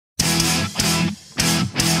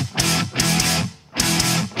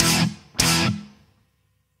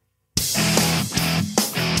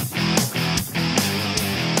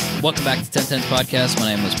Welcome back to 1010's podcast.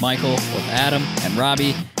 My name is Michael with Adam and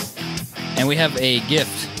Robbie, and we have a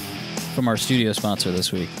gift from our studio sponsor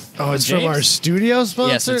this week. Oh, it's from our studio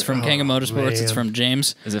sponsor? Yes, it's from Kanga Motorsports. Man. It's from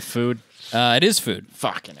James. Is it food? It is food.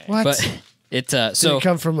 Fucking A. What? But it Did it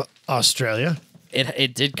come from Australia?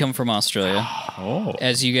 It did come from Australia. Oh.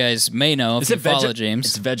 As you guys may know, if you follow James.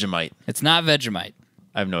 It's Vegemite. It's not Vegemite.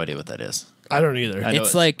 I have no idea what that is. I don't either.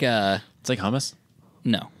 It's like... it's like hummus?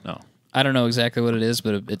 No. No. I don't know exactly what it is,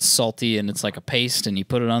 but it's salty and it's like a paste and you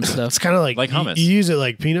put it on stuff. It's kind of like hummus. You use it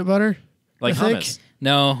like peanut butter? Like hummus.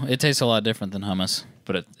 No, it tastes a lot different than hummus.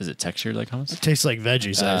 But is it textured like hummus? It tastes like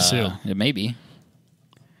veggies, I assume. It may be.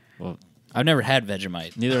 Well, I've never had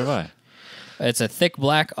Vegemite. neither have I. It's a thick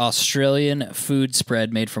black Australian food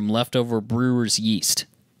spread made from leftover brewer's yeast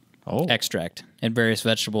extract and various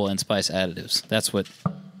vegetable and spice additives. That's what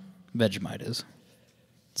Vegemite is.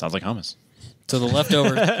 Sounds like hummus. So the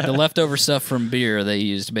leftover stuff from beer they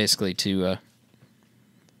used basically to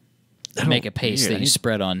make a paste that you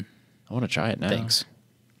spread on. I want to try it now. Things.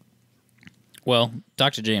 Well,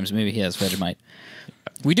 Dr. James, maybe he has Vegemite.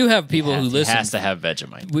 We do have people who listen. He has to have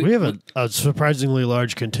Vegemite. We have a surprisingly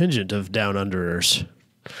large contingent of down-underers.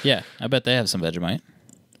 Yeah, I bet they have some Vegemite.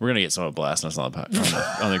 We're going to get someone blasting us on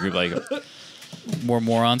the group like... More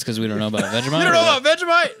morons because we don't know about Vegemite? You don't know about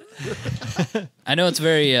Vegemite? I know it's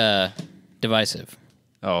very divisive.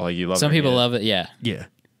 Oh, you love it. Some people love it, yeah. Yeah.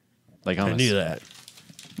 Like hummus. I knew that.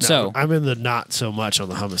 No, So I'm in the not so much on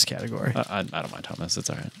the hummus category. I don't mind hummus. It's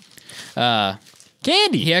all right.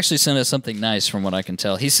 Candy. He actually sent us something nice from what I can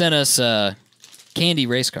tell. He sent us candy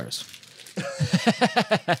race cars.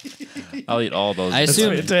 I'll eat all those. That's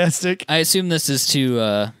fantastic. I assume this is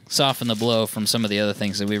to soften the blow from some of the other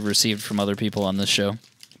things that we've received from other people on this show.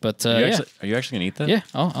 But are you actually going to eat that? Yeah,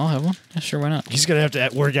 I'll have one. Yeah, sure, why not? He's going to have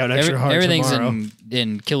to work out extra hard everything's tomorrow.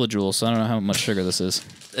 in kilojoules, so I don't know how much sugar this is.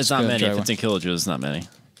 It's not many. If it's in kilojoules, it's not many.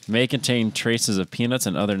 May contain traces of peanuts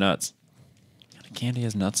and other nuts. What kind of candy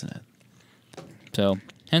has nuts in it? So,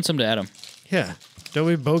 hand some to Adam. Yeah. Don't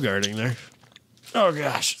be bogarting there. Oh,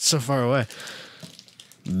 gosh. It's so far away.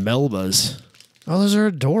 Melbas. Oh, those are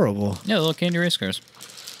adorable. Yeah, little candy race cars.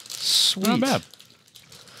 Sweet. Not bad.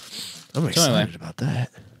 I'm excited about that.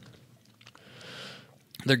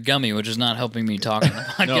 They're gummy, which is not helping me talk on the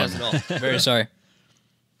podcast at all. Very sorry.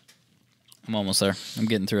 I'm almost there. I'm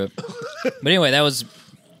getting through it. But anyway, that was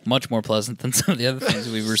much more pleasant than some of the other things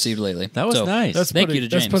we've received lately. That was nice. Thank you to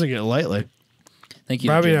James. That's putting it lightly. Thank you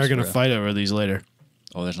to Robbie and I James are going to fight over these later.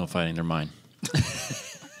 Oh, there's no fighting. They're mine.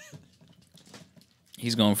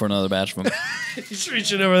 He's going for another batch of them. He's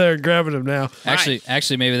reaching over there and grabbing them now.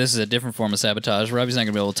 Actually, maybe this is a different form of sabotage. Robbie's not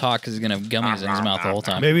going to be able to talk because he's going to have gummies in his mouth the whole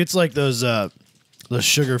time. Maybe it's like those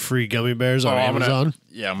sugar-free gummy bears on Amazon.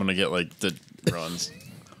 I'm going to get like the runs.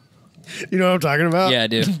 You know what I'm talking about? Yeah, I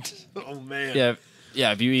do. Oh, man.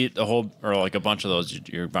 Yeah. If you eat a whole or like a bunch of those,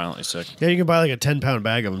 you're violently sick. Yeah, you can buy like a 10-pound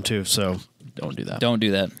bag of them, too, so. Don't do that. Don't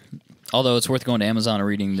do that. Although it's worth going to Amazon and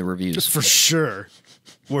reading the reviews. For sure.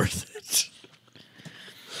 Worth it.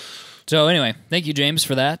 So anyway, thank you, James,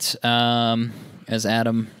 for that. As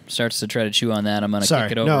Adam starts to try to chew on that, I'm going to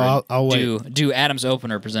kick it over. No, I'll wait. Do Adam's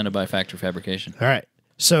opener presented by Factory Fabrication. All right.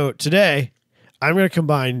 So today, I'm going to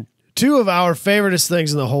combine two of our favoriteest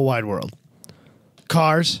things in the whole wide world.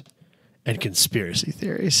 Cars and conspiracy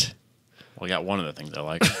theories. Well, I got one of the things I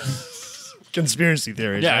like. Conspiracy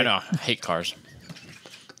theories. Yeah, right? I know. I hate cars.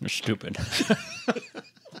 They're stupid.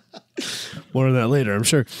 More on that later, I'm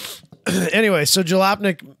sure. Anyway, so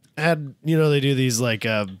Jalopnik had, they do these like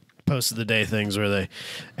post of the day things where they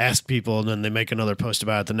ask people and then they make another post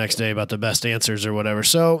about it the next day about the best answers or whatever.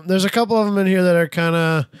 So there's a couple of them in here that are kind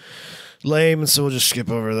of lame, and so we'll just skip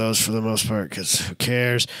over those for the most part because who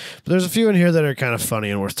cares? But there's a few in here that are kind of funny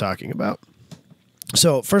and worth talking about.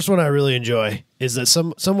 So first one I really enjoy is that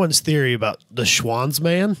someone's theory about the Schwanz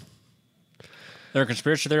man. There's a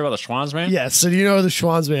conspiracy theory about the Schwanz man? Yeah, so do you know who the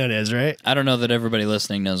Schwanz man is, right? I don't know that everybody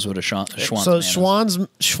listening knows what a Schwanz so man is.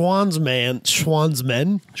 Schwanzmen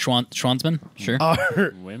Schwanzman? Sure.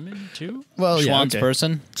 are Women, too? well, Schwanz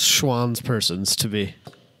person? Schwanz persons, to be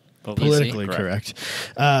Politically politically correct.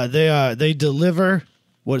 They deliver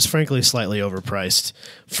what is frankly slightly overpriced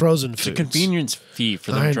frozen It's foods. a convenience fee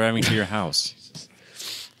for them driving to your house.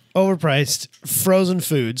 Overpriced frozen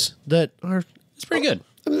foods that are. It's pretty good.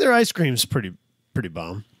 I mean, their ice cream's pretty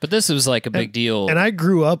bomb. But this was like a big deal. And I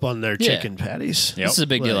grew up on their chicken patties. Yep. This is a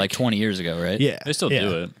big deal like 20 years ago, right? Yeah, They still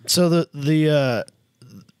do it. So the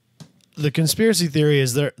conspiracy theory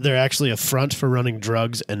is they're actually a front for running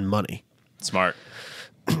drugs and money. Smart.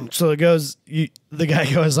 So it goes, the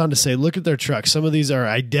guy goes on to say, look at their trucks. Some of these are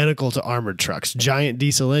identical to armored trucks. Giant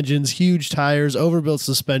diesel engines, huge tires, overbuilt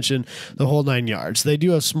suspension, the whole 9 yards. They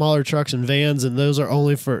do have smaller trucks and vans, and those are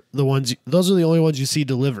the only ones you see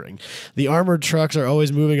delivering. The armored trucks are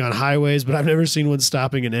always moving on highways, but I've never seen one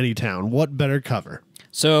stopping in any town. What better cover?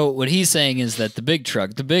 So what he's saying is that the big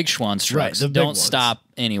Schwann's trucks don't stop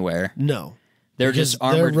anywhere. No. They're just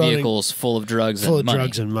armored vehicles full of drugs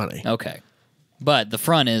and money. Okay. But the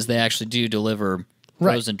front is they actually do deliver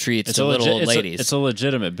frozen treats to little ladies. It's a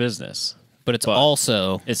legitimate business. But it's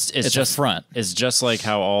also it's just a front. It's just like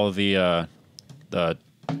how all the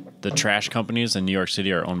trash companies in New York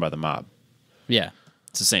City are owned by the mob. Yeah.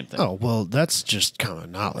 It's the same thing. Oh, well, that's just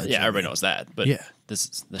common knowledge. Yeah, everybody knows that. But yeah.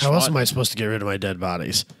 How else am I supposed to get rid of my dead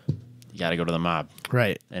bodies? You got to go to the mob.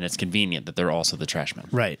 Right. And it's convenient that they're also the trash men.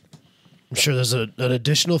 Right. I'm sure there's an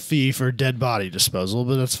additional fee for dead body disposal,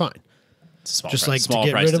 but that's fine. It's a small just price. like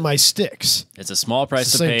to get rid of my sticks. It's a small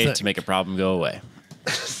price to pay to make a problem go away.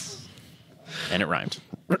 And it rhymed.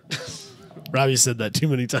 Robbie said that too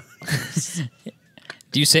many times.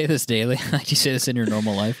 Do you say this daily? Like, do you say this in your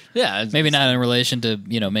normal life? Yeah. Maybe not in relation to,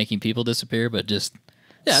 making people disappear, but just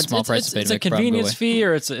small price to pay to make a problem go away. It's a convenience fee,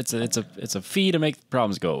 or it's a fee to make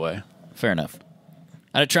problems go away. Fair enough.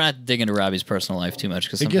 I try not to dig into Robbie's personal life too much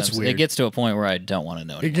because sometimes it gets to a point where I don't want to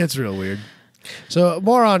know anymore. It gets real weird. So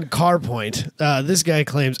more on CarPoint, this guy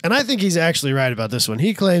claims, and I think he's actually right about this one.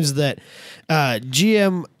 He claims that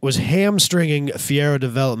GM was hamstringing Fiero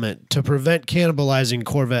development to prevent cannibalizing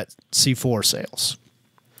Corvette C4 sales.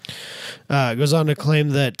 Goes on to claim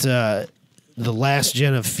that the last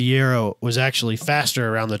gen of Fiero was actually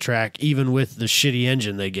faster around the track, even with the shitty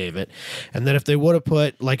engine they gave it, and that if they would have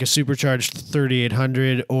put like a supercharged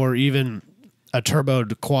 3800 or even a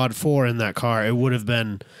turboed quad 4 in that car, it would have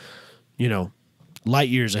been, light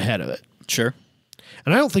years ahead of it. Sure.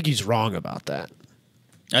 And I don't think he's wrong about that.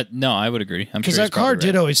 No, I would agree. Because that car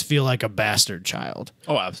did always feel like a bastard child.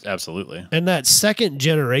 Oh, absolutely. And that second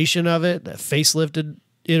generation of it, that facelifted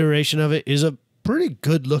iteration of it, is a pretty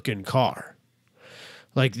good-looking car.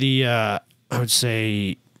 Like the, I would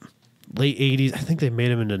say, late 80s. I think they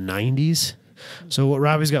made them into 90s. So what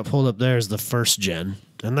Robbie's got pulled up there is the first gen.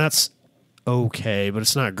 And that's okay, but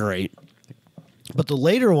it's not great. But the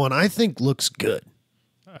later one, I think, looks good.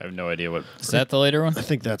 I have no idea what... Is that the later one? I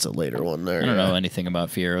think that's a later one there. I don't know anything about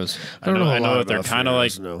Fieros. I don't know I know that they're kind of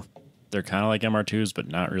like... No. They're kind of like MR2s, but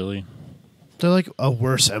not really. They're like a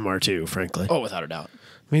worse MR2, frankly. Oh, without a doubt.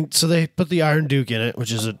 I mean, so they put the Iron Duke in it,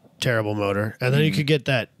 which is a terrible motor. And then you could get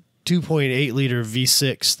that 2.8-liter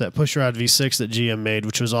V6, that pushrod V6 that GM made,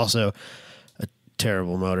 which was also a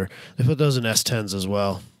terrible motor. They put those in S10s as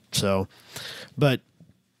well. So, but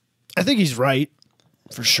I think he's right,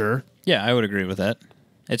 for sure. Yeah, I would agree with that.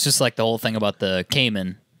 It's just like the whole thing about the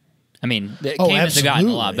Cayman. I mean, the Caymans have gotten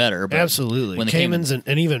a lot better. But absolutely. When the Caymans and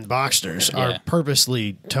even Boxsters are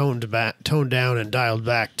purposely toned down and dialed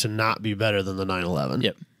back to not be better than the 911.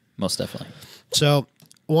 Yep, most definitely. So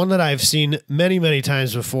one that I've seen many, many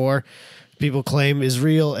times before, people claim is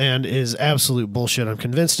real and is absolute bullshit. I'm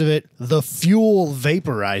convinced of it. The fuel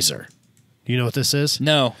vaporizer. Do you know what this is?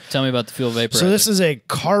 No. Tell me about the fuel vaporizer. So this is a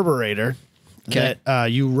carburetor that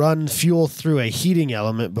you run fuel through a heating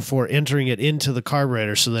element before entering it into the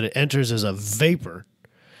carburetor so that it enters as a vapor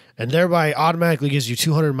and thereby automatically gives you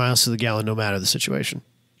 200 miles to the gallon no matter the situation.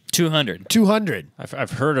 200. 200.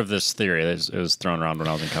 I've heard of this theory. It was thrown around when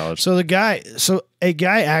I was in college. So a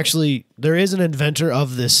guy actually, there is an inventor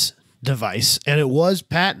of this device and it was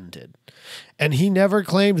patented. And he never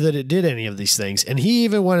claimed that it did any of these things. And he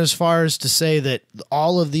even went as far as to say that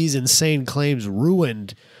all of these insane claims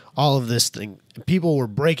ruined all of this thing. People were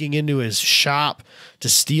breaking into his shop to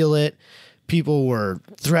steal it. People were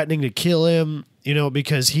threatening to kill him,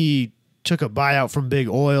 because he took a buyout from Big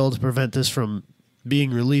Oil to prevent this from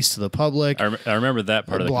being released to the public. I remember that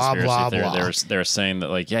part of the conspiracy theory. Blah. They were saying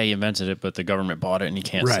that, he invented it, but the government bought it and he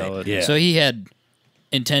can't sell it. Yeah. So he had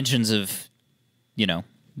intentions of,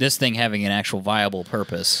 this thing having an actual viable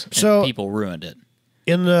purpose, and people ruined it.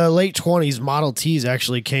 In the late 20s, Model Ts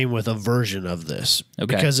actually came with a version of this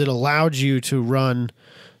because it allowed you to run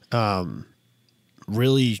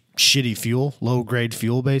really shitty fuel, low-grade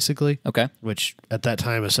fuel, basically. Okay. Which, at that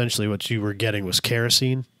time, essentially what you were getting was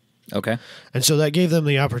kerosene. Okay. And so that gave them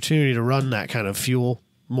the opportunity to run that kind of fuel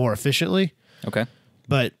more efficiently. Okay.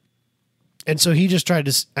 And so he just tried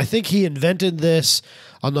to... I think he invented this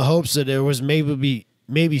on the hopes that there was maybe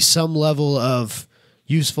some level of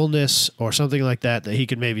usefulness or something like that he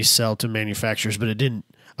could maybe sell to manufacturers, but it didn't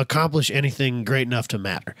accomplish anything great enough to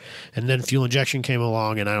matter. And then fuel injection came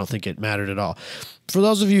along, and I don't think it mattered at all. For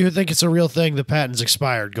those of you who think it's a real thing, the patent's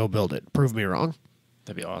expired. Go build it. Prove me wrong.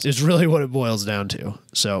 That'd be awesome. Is really what it boils down to.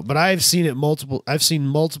 So, but I've seen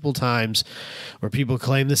multiple times where people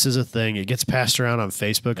claim this is a thing. It gets passed around on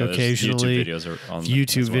Facebook occasionally. YouTube videos are on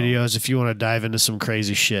YouTube videos. If you want to dive into some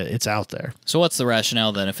crazy shit, it's out there. So what's the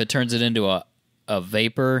rationale then? If it turns it into a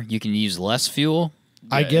vapor, you can use less fuel.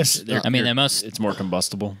 Yeah, I guess. I mean, they must. It's more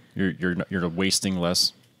combustible. You're wasting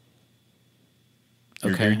less.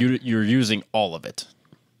 Okay. You're using all of it.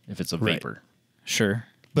 If it's a vapor, right. Sure.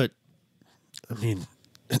 But I mean,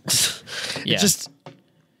 yeah. Just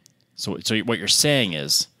so what you're saying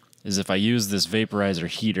is if I use this vaporizer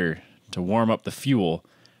heater to warm up the fuel,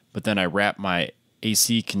 but then I wrap my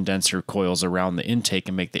AC condenser coils around the intake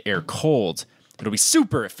and make the air cold, it'll be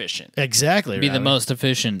super efficient. Exactly. Be the most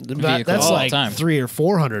efficient vehicle that's of all like time. 300 or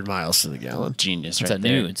 400 miles to the gallon. Genius, It's right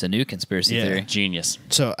there. It's a new conspiracy Yeah. theory. Genius.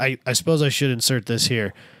 So I suppose I should insert this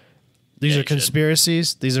here. These are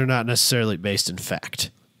conspiracies. These are not necessarily based in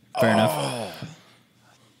fact. Fair enough.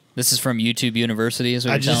 This is from YouTube University, is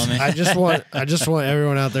what you're telling me? I just want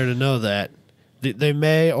everyone out there to know that they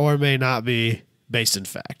may or may not be based in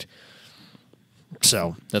fact.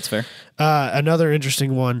 So That's fair. another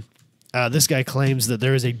interesting one. This guy claims that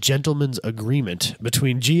there is a gentleman's agreement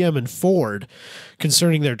between GM and Ford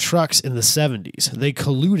concerning their trucks in the 70s. They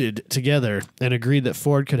colluded together and agreed that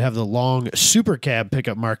Ford could have the long super cab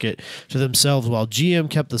pickup market to themselves while GM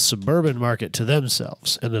kept the suburban market to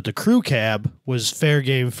themselves, and that the crew cab was fair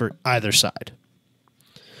game for either side.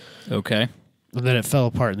 Okay. And then it fell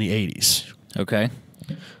apart in the 80s. Okay.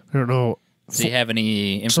 I don't know. Do you have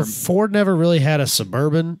any So Ford never really had a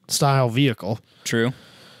suburban style vehicle. True.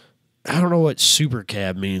 I don't know what super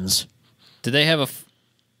cab means. Did they have a...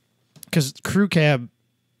 Because crew cab...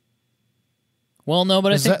 Well, no,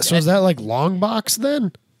 but Is that like long box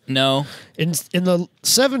then? No. In the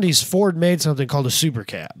 70s, Ford made something called a super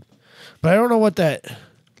cab. But I don't know what that...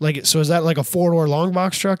 So is that like a four-door long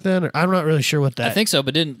box truck then? Or, I'm not really sure what that... I think so,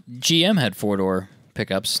 but didn't GM had four-door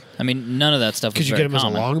pickups? I mean, none of that stuff was Could you very get them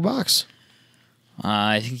common. as a long box?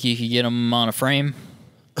 I think you could get them on a frame.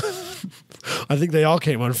 I think they all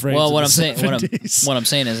came on frames. Well, in what the I'm 70s. what I'm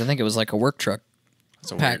saying is, I think it was like a work truck.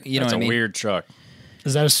 That's a Pack- weird, you know that's what I a mean? weird truck.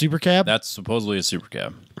 Is that a super cab? That's supposedly a super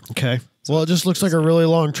cab. Okay. Well, it just looks like a really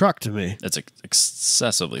long truck to me. It's an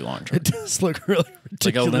excessively long truck. It does look really It's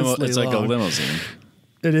like a limo. ridiculously It's like a long. limousine.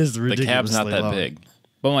 It is The ridiculously cab's not that long. big.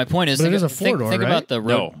 But my point is, But it think, is a think- four-door, think right? about the road.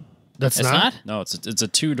 No, That's It's not? no, it's a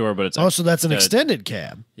two-door, but it's Oh, so that's an uh, extended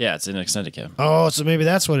cab. Yeah, it's an extended cab. Oh, so maybe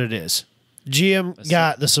that's what it is. GM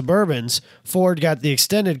got the Suburbans, Ford got the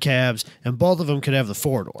extended cabs, and both of them could have the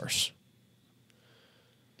four doors.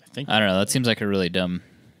 I don't know. That seems like a really dumb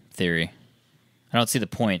theory. I don't see the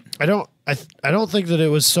point. I don't think that it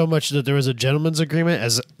was so much that there was a gentleman's agreement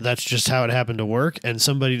as that's just how it happened to work, and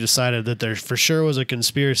somebody decided that there for sure was a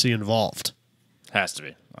conspiracy involved. Has to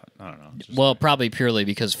be. I don't know. Well, probably purely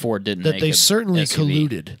because Ford didn't That make they a certainly SUV.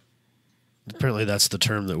 colluded. Apparently, that's the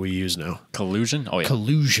term that we use now. Collusion? Oh, yeah.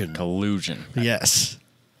 Collusion. Collusion. Yes.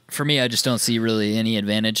 For me, I just don't see really any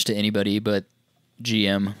advantage to anybody but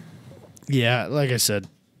GM. Yeah, like I said,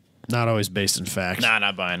 not always based in fact. Nah,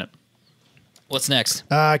 not buying it. What's next?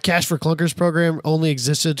 Cash for Clunkers program only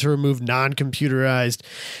existed to remove non-computerized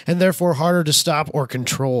and therefore harder to stop or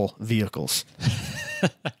control vehicles.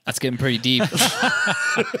 That's getting pretty deep.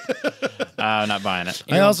 Not buying it.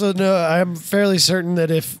 I also know I'm fairly certain that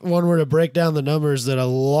if one were to break down the numbers, that a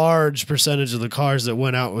large percentage of the cars that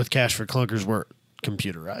went out with Cash for Clunkers weren't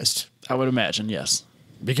computerized. I would imagine, yes.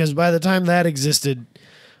 Because by the time that existed,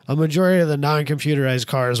 a majority of the non-computerized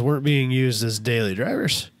cars weren't being used as daily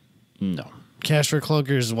drivers. No. Cash for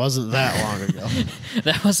Clunkers wasn't that long ago.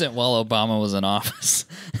 That wasn't while Obama was in office.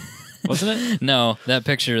 Wasn't it? No, that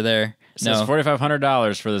picture there. It says No,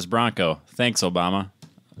 $4,500 for this Bronco. Thanks, Obama.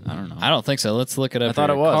 I don't know. I don't think so. Let's look it up. I thought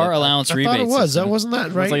here. it was. Car I thought- allowance I rebate. thought it was. system. That wasn't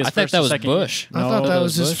that right? like I his thought first that or was second- Bush. I thought that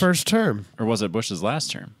was his Bush. first term. Or was it Bush's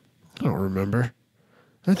last term? I don't remember.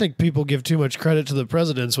 I think people give too much credit to the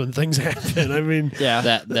presidents when things happen. I mean, Yeah.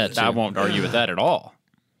 That I too. won't argue with that at all.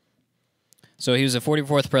 So he was the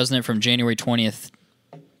 44th president from January 20th,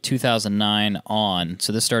 2009 on.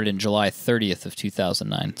 So this started in July 30th of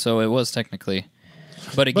 2009. So it was technically,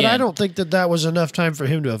 but again, but I don't think that was enough time for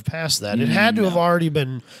him to have passed that. It had to have already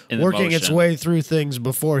been In the working its motion. way through things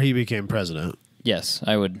before he became president. Yes,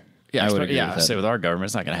 I would. Yeah, I would agree with I that. say with our government,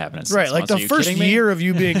 it's not going to happen in 6 Right, like months. the Are you first kidding me? year of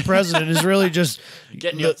you being president is really just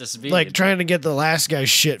Getting you up to speed. like trying to get the last guy's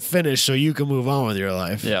shit finished so you can move on with your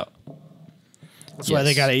life. Yeah. That's why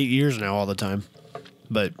they Yes. got 8 years now all the time.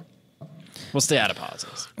 But We'll stay out of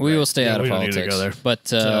politics. We will stay out of we don't need politics. to go there. But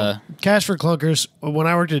Cash for clunkers. When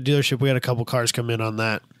I worked at a dealership, we had a couple cars come in on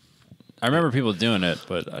that. I remember people doing it,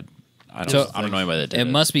 but I don't know anybody that did it.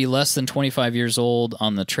 it must be less than 25 years old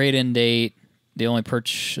on the trade-in date. The only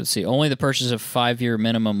purchase, only the purchase of 5-year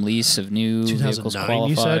minimum lease of new vehicles 2009, qualify.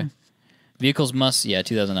 you said? Vehicles must,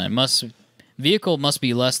 2009 vehicle must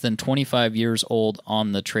be less than 25 years old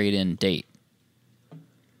on the trade-in date.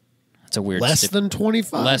 That's a weird. Less than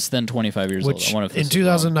 25? Less than 25 years Which old. I wonder if in this is wrong.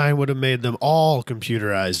 2009 would have made them all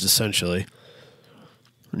computerized, essentially.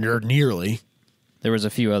 Nearly. There was a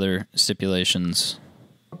few other stipulations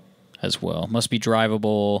as well. Must be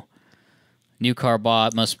drivable. New car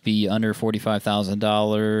bought must be under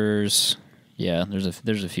 $45,000. Yeah, there's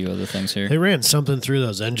a few other things here. They ran something through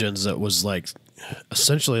those engines that was like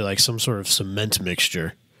essentially like some sort of cement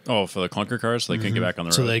mixture. Oh, for the clunker cars, so they couldn't get back on the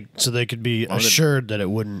road. So they could be assured that it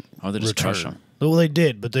wouldn't they just return. crush them? Well, they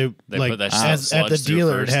did, but they like put that as, at the sludge through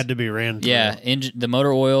dealer, it first. had to be ran through. Yeah, the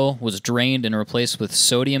motor oil was drained and replaced with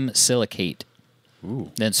sodium silicate.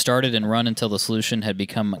 Ooh. Then started and run until the solution had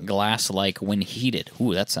become glass-like when heated.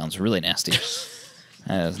 Ooh, that sounds really nasty.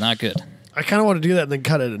 That is not good. I kind of want to do that and then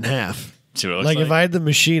cut it in half. See what it looks Like if I had the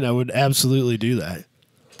machine, I would absolutely do that.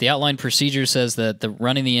 The outline procedure says that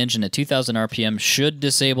running the engine at 2,000 RPM should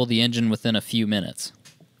disable the engine within a few minutes.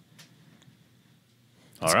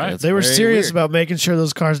 All right. It's They were very serious weird. about making sure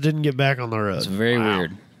those cars didn't get back on the road. It's very Wow.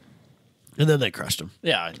 weird. And then they crushed them.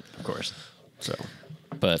 Yeah, of course. So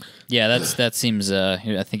But yeah, that seems. I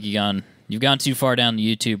think you've gone too far down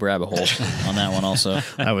the YouTube rabbit hole on that one. Also,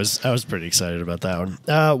 I was pretty excited about that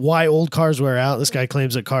one. Why old cars wear out? This guy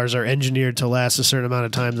claims that cars are engineered to last a certain amount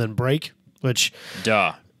of time, then break. Which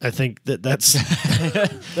Duh. I think that's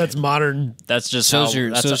that's modern. That's just so's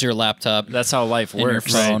how your laptop. that's how life and your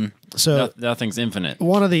works. phone. So Nothing's infinite.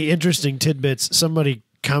 one of the interesting tidbits, somebody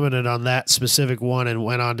commented on that specific one and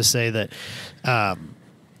went on to say that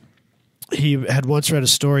he had once read a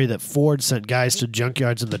story that Ford sent guys to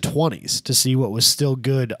junkyards in the 20s to see what was still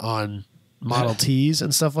good on Model Ts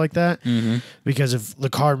and stuff like that. Mm-hmm. Because if the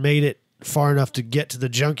car made it far enough to get to the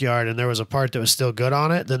junkyard and there was a part that was still good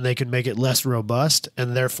on it, then they could make it less robust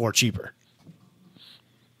and therefore cheaper.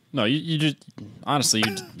 No, you just honestly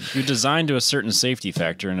you design to a certain safety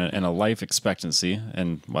factor and a life expectancy,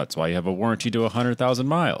 and that's why you have a warranty to 100,000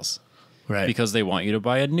 miles, Right. because they want you to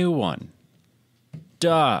buy a new one.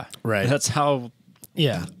 Duh. Right. That's how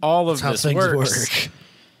yeah. all of That's how this things works. work.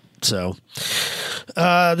 So,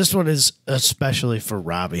 this one is especially for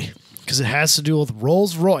Robbie because it has to do with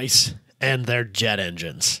Rolls-Royce and their jet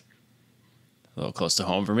engines. A little close to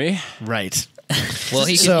home for me. Right. Well,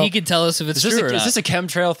 he can tell us if it's Is true or not. this a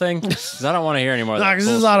chemtrail thing? 'Cause I don't want to hear any more of No, that. because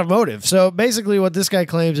this is bullshit. automotive. So basically, what this guy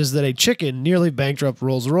claims is that a chicken nearly bankrupt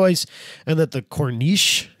Rolls-Royce, and that the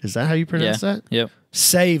Corniche, is that how you pronounce that? Yep.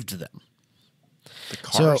 Saved them.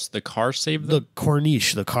 The car saved them? The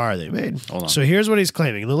Corniche, the car they made. Hold on. So here's what he's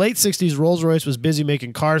claiming. In the late 60s, Rolls-Royce was busy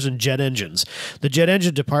making cars and jet engines. The jet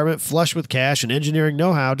engine department, flush with cash and engineering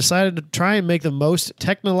know-how, decided to try and make the most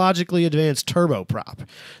technologically advanced turboprop,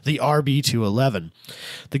 the RB211.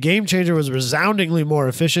 The game changer was resoundingly more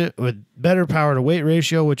efficient with better power-to-weight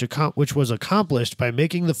ratio, which was accomplished by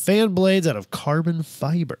making the fan blades out of carbon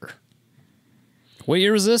fiber. What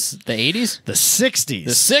year was this? The 80s? The 60s.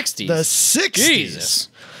 The 60s? The 60s. Jesus.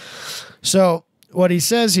 So what he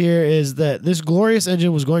says here is that this glorious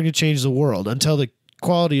engine was going to change the world until the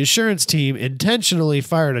quality assurance team intentionally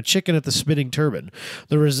fired a chicken at the spinning turbine.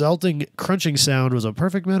 The resulting crunching sound was a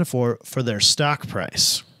perfect metaphor for their stock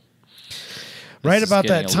price. Right This is about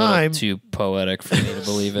getting that a little time, too poetic for me to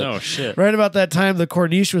believe it. No shit. right about that time, the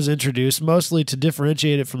Corniche was introduced, mostly to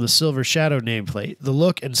differentiate it from the Silver Shadow nameplate. The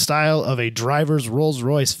look and style of a driver's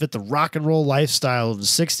Rolls-Royce fit the rock and roll lifestyle of the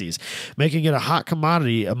 60s, making it a hot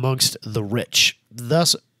commodity amongst the rich.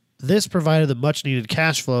 Thus, this provided the much-needed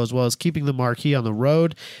cash flow as well as keeping the marquee on the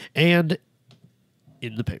road and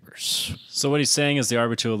in the papers. So what he's saying is the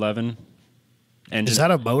RB211 engine. Is that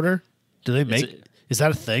a motor? Do they make? Is that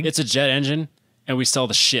a thing? It's a jet engine, and we sell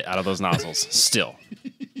the shit out of those nozzles still.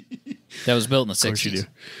 That was built in the 60s. Of course you do.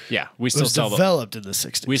 Yeah, we It still was sell those. developed in the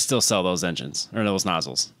 60s. We still sell those engines or those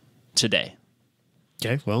nozzles today.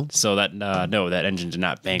 Okay, well, So that no, that engine did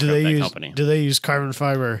not do bankrupt they that use company. do they use carbon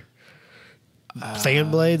fiber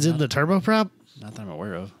fan blades in the turboprop? Not that I'm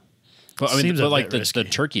aware of. But I mean, Seems a but like bit the risky.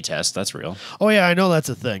 turkey test, that's real. Oh yeah, I know that's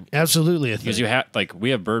a thing. Absolutely a thing. Because you have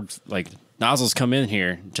we have bird nozzles come in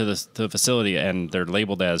here to the facility and they're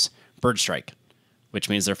labeled as bird strike, which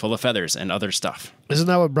means they're full of feathers and other stuff. Isn't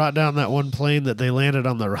that what brought down that one plane that they landed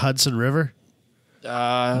on the Hudson River?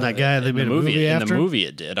 that guy they made a movie in after. the movie,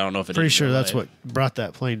 it did. I don't know if it. Pretty did sure in real that's life. what brought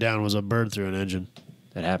that plane down was a bird through an engine.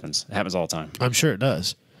 It happens. It happens all the time. I'm sure it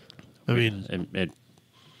does. I mean,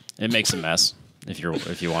 It makes a mess. If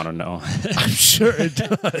you want to know. I'm sure it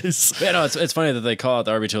does. Yeah, no, it's funny that they call it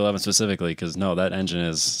the RB211 specifically because no, that engine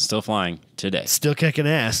is still flying today. Still kicking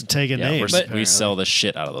ass and taking Yeah, names. we apparently. sell the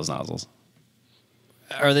shit out of those nozzles.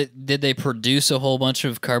 Did they produce a whole bunch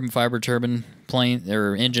of carbon fiber turbine plane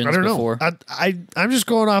or engines I don't know. before? I'm just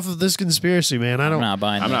going off of this conspiracy, man. I'm not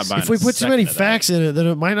buying. I'm not this. buying If we put too many second of that. facts in it, then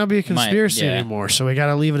it might not be a conspiracy yeah. anymore. So we got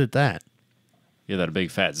to leave it at that. You're that a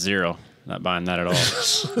big fat zero. Not buying that at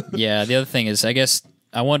all. Yeah. The other thing is, I guess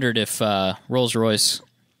I wondered if Rolls-Royce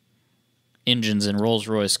engines and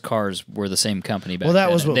Rolls-Royce cars were the same company back Well, that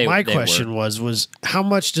then. was what They my were. question was how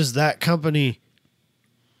much does that company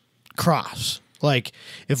cross? Like,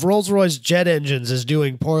 if Rolls-Royce jet engines is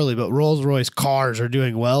doing poorly, but Rolls-Royce cars are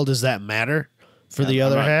doing well, does that matter for the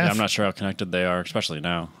other half? I'm not sure how connected they are, especially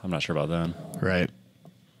now. I'm not sure about them. Right.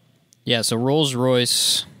 Yeah. So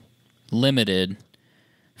Rolls-Royce Limited,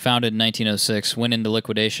 founded in 1906, went into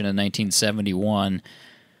liquidation in 1971.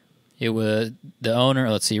 It was the owner.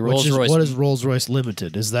 Let's see, Rolls-Royce. What is Rolls-Royce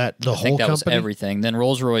Limited? Is that the I whole think that company? was everything. Then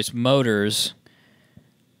Rolls-Royce Motors,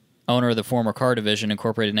 owner of the former car division,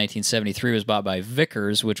 incorporated in 1973, was bought by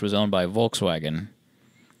Vickers, which was owned by Volkswagen.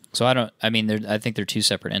 So I think they're two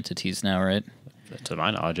separate entities now, right? To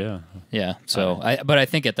my knowledge, yeah. Yeah. So but I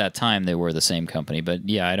think at that time they were the same company. But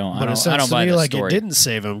yeah, I don't But it sounds to buy me the like story. it didn't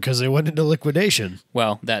save them because they went into liquidation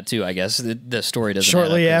Well, that too, I guess. The story doesn't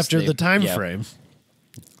shortly add up 'cause after the time yeah, frame.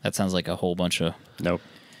 That sounds like a whole bunch of Nope.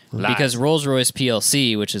 because Rolls-Royce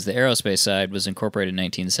PLC, which is the aerospace side, was incorporated in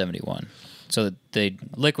 1971. So they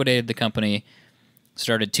liquidated the company,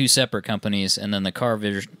 started two separate companies, and then the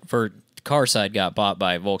car side got bought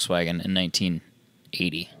by Volkswagen in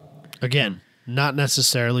 1980. Again, not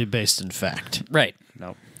necessarily based in fact. Right.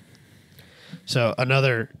 Nope. So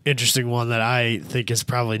another interesting one that I think is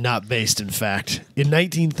probably not based in fact. In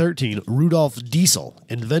 1913, Rudolf Diesel,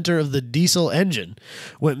 inventor of the diesel engine,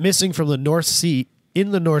 went missing from the North Sea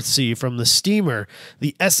from the steamer,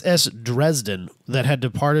 the SS Dresden, that had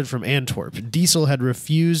departed from Antwerp. Diesel had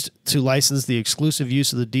refused to license the exclusive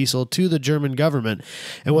use of the diesel to the German government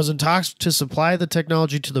and was in talks to supply the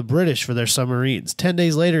technology to the British for their submarines. 10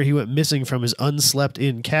 days later, he went missing from his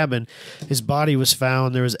unslept-in cabin. His body was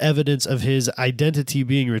found. There was evidence of his identity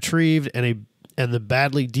being retrieved and the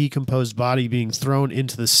badly decomposed body being thrown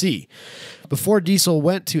into the sea. Before Diesel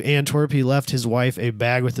went to Antwerp, he left his wife a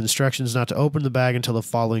bag with instructions not to open the bag until the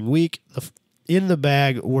following week. In the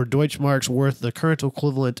bag were Deutschmarks worth the current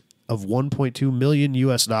equivalent of 1.2 million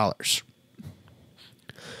US dollars.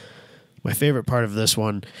 My favorite part of this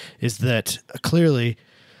one is that clearly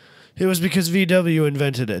it was because VW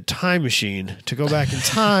invented a time machine to go back in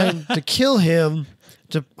time to kill him,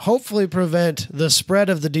 to hopefully prevent the spread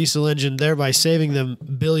of the diesel engine, thereby saving them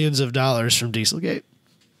billions of dollars from Dieselgate.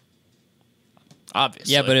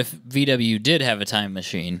 Obviously. Yeah, but if VW did have a time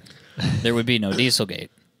machine, there would be no Dieselgate.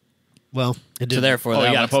 Well, it didn't. So therefore, you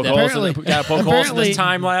that gotta poke one's- holes in the, gotta poke holes in this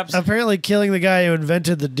time lapse. Apparently, killing the guy who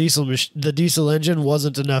invented the diesel engine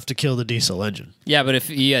wasn't enough to kill the diesel engine. Yeah, but if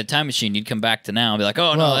you had a time machine, you'd come back to now and be like, "Oh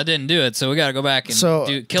Well, no, that didn't do it." So we got to go back and So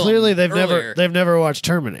kill clearly, him they've earlier. never watched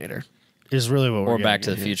Terminator. Is really what we're or Back to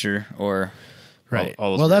getting the at here. Future, or Right.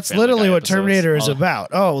 All those Well, weird that's Family literally Guy what episodes. Terminator is All- about.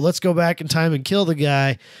 Oh, let's go back in time and kill the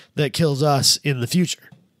guy that kills us in the future.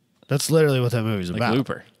 That's literally what that movie's Like about.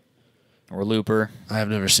 Looper. or Looper. I have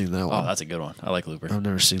never seen that Oh, one. that's a good one. I like Looper. I've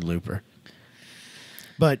never seen Looper.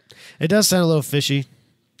 But it does sound a little fishy.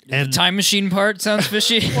 And Time machine part sounds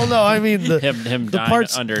fishy. well, no, I mean Him the dying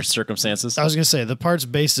parts. under circumstances. I was gonna say the parts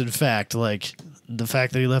based in fact, like the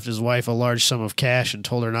fact that he left his wife a large sum of cash and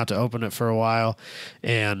told her not to open it for a while,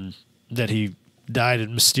 and that he died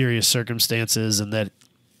in mysterious circumstances, and that,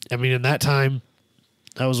 I mean, in that time,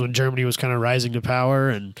 that was when Germany was kind of rising to power,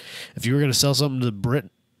 and if you were gonna sell something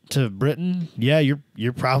to Britain, yeah,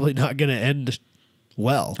 you're probably not gonna end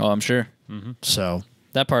well. Oh, I'm sure So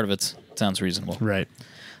that part of it sounds reasonable. right.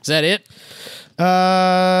 Is that it?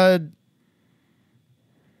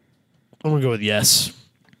 I'm gonna go with yes.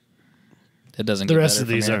 It doesn't. The get rest better of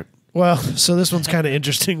from these here. aren't. Well, so this one's kind of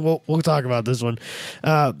interesting. We'll talk about this one.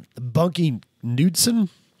 Bunky Knudsen,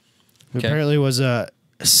 who Okay. apparently was a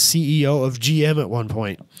CEO of GM at one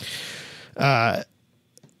point.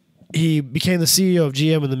 He became the CEO of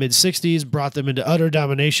GM in the mid-'60s, brought them into utter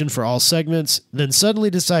domination for all segments, then suddenly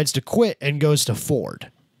decides to quit and goes to Ford.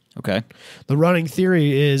 Okay. The running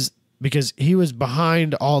theory is because he was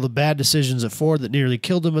behind all the bad decisions at Ford that nearly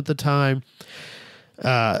killed him at the time.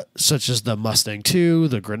 such as the Mustang II,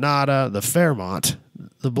 the Granada, the Fairmont.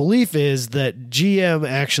 The belief is that GM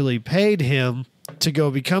actually paid him to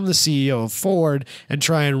go become the CEO of Ford and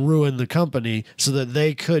try and ruin the company so that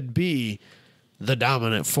they could be the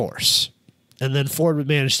dominant force. And then Ford would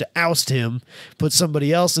manage to oust him, put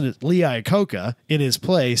somebody else in it, Lee Iacocca, in his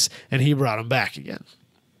place, and he brought him back again.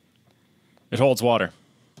 It holds water.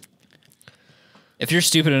 If you're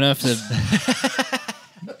stupid enough to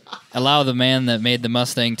allow the man that made the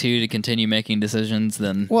Mustang 2 to continue making decisions,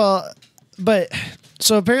 then... Well, but...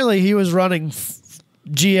 So apparently he was running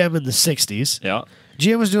GM in the 60s. Yeah.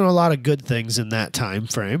 GM was doing a lot of good things in that time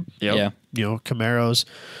frame. Yep. Yeah. You know, Camaros,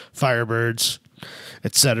 Firebirds,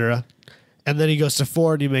 etc. And then he goes to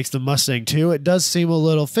Ford and he makes the Mustang 2. It does seem a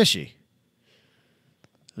little fishy.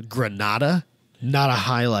 Granada, not a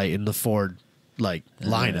highlight in the Ford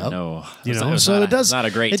lineup. No. You It know, was so not it does not a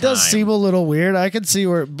great It does time. seem a little weird. I can see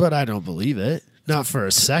where, but I don't believe it. Not for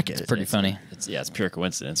a second. Pretty funny. It's pure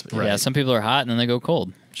coincidence. But Yeah, some people are hot and then they go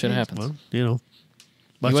cold. Shit happens. Well, you know,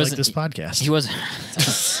 much like wasn't- this podcast. He was.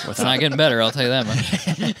 It's not getting better. I'll tell you that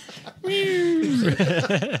much.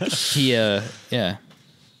 Yeah.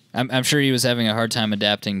 I'm sure he was having a hard time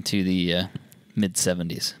adapting to the mid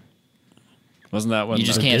 '70s. Wasn't that when You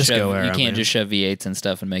just the can't disco shove. era, You can't man. just shove V8s and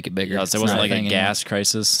stuff and make it bigger. Yeah, It's so it wasn't not like a thing gas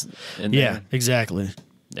crisis in Yeah, there? exactly.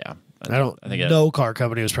 Yeah. I think no car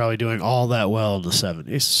company was probably doing all that well in the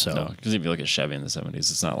 70s. So No, because if you look at Chevy in the 70s,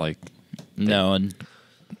 it's not like, anymore. No, and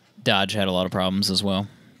Dodge had a lot of problems as well.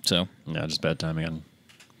 So just bad timing.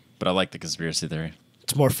 But I like the conspiracy theory.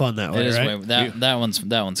 it's more fun that way, it is right? that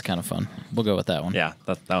one's kind of fun. We'll go with that one. Yeah,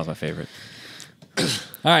 that was my favorite. All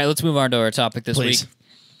right, let's move on to our topic this Please.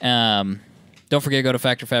 week. Don't forget, go to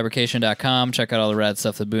factorfabrication.com. Check out all the rad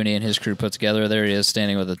stuff that Booney and his crew put together. There he is,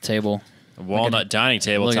 standing with a table. A walnut dining Look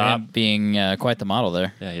at tabletop. him being quite the model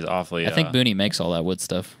there. Yeah, he's awfully. I think Booney makes all that wood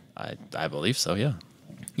stuff. I believe so. Yeah.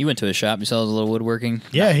 You went to his shop. You saw his little woodworking.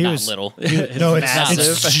 Yeah, Not- he not was little. No, massive.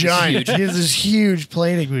 it's giant. Huge. He has this huge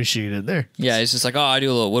plating machine in there. Yeah, he's just like, oh, I do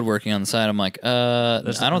a little woodworking on the side. I'm like, I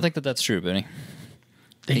don't think that's true, Booney.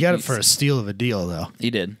 He got it for a steal of a deal, though. He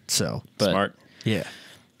did. So But Smart. yeah,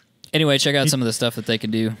 anyway, check out some of the stuff that they can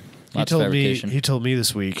do. Lots of fabrication. He told me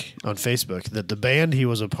this week on Facebook that the band he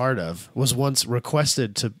was a part of was once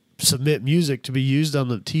requested to submit music to be used on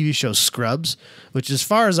the TV show Scrubs, which, as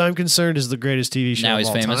far as I'm concerned, is the greatest TV show Now of he's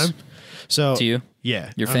all famous? time. So To you?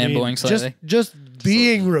 yeah, You're I mean, fanboying slightly? Just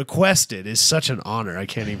being requested is such an honor. I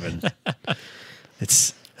can't even.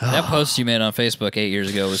 It's That post you made on Facebook 8 years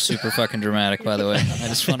ago was super fucking dramatic, by the way. I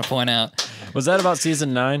just want to point out. Was that about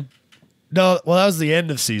season 9? no. Well, that was the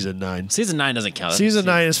end of season 9. Season 9 doesn't count. Season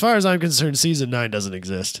 9, as far as I'm concerned, season 9 doesn't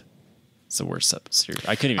exist. It's the worst series.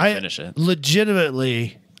 I couldn't even finish it.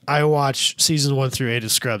 Legitimately, I watch season 1 through 8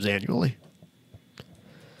 of Scrubs annually.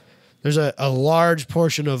 There's a large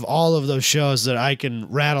portion of all of those shows that I can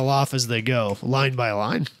rattle off as they go, line by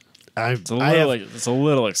line. It's a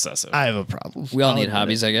little excessive. I have a problem. We all I'll need admit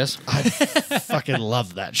hobbies, it. I guess. I fucking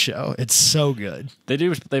love that show. It's so good.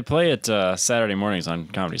 They play it Saturday mornings on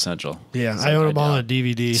Comedy Central. Yeah, So I own them all doubt- on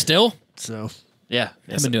DVD. Still? So Yeah.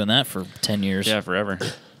 I've been doing that for 10 years. Yeah, forever.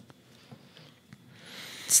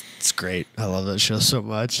 it's great. I love that show so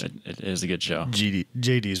much. It is a good show.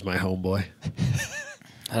 JD's my homeboy.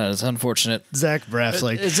 It's unfortunate. Zach Braff's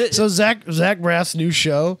like is it- so. Zach Braff's new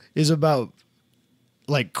show is about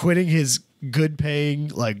like quitting his good paying,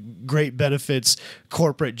 like great benefits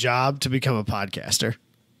corporate job to become a podcaster.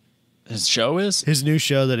 His show is? His new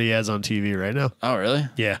show that he has on TV right now. Oh, really?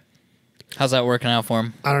 Yeah, How's that working out for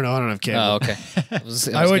him? I don't know. I don't have cable. Oh, okay. I was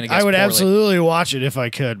I gonna would guess I would poorly. absolutely watch it if I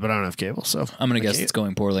could, but I don't have cable. So I'm going I to guess can't. it's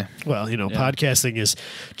going poorly. Well, you know, Yeah. podcasting is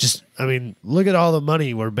just. I mean, look at all the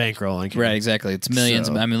money we're bankrolling. here. Right, exactly. It's millions.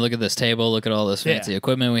 So- I mean, look at this table. Look at all this fancy Yeah.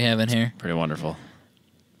 equipment we have in here. Pretty wonderful.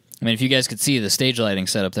 I mean, if you guys could see the stage lighting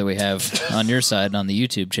setup that we have on your side and on the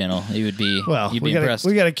YouTube channel, you would be Well, you'd we be gotta impressed.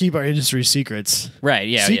 we gotta keep our industry secrets. Right?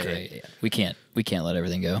 Yeah, secret. yeah. We can't let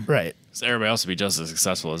everything go. Right. So everybody else would be just as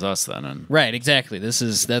successful as us then. And Right, exactly.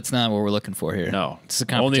 That's not what we're looking for here. no, It's a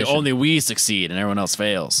competition. only we succeed and everyone else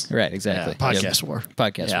fails. Right, exactly. Yeah, Podcast war.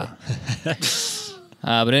 Podcast. Yeah. war.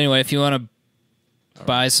 But anyway, if you want to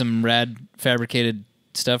buy some rad fabricated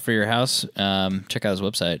stuff for your house, check out his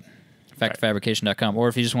website, factorfabrication.com. Or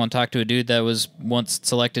if you just want to talk to a dude that was once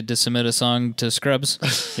selected to submit a song to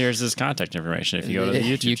Scrubs, Here's his contact information if you go to the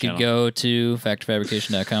YouTube you channel. could go to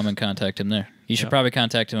factorfabrication.com and contact him there. You should Yep. probably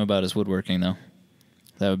contact him about his woodworking, though.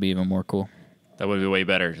 That would be even more cool. That would be way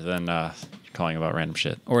better than calling about random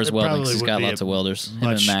shit. Or his It welding, 'cause probably he's would got be lots a of welders. Him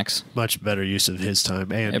much- and Max. Much better use of his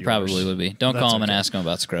time and It probably yours. would be. Don't That's call him and okay. ask him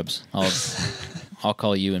about Scrubs. I'll I'll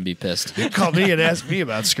call you and be pissed. Call me and ask me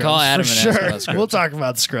about scrubs. Call Adam for and sure. ask about scrubs. We'll talk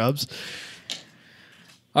about scrubs.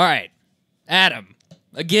 All right, Adam.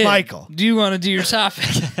 Again, Michael. do you want to do your topic?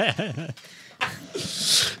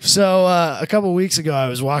 So a couple weeks ago, I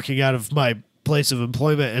was walking out of my place of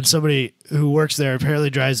employment, and somebody who works there apparently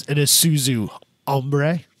drives an Isuzu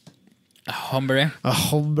Hombre, Hombre. a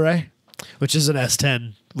Hombre, which is an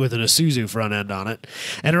S10 with an Isuzu front end on it.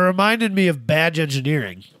 And it reminded me of badge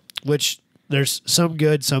engineering, which there's some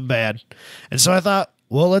good, some bad. And so I thought,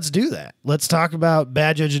 well, let's do that. Let's talk about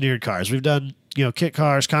badge engineered cars. We've done, kit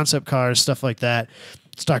cars, concept cars, stuff like that.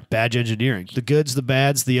 Let's talk badge engineering. The goods, the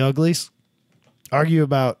bads, the uglies. Argue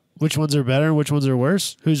about which ones are better and which ones are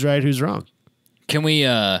worse. Who's right, who's wrong. Can we?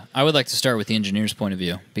 I would like to start with the engineer's point of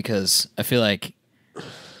view because I feel like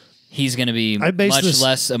he's going to be much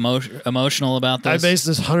less emotional about this. I base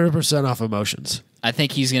this 100% off emotions. I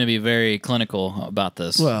think he's going to be very clinical about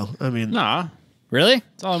this. Well, I mean, Nah, Really?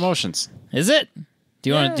 it's all emotions. Is it? Do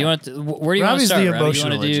you want? Do you want? Where do you want to Robbie's start? the Robbie? You want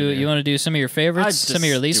emotional to do? engineer. You want to do some of your favorites, some of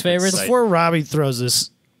your least stupid favorites? site. before Robbie throws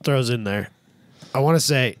in there, I want to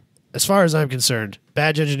say, as far as I'm concerned,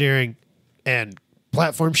 badge engineering and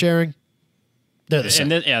platform sharing, they're the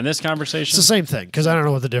same. In this conversation, It's the same thing because I don't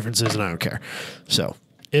know what the difference is and I don't care. So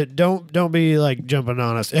don't be like jumping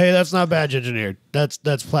on us. Hey, that's not badge engineered. That's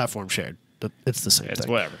platform shared. It's the same it's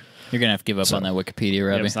thing. whatever. You're gonna have to give up on that Wikipedia,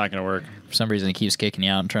 Robbie. Yeah, it's not going to work. For some reason, he keeps kicking you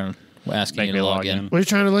out and trying to asking Make you me to log log in. in. What are you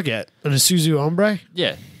trying to look at? An Isuzu Hombre?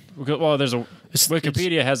 Yeah. Well, there's a It's-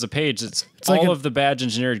 Wikipedia has a page that's like all a- of the badge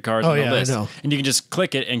engineered cars Oh, on the yeah, I list, know. and you can just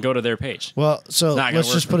click it and go to their page. Well, so not gonna let's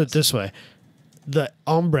work just for put it us. this way. The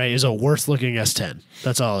Hombre is a worse looking S10.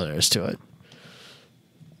 That's all there is to it.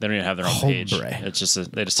 They don't even have their own page. Hombre. It's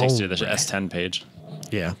just they just take you to the Hombre. S10 page.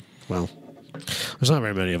 Yeah. Well, there's not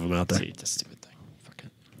very many of them out there. See, this stupid thing. Fuck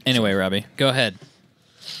it. Anyway, Robbie, go ahead.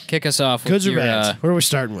 Kick us off. Goods with or your, bads? What are we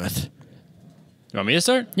starting with? You want me to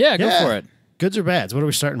start? Yeah, go for it. Goods or bads? What are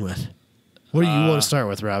we starting with? What do you want to start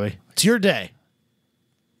with, Robbie? It's your day.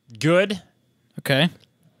 Good. Okay.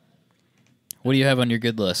 What do you have on your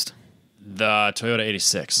good list? The Toyota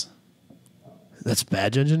 86. That's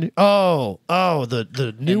badge engineer. Oh,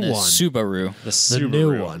 the new And the one. Subaru. The The Subaru.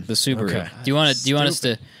 new one. The Subaru. Okay. Do you want us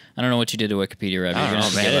to? I don't know what you did to Wikipedia, Robbie. I You're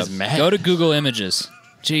don't gonna have to know, man. give It's up. mad. Go to Google Images.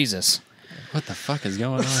 Jesus. What the fuck is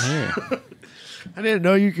going on here? I didn't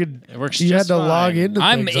know you could. It works You had just to log fine. into.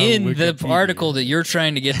 I'm things on in the Wikipedia. article that you're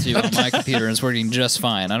trying to get to on my computer, and it's working just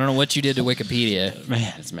fine. I don't know what you did to Wikipedia.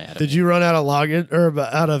 Man, it's mad. Did you run out of login or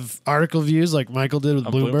out of article views like Michael did with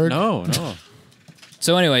Bloomberg? No.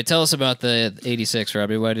 So anyway, tell us about the 86,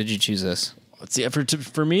 Robbie. Why did you choose this? Let's see.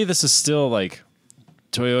 For me, this is still like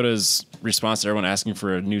Toyota's response to everyone asking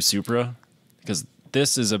for a new Supra, because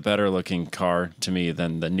this is a better looking car to me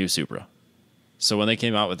than the new Supra. So when they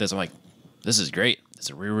came out with this, I'm like, this is great. It's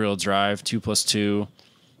a rear wheel drive, 2+2.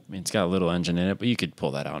 I mean, it's got a little engine in it, but you could pull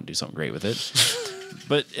that out and do something great with it.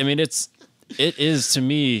 But I mean, it is to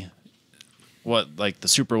me what like the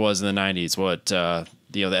Supra was in the 90s. What the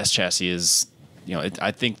S chassis is.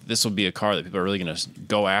 I think this will be a car that people are really going to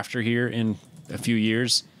go after here in a few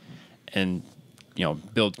years, and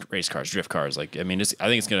build race cars, drift cars. Like, I mean, I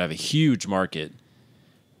think it's going to have a huge market.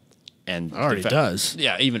 And Already does.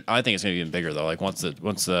 Yeah, I think it's going to be even bigger though. Like once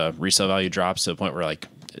the resale value drops to the point where like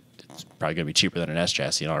it's probably going to be cheaper than an S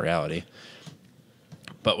chassis in all reality.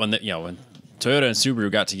 But when when Toyota and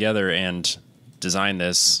Subaru got together and designed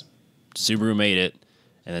this, Subaru made it,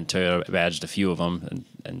 and then Toyota badged a few of them,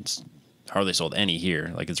 and hardly sold any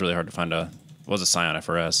here. Like, it's really hard to find was a Scion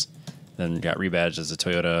FRS, then got rebadged as a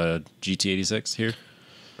Toyota GT86 here.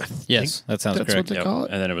 Yes, that sounds that's correct. what they call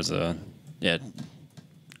it. And then it was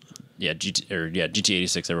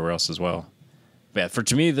GT86 everywhere else as well. But yeah,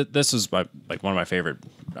 to me, this was one of my favorite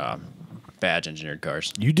badge engineered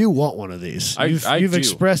cars. You do want one of these. You've do.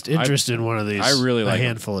 expressed interest in one of these. I really like a 'em.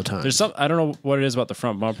 handful of times. There's I don't know what it is about the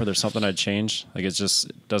front bumper. There's something I'd change. Like, it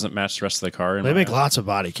doesn't match the rest of the car. They make lots of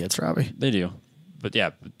body kits, Robbie. They do, but yeah,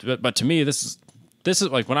 but to me, this is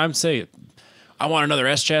like when I'm saying I want another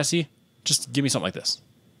S chassis, just give me something like this,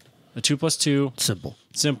 a 2+2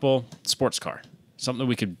 simple sports car, something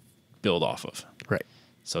we could build off of. Right.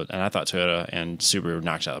 So, and I thought Toyota and Subaru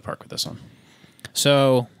knocked out of the park with this one.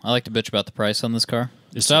 So I like to bitch about the price on this car.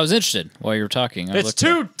 So I was interested while you were talking. It's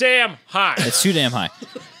too damn high. It's too damn high.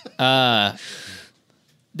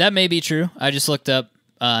 That may be true. I just looked up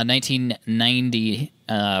 1990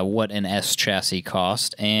 what an S chassis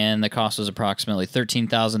cost, and the cost was approximately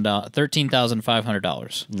 $13,500.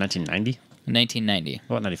 1990. 1990.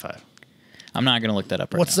 What 95? I'm not going to look that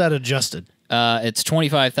up right What's that adjusted? now. It's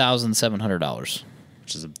 $25,700.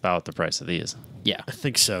 Which is about the price of these. Yeah. I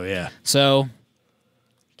think so. Yeah. So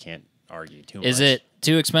can't argue too much. Is it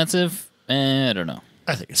too expensive? I don't know.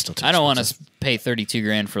 I think it's still too I don't want expensive. to pay 32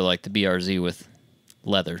 grand for like the BRZ with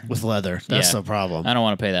leather. With leather. That's Yeah. the problem. I don't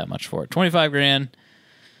want to pay that much for it. 25 grand.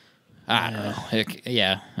 I don't know.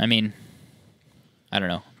 Yeah, I mean, I don't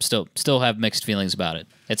know. Still have mixed feelings about it.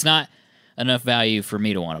 It's not enough value for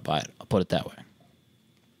me to want to buy it. I'll put it that way.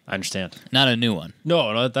 I understand. Not a new one.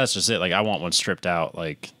 No, that's just it. Like, I want one stripped out,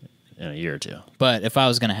 like, in a year or two. But if I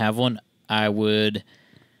was going to have one, I would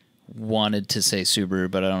wanted to say Subaru,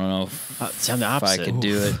 but I don't know if, I'm the if I opposite. could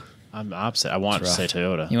do it. I'm the opposite. I want to say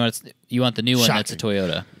Toyota. You want the new one that's a Shocking.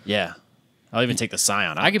 Toyota. Yeah. I'll even take the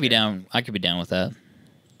Scion. I could be down. I could be down with that.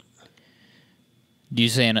 Do you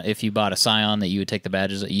saying if you bought a Scion that you would take the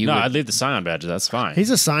badges? That you No, would? I'd leave the Scion badges. That's fine. He's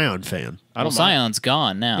a Scion fan. I Well, don't mind. Scion's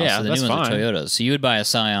gone now, Yeah, so the that's new ones fine. are Toyotas. So you would buy a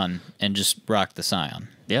Scion and just rock the Scion.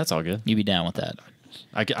 Yeah, it's all good. You'd be down with that.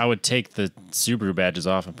 I would take the Subaru badges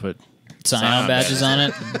off and put Scion badges on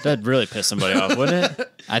it? That'd really piss somebody off, wouldn't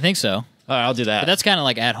it? I think so. All right, I'll do that. But that's kind of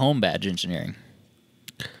like at-home badge engineering.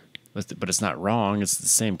 But it's not wrong. It's the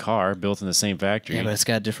same car built in the same factory. Yeah, but it's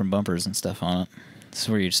got different bumpers and stuff on it. This is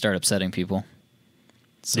where you start upsetting people.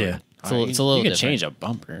 So, Yeah. It's a little You can different. change a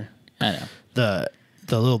bumper. I know.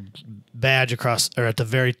 The little badge across or at the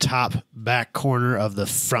very top back corner of the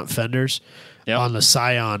front fenders Yep. on the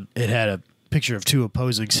Scion, it had a picture of two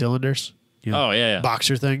opposing cylinders. You know, Oh, yeah, yeah.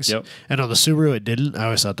 boxer things. Yep. And on the Subaru, it didn't. I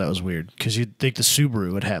always thought that was weird because you'd think the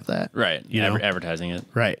Subaru would have that. Right. You know? Advertising it.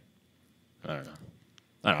 Right. I don't know.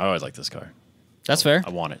 I always like this car. That's fair. I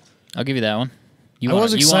want it. I'll give you that one. I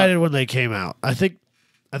was excited when they came out. I think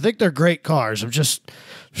they're great cars. I'm just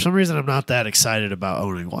for some reason I'm not that excited about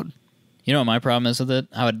owning one. You know what my problem is with it?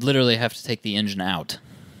 I would literally have to take the engine out,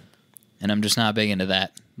 and I'm just not big into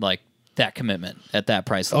that. Like that commitment at that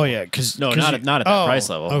price level. Oh yeah, because No, not at that price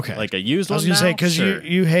level. Okay, Like a used I was one gonna say now? because Sure.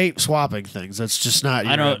 you hate swapping things. That's just not.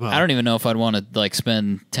 Your I don't. MO. I don't even know if I'd want to like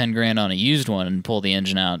spend 10 grand on a used one and pull the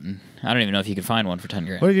engine out, and I don't even know if you could find one for 10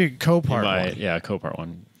 grand. What if you Copart Buy, one? yeah, a Copart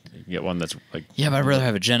one. You can get one that's like Yeah, but I'd rather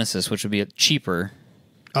have a Genesis, which would be cheaper,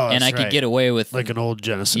 Oh, and that's I could right. get away with like an old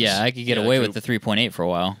Genesis. yeah, I could get Yeah, away true. with the 3.8 for a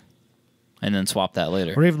while, and then swap that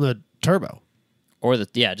later, or even the turbo. or the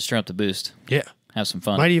just turn up the boost, Yeah, have some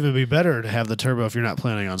fun. might even be better to have the turbo if you're not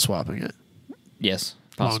planning on swapping it. Yes,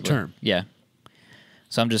 Long possibly. term. Yeah.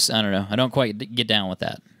 So I don't know. I don't quite get down with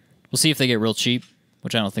that. We'll see if they get real cheap,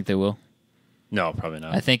 which I don't think they will. no, probably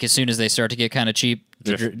not. I think as soon as they start to get kind of cheap,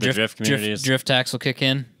 The drift community is- drift tax will kick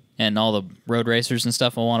in, and all the road racers and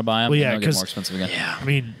stuff will want to buy them. Well, and yeah, they'll get 'cause- more expensive again. yeah. I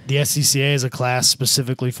mean, the SCCA is a class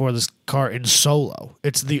specifically for this car in solo.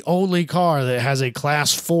 It's the only car that has a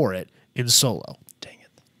class for it in solo. Dang it.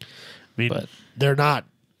 I mean, But- they're not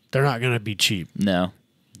going to be cheap. No,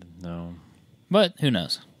 No. but who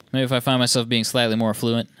knows? Maybe if I find myself being slightly more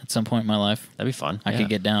fluent at some point in my life, That'd be fun. I could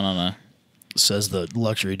get down on a. Says the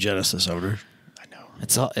luxury Genesis owner. I know.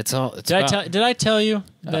 It's all. It's Did I tell you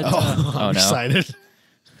that? Oh, I'm no. excited.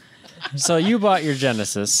 So you bought your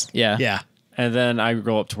Genesis, Yeah. Yeah. and then I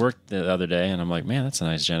go up to work the other day, and I'm like, man, that's a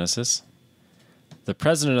nice Genesis. The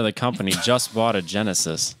president of the company just bought a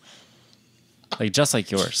Genesis, like just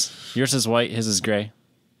like yours. Yours is white, his is gray.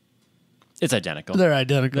 It's identical. They're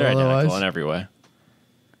identical They're otherwise. identical in every way.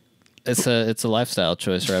 It's a lifestyle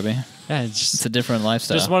choice, Robbie. Yeah, It's a different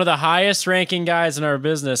lifestyle. just one of the highest ranking guys in our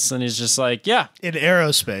business, and he's just like, yeah, In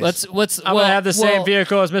aerospace. I'm gonna have the same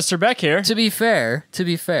vehicle as Mr. Beck here. To be fair,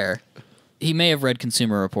 he may have read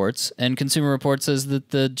Consumer Reports, and Consumer Reports says that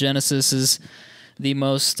the Genesis is the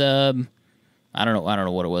most I don't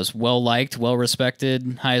know what it was, well liked, well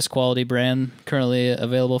respected, highest quality brand currently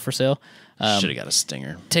available for sale. Should have got a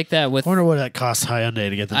Stinger. Take that with I wonder what that costs Hyundai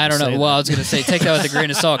to get them I to don't know. say Well, I that. was going to say take that with a grain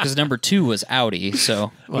of salt because number 2 was Audi.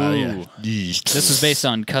 So Well, yeah. Ooh. this was based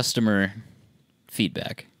on customer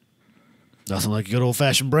feedback Nothing like good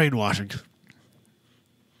old-fashioned brainwashing.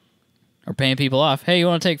 or paying people off. Hey, you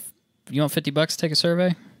want $50 to take a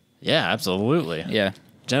survey? Yeah, absolutely. Yeah.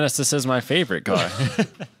 Genesis is my favorite car.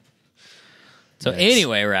 So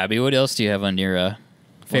anyway, Robbie, what else do you have on your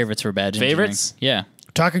favorites for badge engineering? Favorites? Yeah.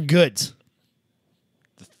 Talking goods.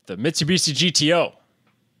 The Mitsubishi GTO.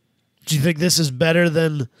 Do you think this is better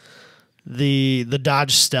than the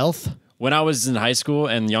Dodge Stealth? When I was in high school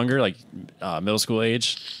and younger, like middle school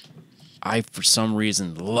age, I for some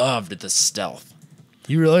reason loved the Stealth.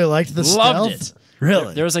 You really liked the Loved Stealth? it.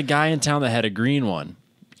 Really? There was a guy in town that had a green one,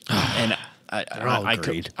 and I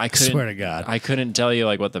green. I I couldn't swear to God. I couldn't tell you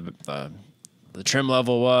like what the trim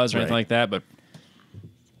level was or anything Right. like that, but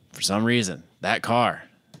for some reason that car,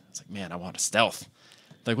 it's like, man, I want a Stealth.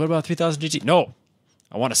 Like, what about 3000 GT? No,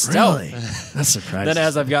 I want a Stealth. Really? That's surprising. Then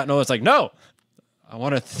as I've gotten older, it's like, no, I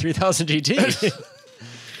want a 3000 GT.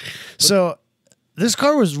 So this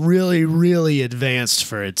car was really, really advanced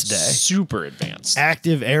for its day. Super advanced.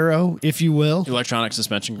 Active aero, if you will. Electronic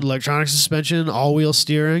suspension. Electronic suspension, all-wheel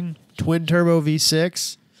steering, twin-turbo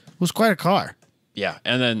V6. Was quite a car. Yeah,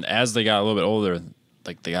 and then as they got a little bit older,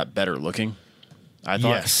 like they got better looking. I thought.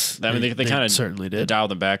 Yes, I mean, they kind of certainly did.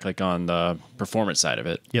 dialed them back, like on the performance side of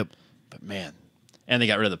it. Yep. But man, and they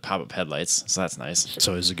got rid of the pop-up headlights, so that's nice. It's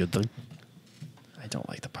always a good thing. I don't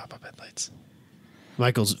like the pop-up headlights.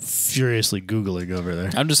 Michael's furiously Googling over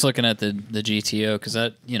there. I'm just looking at the GTO because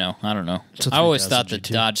that, I don't know. It's a I always 3000 thought the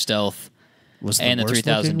GT. Dodge Stealth Was and the worst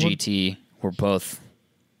 3000 looking one? GT were both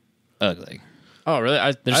ugly. Oh,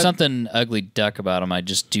 really? There's something ugly duck about them I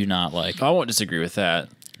just do not like. I won't disagree with that.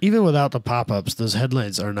 Even without the pop-ups, those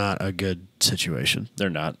headlights are not a good situation. They're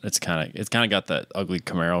not. It's kind of got that ugly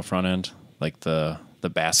Camaro front end, like the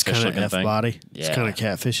bass fish Kind of looking F thing. body. Yeah. It's kind of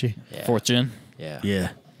catfishy. Yeah. Fourth gen? Yeah. Yeah.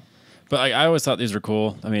 But I always thought these were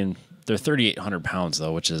cool. I mean, they're 3,800 pounds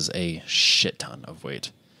though, which is a shit ton of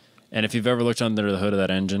weight. And if you've ever looked under the hood of that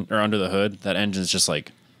engine, or under the hood, that engine's just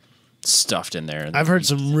like stuffed in there. I've heard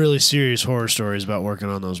some really serious horror stories about working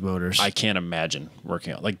on those motors. I can't imagine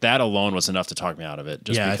working out like that alone was enough to talk me out of it.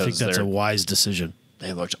 Just I because think that's a wise decision.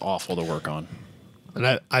 they looked awful to work on.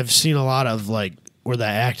 And I've seen a lot of like where the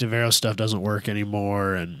active aero stuff doesn't work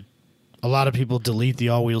anymore, and a lot of people delete the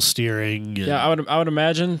all-wheel steering. And Yeah, I would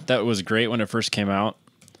imagine that was great when it first came out,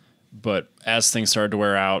 but as things started to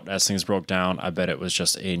wear out, as things broke down, I bet it was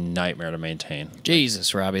just a nightmare to maintain.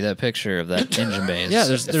 Jesus, Robbie, that picture of that engine bay is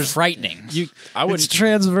Yeah, there's frightening. I it's would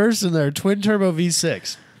transverse in there, twin turbo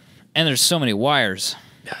V6. And there's so many wires.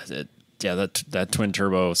 that twin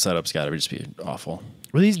turbo setup's got to just be awful.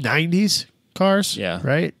 Were these 90s cars? Yeah.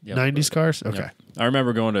 Right? Yep. 90s cars? Okay. Yep. I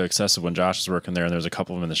remember going to Excessive when Josh was working there, and there was a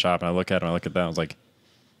couple of them in the shop, and I look at that, and I was like,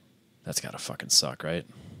 that's got to fucking suck, right?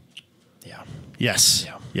 Yeah. Yes.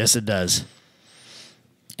 Yeah. Yes, it does.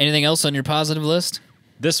 Anything else on your positive list?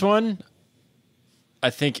 This one, I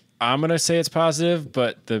think I'm going to say it's positive,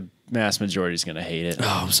 but the mass majority is going to hate it.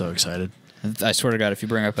 Oh, I'm so excited. I swear to God, if you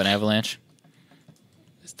bring up an Avalanche,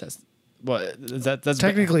 That's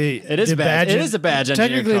Technically, it is the bad. It is a badge engineered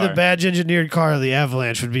Technically, car. the badge engineered car of the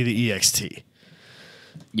Avalanche would be the EXT.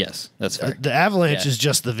 yes, that's fair. The Avalanche Yeah. is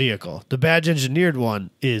just the vehicle. The badge engineered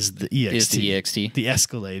one is the EXT. Is the EXT. The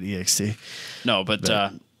Escalade EXT. No, but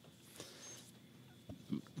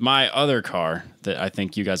my other car that I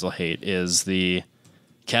think you guys will hate is the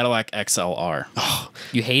Cadillac XLR.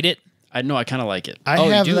 You hate it? I know I kind of like it. I Oh,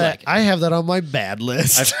 you have do that. like it. I have that on my bad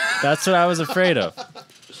list. That's what I was afraid of.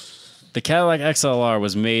 The Cadillac XLR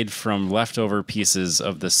was made from leftover pieces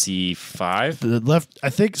of the C5. The left, I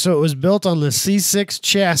think so. It was built on the C6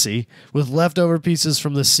 chassis with leftover pieces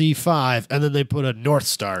from the C5, and then they put a North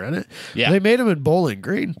Star in it. Yeah. They made them in Bowling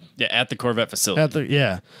Green. Yeah, at the Corvette facility.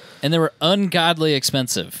 Yeah, And they were ungodly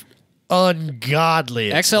expensive. ungodly.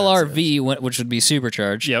 XLR expensive. V, which would be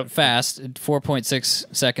supercharged, Yep. fast, 4.6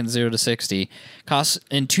 seconds 0 to 60, cost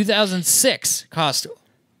in 2006 cost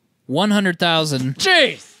 $100,000.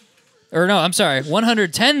 Jeez. Or no, I'm sorry,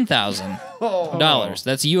 $110,000.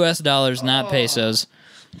 That's U.S. dollars, not pesos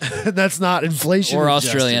That's not inflation or adjusted.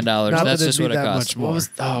 Australian dollars. Not That's that it'd just be what it that costs. much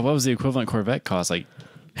more. What was the equivalent Corvette cost? Like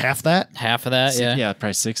Half that? Half of that, yeah.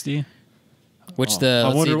 probably 60. Which the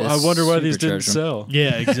I wonder why these didn't supercharged one- sell.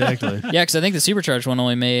 Yeah, exactly. Yeah, because I think the supercharged one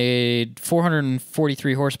only made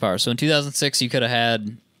 443 horsepower. So in 2006, you could have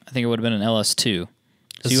had, I think it would have been an LS2.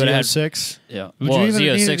 So you would have had, Z06. Yeah. Would Well, you even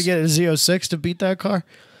need Z06 to get a Z06 to beat that car?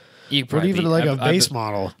 you could Or probably even beat- like I- a I base bet-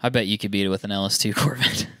 model? I bet you could beat it with an LS2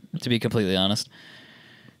 Corvette, to be completely honest.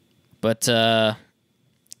 But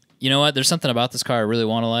you know what? There's something about this car I really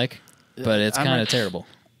want to like, but it's I'm kind a- of terrible.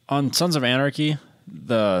 On Sons of Anarchy,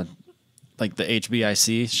 the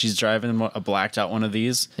HBIC, she's driving a blacked out one of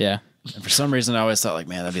these. Yeah. And for some reason, I always thought, like,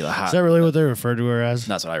 man, that'd be the hot. Is that really what they refer to her as?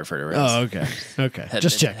 That's what I refer to her as. Oh, okay. Okay. Head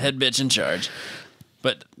Just bitch, check. Head bitch in charge.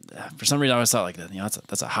 But for some reason, I always thought, like,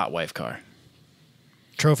 that's a hot wife car.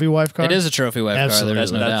 Trophy wife car? It is a trophy wife car. Absolutely. There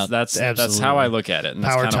is no doubt. That's Absolutely. how I look at it. And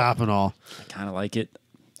that's Power kinda, top and all. I kind of like it.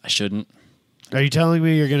 I shouldn't. Are you telling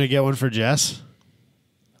me you're going to get one for Jess?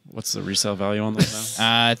 What's the resale value on those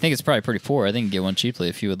now? I think it's probably pretty poor. I think you can get one cheaply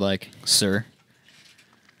if you would like, sir.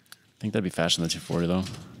 I think that'd be faster than the 240, though.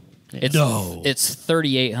 It's, No. It's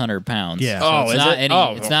 3,800 pounds. Yeah. So Oh, it's is not it? any.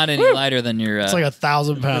 Oh, It's not any lighter than your. It's like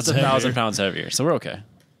 1,000 pounds It's 1,000 heavier. pounds heavier, so we're okay.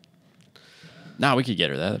 Nah, we could get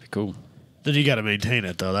her that. That'd be cool. Then you got to maintain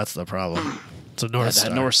it, though. That's the problem. It's a North Star.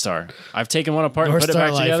 That North Star. I've taken one apart North and put Star it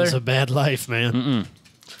back life together. is a bad life, man.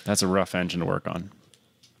 That's a rough engine to work on.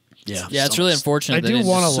 Yeah. Yeah, it's really unfortunate. I that do they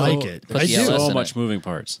wanna just like it. put I the do. LS So in much it. moving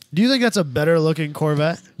parts. Do you think that's a better looking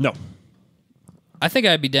Corvette? No. I think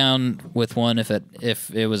I'd be down with one if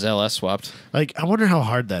it was LS swapped. Like, I wonder how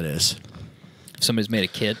hard that is. If somebody's made a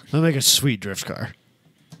kit. They'll make a sweet drift car.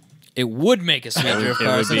 It would make a sweet drift It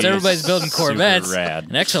car would since be everybody's building super Corvettes. rad.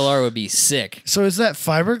 An XLR would be sick. So is that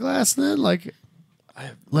fiberglass then? Like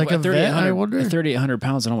a Well, vet, I wonder? 3,800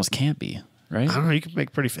 pounds, it almost can't be, right? I don't know. You can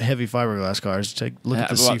make pretty heavy fiberglass cars. Look at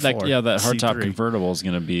the C4. That hardtop C3. convertible is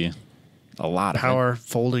going to be a lot of Power,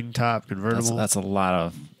 folding top, convertible. That's a lot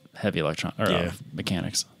of heavy electron or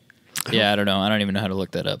mechanics. Yeah, I don't know. I don't even know how to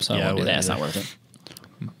look that up, so Yeah, I won't do I that. wouldn't It's not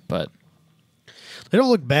worth it. But They don't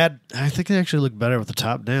look bad. I think they actually look better with the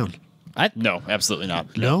top down. No, absolutely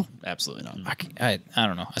not. No? Absolutely not. I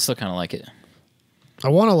don't know. I still kind of like it. I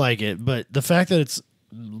want to like it, but the fact that it's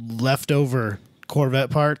leftover Corvette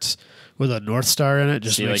parts with a North Star in it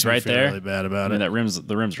just See, makes like me right feel there, really bad about I mean, it.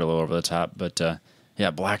 the rims are a little over the top, but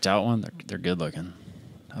blacked out one, they're good looking.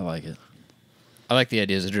 I like it. I like the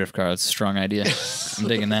idea as a drift car. It's a strong idea. I'm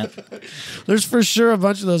digging that. There's for sure a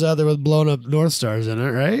bunch of those out there with blown up North Stars in it,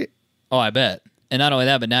 right? Oh, I bet. And not only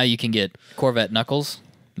that, but now you can get Corvette knuckles,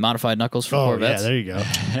 modified knuckles for Oh, Corvettes. yeah, there you go.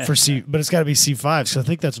 For C, but it's got to be C5. So I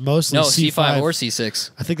think that's mostly No, C5 C5 or C6.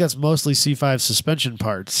 I think that's mostly C5 suspension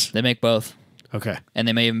parts. They make both, Okay. and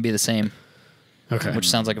they may even be the same, Okay. which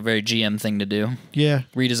sounds like a very GM thing to do. Yeah.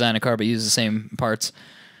 Redesign a car, but use the same parts.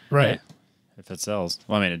 Right. If it sells.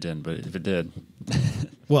 Well, I mean, it didn't, but if it did.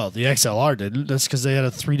 Well, the XLR didn't. That's because they had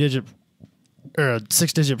a 3-digit or a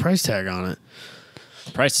 6-digit price tag on it.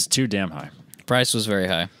 Price is too damn high. Price was very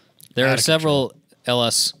high. There Out are of several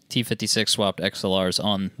LS T56 swapped XLRs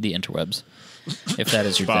on the interwebs, if that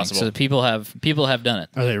is your thing. Possible. So people have done it.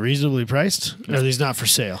 Are they reasonably priced? Or are these not for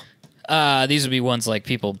sale? These would be ones like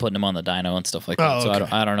people putting them on the dyno and stuff like that. Oh, So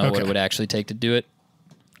okay. I don't know what Okay. it would actually take to do it.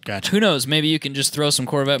 Gotcha. Who knows? Maybe you can just throw some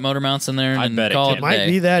Corvette motor mounts in there I and bet it call can. it It might a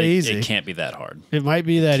be day. that easy. It can't be that hard. It might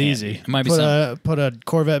be that Can't easy. be. It might be put a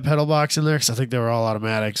Corvette pedal box in there because I think they were all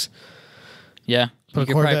automatics. Yeah. Put You a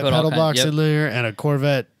could probably Corvette put all pedal box yep. in there and a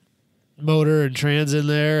Corvette motor and trans in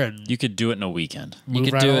there, and You could do it in a weekend. You move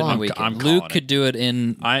could right do it in a along. weekend. I'm Luke calling could it. do it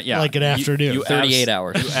in Like an afternoon. 38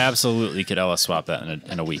 hours. You absolutely could LS swap that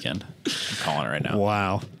in a weekend. I'm calling it right now.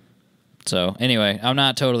 Wow. So anyway, I'm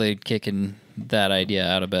not totally kicking that idea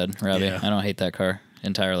out of bed, Robbie. Yeah. I don't hate that car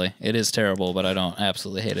entirely. It is terrible, but I don't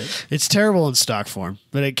absolutely hate it. It's terrible in stock form,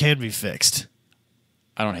 but it can be fixed.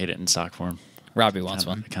 I don't hate it in stock form. Robbie wants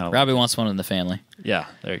one. kinda like Robbie wants one in the family. Yeah,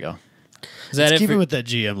 there you go. Is that Let's it? keep For, it with that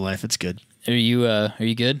GM life. It's good. are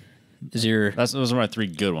you good? Those are my 3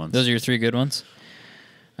 good ones. Those are your 3 good ones?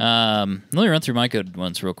 Let me run through my good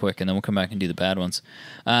ones real quick, and then we'll come back and do the bad ones.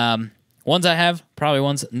 Ones I have, probably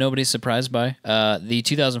ones that nobody's surprised by. The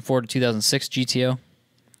 2004 to 2006 GTO,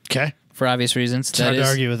 Okay. for obvious reasons. It's hard to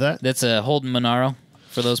argue with that. That's a Holden Monaro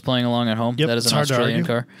for those playing along at home. Yep, That is it's an hard to Australian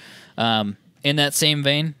argue. car. In that same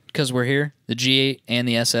vein, because we're here, the G8 and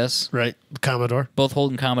the SS, Right. Commodore. both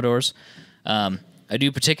Holden Commodores. I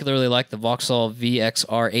do particularly like the Vauxhall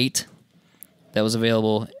VXR8 that was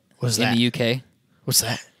available What's in that? the UK. What's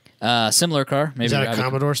that? Similar car. Maybe Is that a Robbie-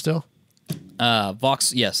 Commodore still?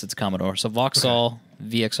 Yes, it's a Commodore. So Vauxhall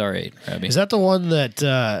VXR8. Robbie. Is that the one that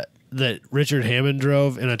that Richard Hammond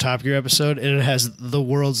drove in a Top Gear episode, and it has the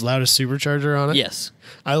world's loudest supercharger on it? Yes.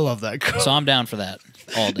 I love that car. So I'm down for that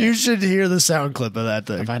all day. You should hear the sound clip of that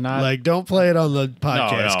thing. Have I not? Like, don't play it on the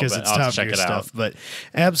podcast no, because but it's I'll Top check Gear it out. stuff. But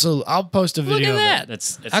absolutely, I'll post a Look video at of that. it.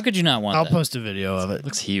 It's How could you not want I'll that? post a video of it.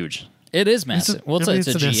 looks huge. It is It's massive. a, Well, it's, I mean, it's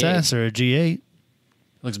a an G8. SS or a G8. It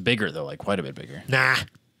looks bigger though, like quite a bit bigger. Nah,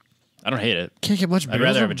 I don't hate it. can't get much bigger.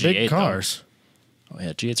 rather Those have are a big G8 though. cars. Oh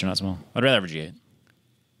yeah, G8s are not small. I'd rather have a G8.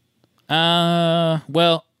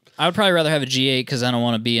 Well, I would probably rather have a G8 because I don't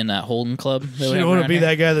want to be in that Holden club. That we You have don't want to around be here.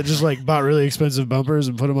 that guy that just like bought really expensive bumpers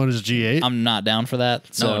and put them on his G8. I'm not down for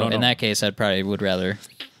that. So no, in no. that case, I'd probably would rather.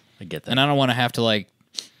 I get that. And I don't want to have to like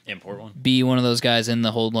Import one. be one of those guys in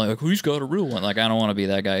the Holden like who's got a real one. Like I don't want to be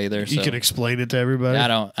that guy either. you So can explain it to everybody. I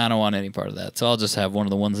don't want any part of that. So I'll just have one of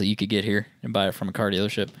the ones that you could get here and buy it from a car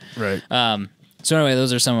dealership. Right. So anyway,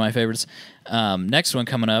 those are some of my favorites. Next one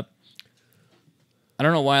coming up. I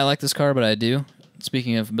don't know why I like this car, but I do.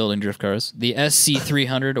 Speaking of building drift cars, the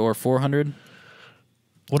SC300 or 400.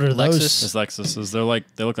 What are Lexus. those? This Lexuses,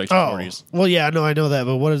 they look like Oh, 240s. well, yeah, no, I know that,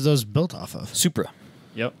 but what are those built off of? Supra.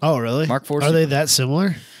 Yep. Oh, really? Mark IV Are they that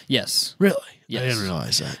similar? Yes. Really? Yes. I didn't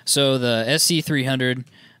realize that. So the SC300,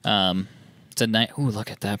 it's a night. Ooh,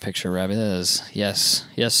 look at that picture, Robbie. That is yes,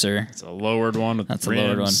 sir. It's a lowered one with That's a rims.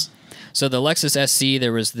 lowered one. So the Lexus SC,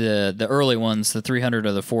 there was the early ones, the 300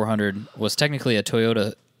 or the 400 was technically a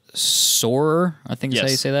Toyota Soarer. I think is how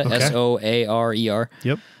you Yes. say that. Okay. Soarer.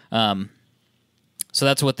 Yep. So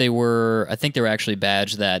that's what they were. I think they were actually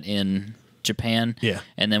badged that in Japan. Yeah.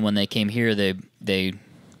 And then when they came here, they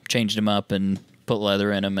changed them up and put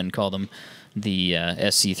leather in them and called them the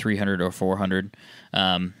SC 300 or 400.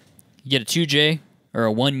 You get a 2J or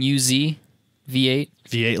a 1UZ V8.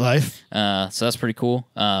 V8 life. So that's pretty cool.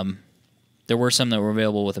 There were some that were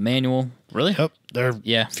available with a manual. Really? Yep. They're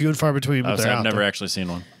few and far between, but they're I've out never there. actually seen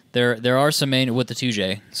one. There are some manual with the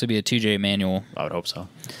 2J. So it'd be a 2J manual. I would hope so.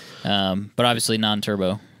 But obviously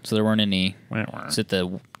non-turbo. So there weren't any. Is it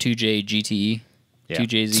the 2J GTE? Yeah,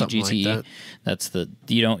 2JZ something GTE. like that. That's the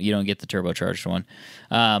you don't get the turbocharged one.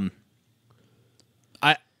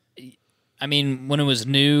 I mean, when it was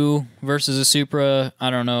new versus a Supra, I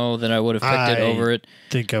don't know that I would have picked it over it.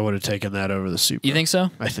 I think I would have taken that over the Supra. You think so?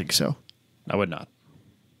 I think so. I would not.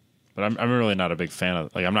 But I'm really not a big fan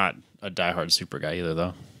of. Like, I'm not a diehard Supra guy either,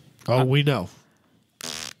 though. Oh, we know.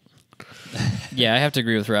 Yeah, I have to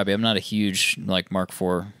agree with Robbie. I'm not a huge like Mark IV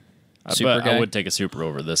Supra But guy. I would take a Supra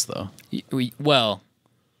over this, though. Well,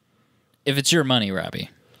 if it's your money, Robbie,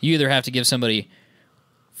 you either have to give somebody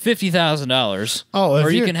 $50,000, if or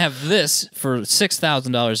you you're- can have this for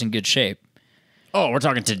 $6,000 in good shape. Oh, we're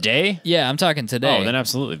talking today? Yeah, I'm talking today. Oh, then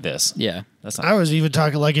absolutely this. Yeah. That's not. I was even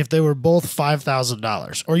talking like if they were both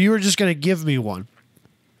 $5,000, or you were just going to give me one.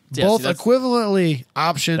 Yeah, Both see, that's- equivalently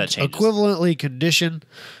optioned, That changes. equivalently conditioned.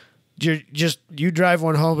 You drive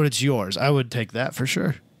one home and it's yours. I would take that for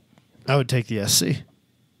sure. I would take the SC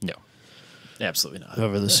No. Absolutely not.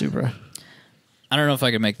 over the Supra. I don't know if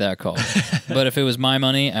I could make that call. But if it was my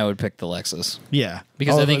money, I would pick the Lexus. Yeah,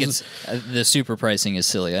 Because Oh, I think it it's the Supra pricing is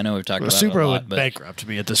silly. I know we've talked the about Supra it a lot, would but bankrupt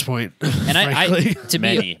me at this point. and I frankly. to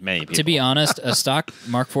Many be people. honest, a stock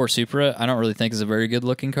Mark IV Supra, I don't really think is a very good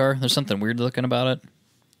looking car. There's something weird looking about it,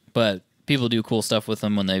 but people do cool stuff with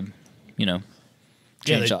them when they,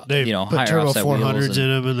 change, they higher put turbo offset 400s wheels. in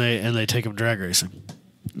them and they take them drag racing.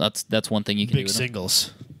 That's one thing you can do Big with them.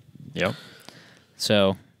 singles. Yep.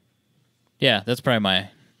 So, yeah, that's probably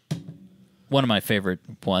one of my favorite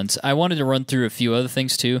ones. I wanted to run through a few other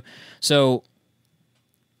things too. So,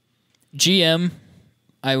 GM,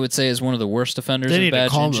 I would say, is one of the worst offenders They of need to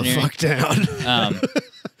badge calm the engineering. fuck down.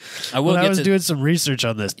 I will When I get was to doing some research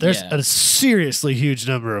on this, there's Yeah. a seriously huge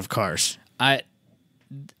number of cars.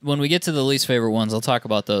 when we get to the least favorite ones, I'll talk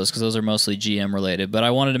about those because those are mostly GM related. But I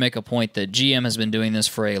wanted to make a point that GM has been doing this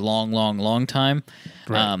for a long, long, long time.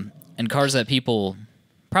 Right. And cars that people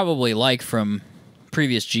probably like from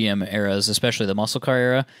previous GM eras, especially the muscle car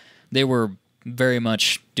era, they were very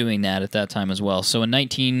much doing that at that time as well. So in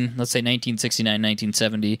 1969,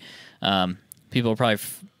 1970,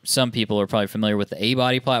 some people are probably familiar with the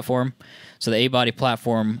A-body platform. So the A-body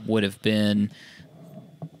platform would have been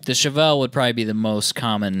the Chevelle would probably be the most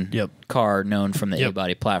common Yep. car known from the Yep.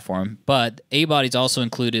 A-body platform. But A-bodies also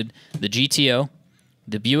included the GTO,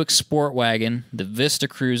 the Buick Sport Wagon, the Vista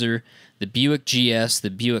Cruiser, the Buick GS, the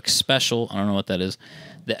Buick Special, I don't know what that is,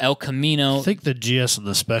 the El Camino. I think the GS and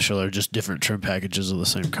the Special are just different trim packages of the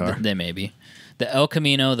same car. They may be. The El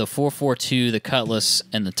Camino, the 442, the Cutlass,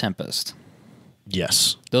 and the Tempest.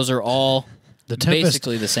 Yes. Those are all The Tempest,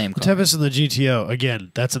 basically the same The car. Tempest and the GTO, again,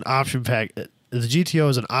 that's an option pack. The GTO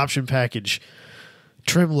is an option package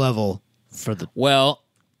trim level for the. Well,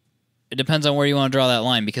 it depends on where you want to draw that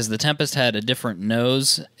line because the Tempest had a different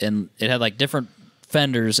nose and it had like different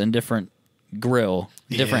fenders and different grill,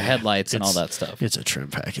 different Yeah, headlights and all it's- that stuff. It's a trim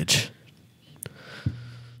package.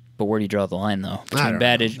 But where do you draw the line though? I Between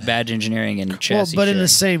don't badge engineering and Well, chassis but in the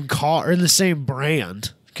sharing? same car, or in the same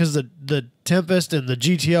brand, because the Tempest and the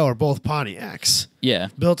GTO are both Pontiacs. Yeah.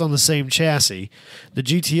 Built on the same chassis. The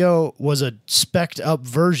GTO was a spec'd up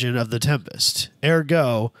version of the Tempest.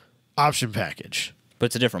 Ergo, option package. But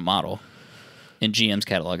it's a different model. In GM's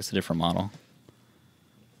catalog, it's a different model.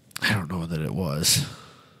 I don't know that it was.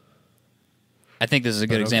 I think this is a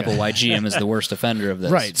good But example okay. why GM is the worst offender of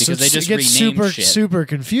this. Right. Because they it just gets rename super, shit. super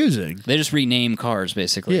confusing. They just rename cars,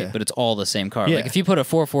 basically, Yeah. but it's all the same car. Yeah. Like, if you put a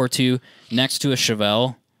 442 next to a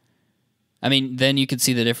Chevelle, I mean, then you could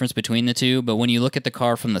see the difference between the two, but when you look at the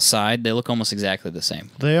car from the side, they look almost exactly the same.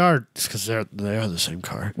 They are, because they are the same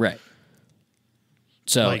car. Right.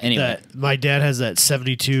 So, Like anyway. my dad has that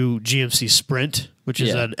 72 GMC Sprint, which is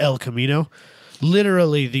Yeah. an El Camino.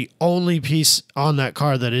 Literally the only piece on that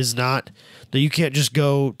car that is not, that you can't just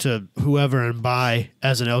go to whoever and buy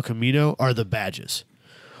as an El Camino are the badges.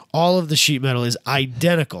 All of the sheet metal is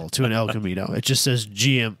identical to an El Camino. It just says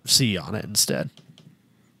GMC on it instead.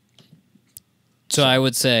 So I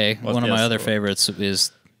would say Well, one of yes, my other though. favorites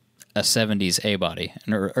is a 70s A-body,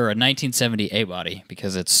 or a 1970 A-body,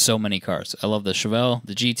 because it's so many cars. I love the Chevelle,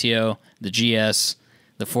 the GTO, the GS,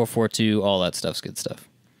 the 442, all that stuff's good stuff.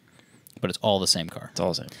 But it's all the same car. It's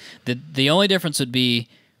all the same. The only difference would be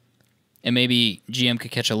and maybe GM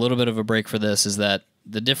could catch a little bit of a break for this, is that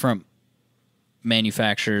the different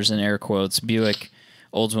manufacturers, in air quotes, Buick,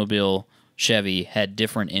 Oldsmobile, Chevy, had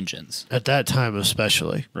different engines. At that time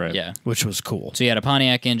especially. Right. Yeah. Which was cool. So you had a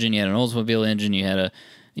Pontiac engine, you had an Oldsmobile engine, you had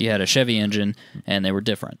a Chevy engine, and they were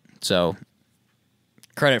different. So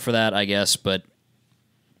credit for that, I guess, but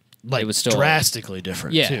Like it was still drastically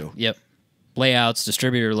different too. Yep. Layouts,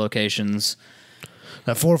 distributor locations.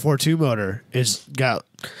 That 442 motor is got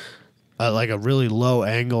like a really low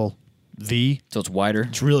angle V. So it's wider.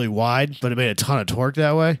 It's really wide, but it made a ton of torque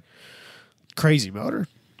that way. Crazy motor.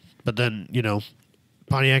 But then,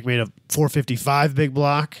 Pontiac made a 455 big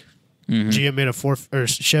block. GM made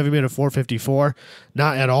Chevy made a 454.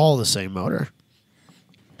 Not at all the same motor.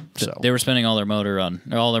 So They were spending all their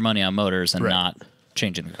money on motors and not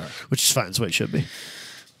changing the car. which is fine. That's what it should be.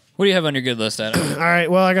 What do you have on your good list, Adam? All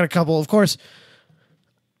right. Well, I got a couple. Of course,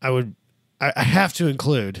 I have to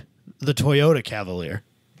include the Toyota Cavalier.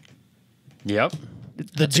 Yep.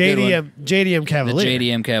 The JDM The Cavalier.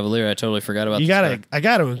 JDM Cavalier. I totally forgot about. I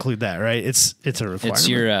gotta include that, right? It's a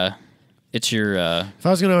requirement. It's your. If I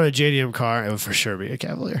was gonna own a JDM car, it would for sure be a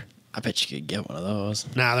Cavalier. I bet you could get one of those.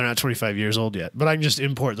 Nah, they're not 25 years old yet. But I can just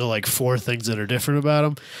import the like 4 things that are different about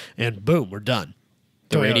them, and boom, we're done.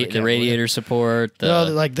 the Cavalier. radiator support. No,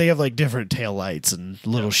 like they have like different tail lights and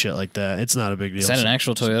little shit like that. It's not a big deal. Is that an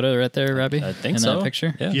actual Toyota right there, Robbie? I think in so. that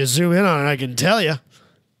picture. Yeah. You zoom in on it, I can tell you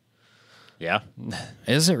Yeah.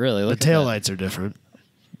 Is it really? the Look at tail that. lights are different.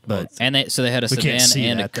 But And they had a we can't sedan see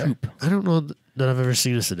and a that. Though. coupe. I don't know that I've ever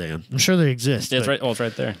seen a sedan. I'm sure they exist. Yeah, it's but right. Oh, it's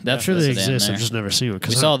right there. I'm That's sure the they sedan exist. there. I've just never seen one.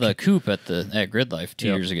 We saw the coupe at Grid Life 2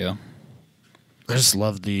 years ago. I just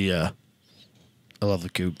love the. I love the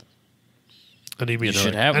coupe. I need me You another.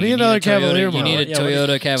 should have. I need you another a Toyota, Cavalier You model. need a Yeah,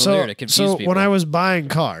 Toyota Cavalier to confuse so people. when I was buying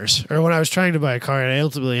cars, or when I was trying to buy a car, and I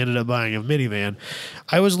ultimately ended up buying a minivan,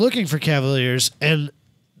 I was looking for Cavaliers, and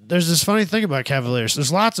there's this funny thing about Cavaliers.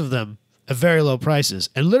 There's lots of them at very low prices,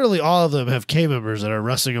 and literally all of them have K members that are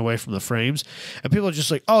rusting away from the frames, and people are just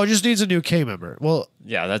like, "Oh, it just needs a new K member." Well,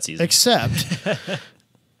 Yeah, that's easy. except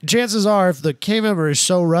chances are, if the K member is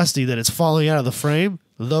so rusty that it's falling out of the frame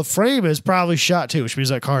is probably shot too, which means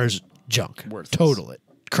that car is junk. Worthless. Total it,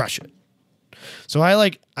 crush it. So I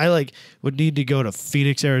would need to go to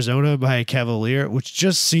Phoenix, Arizona, and buy a Cavalier, which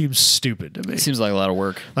just seems stupid to me. Seems like a lot of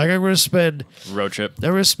work. Like I'm going to spend Road trip.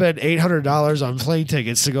 $800 on plane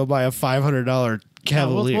tickets to go buy a $500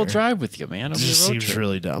 Cavalier. We'll drive with you, man. It It'll be a just road seems trip.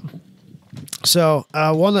 really dumb. So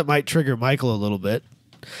one that might trigger Michael a little bit.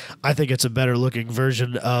 I think it's a better looking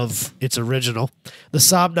version of its original, the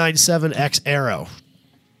Saab 97X Aero,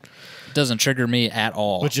 It doesn't trigger me at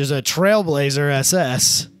all. which is a Trailblazer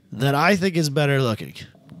SS that I think is better looking.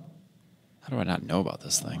 How do I not know about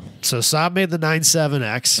this thing? So Saab made the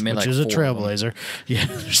 97X, They made which like is a 4 of them. Trailblazer. Yeah,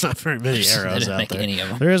 there's not very many They Arrows didn't out make there. any of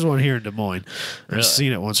them. There is one here in Des Moines. I've Really?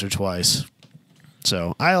 seen it once or twice.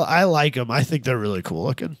 So I like them. I think they're really cool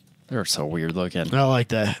looking. They're so weird looking. I like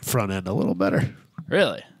the front end a little better.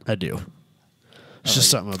 Really? I do. It's just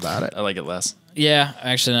something about it. I like it less. Yeah,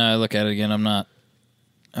 actually, now I look at it again. I'm not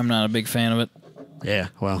a big fan of it. Yeah,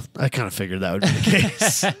 well, I kind of figured that would be the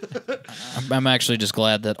case. I'm actually just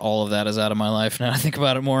glad that all of that is out of my life. Now I think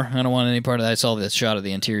about it more. I don't want any part of that. I saw this shot of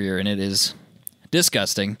the interior, and it is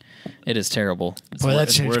disgusting. It is terrible. Boy, that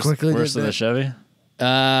It's changed worse, quickly. Worse than didn't the it?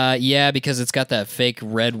 Chevy. Yeah, because it's got that fake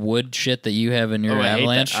red wood shit that you have in your I hate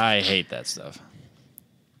Avalanche. that. I hate that stuff.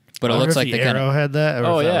 But it I wonder looks if like the they kind Arrow of. had that, or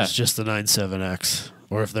Oh, if that yeah. was just the 97X,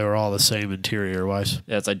 or if they were all the same interior wise.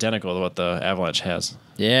 Yeah, it's identical to what the Avalanche has.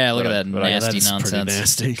 Yeah, look But I- at that but I- nasty That's pretty nonsense.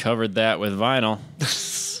 nasty. Covered that with vinyl.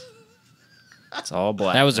 It's all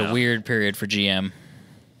black. That was now. a weird period for GM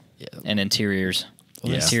Yeah. and interiors.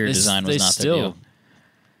 Yeah. Interior They- design was they not still, the deal.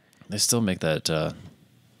 They still make that.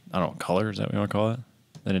 I don't know, color. Is that what you want to call it?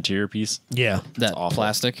 That interior piece. Yeah, That awful.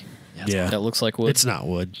 plastic yeah. that looks like wood. It's not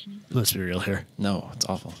wood. Let's be real here. No, it's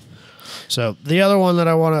awful. So the other one that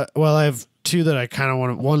I want to, well, I have two that I kind of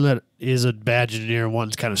want to, one that is a badge engineer,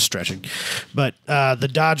 one's kind of stretching. But the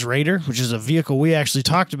Dodge Raider, which is a vehicle we actually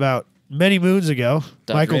talked about many moons ago.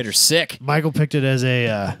 Dodge Raider's sick. Michael picked it as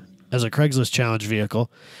a Craigslist challenge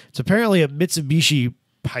vehicle. It's apparently a Mitsubishi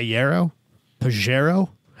Pajero,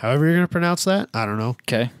 however you're going to pronounce that. I don't know.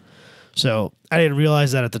 Okay. So I didn't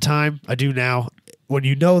realize that at the time. I do now. When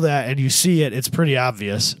you know that and you see it, it's pretty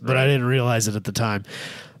obvious, but I didn't realize it at the time.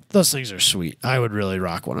 Those things are sweet. I would really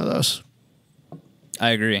rock one of those. I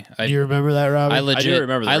agree. Do you remember that, Robbie? I do legit,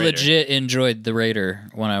 remember the I Raider. legit enjoyed the Raider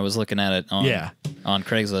when I was looking at it on on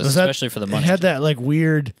Craigslist, Was that- especially for the It money. had that like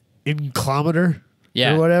weird inclometer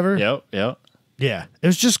Yeah. or whatever. Yep. Yeah. It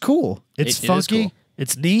was just cool. It's It is funky. cool.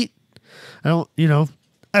 It's neat. I don't,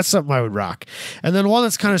 That's something I would rock. And then one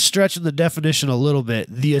that's kind of stretching the definition a little bit,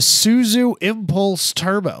 the Isuzu Impulse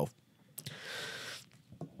Turbo.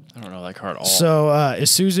 I don't know that car at all. So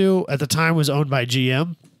Isuzu at the time was owned by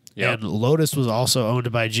GM. Yep. And Lotus was also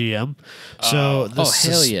owned by GM. So the hell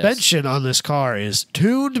yes. suspension on this car is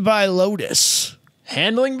tuned by Lotus.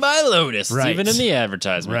 Handling by Lotus, Right. even in the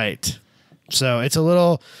advertisement. Right. So it's a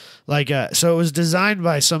little like so it was designed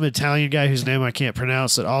by some Italian guy whose name I can't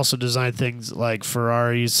pronounce that also designed things like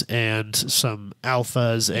Ferraris and some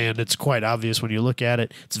Alphas, and it's quite obvious when you look at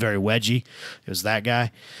it. It's very wedgy. It was that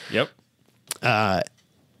guy. Yep.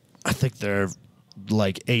 I think they're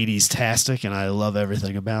like 80s tastic, and I love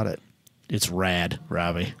everything about it. It's rad,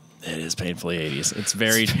 Robbie. It is painfully 80s. It's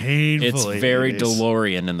very painfully very 80s.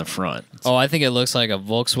 DeLorean in the front. Oh, I think it looks like a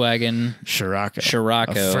Volkswagen, Scirocco.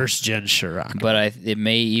 A first-gen Scirocco. but it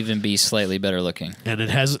may even be slightly better looking. And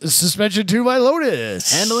it has a suspension tuned by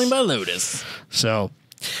Lotus. Handling by Lotus. So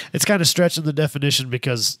it's kind of stretching the definition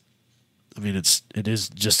because, I mean, it is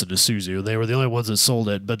just an Isuzu. They were the only ones that sold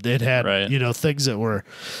it, but it had, Right. things that were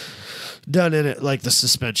done in it, like the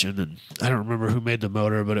suspension. And I don't remember who made the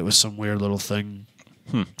motor, but it was some weird little thing.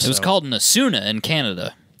 It was called an Asuna in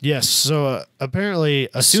Canada. Yes. So apparently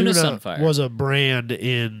Asuna Asuna Sunfire. was a brand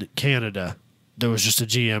in Canada. There was just a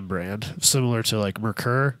GM brand, similar to like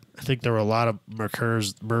Mercur. I think there were a lot of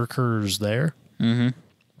Mercurs there. Mm-hmm.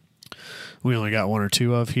 We only got one or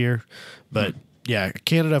two of here. But yeah,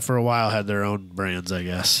 Canada for a while had their own brands, I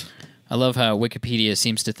guess. I love how Wikipedia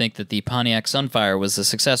seems to think that the Pontiac Sunfire was the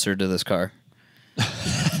successor to this car.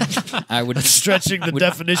 I would Stretching the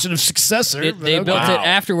definition of successor. They but okay. built Wow. it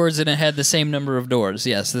afterwards, and it had the same number of doors.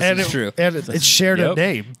 Yes, this is true. And it shared a Yep.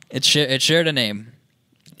 name. It shared a name.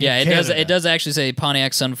 Yeah, it does. Canada. It does actually say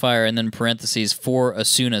Pontiac Sunfire, and then parentheses for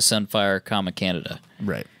Asuna Sunfire, Canada.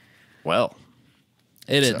 Right. Well,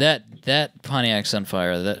 It is So- that Pontiac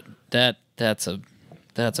Sunfire. That's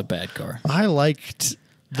a bad car. I liked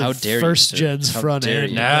the How dare you, first sir. gen's How front dare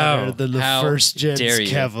end you. better No. than the How first gen's dare you.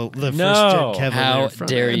 the No. first gen Cavalier How front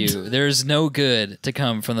dare end. you? There's no good to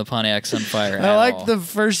come from the Pontiac Sunfire. I at like all. the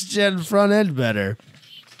first gen front end better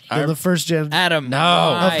than the first gen Adam. No.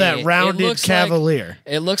 why? of that It rounded looks Cavalier.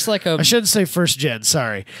 Like, it looks like a. I shouldn't say first gen.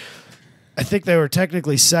 Sorry, I think they were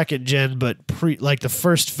technically second gen, but like the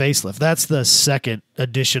first facelift. That's the second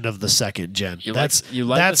edition of the second gen. You that's like the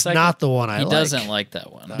that's second? not the one I He like. doesn't like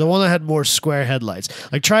that one. The one that had more square headlights.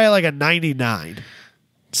 Like try like a 99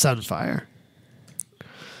 Sunfire.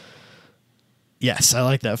 Yes, I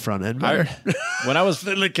like that front end better when I was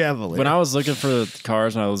than the Cavalier. when I was looking for the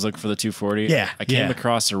cars, when I was looking for the 240, Yeah, I came yeah.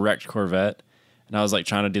 across a wrecked Corvette, and I was like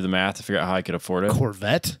trying to do the math to figure out how I could afford it.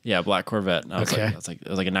 Corvette. Yeah, black Corvette. And I was Okay. like, it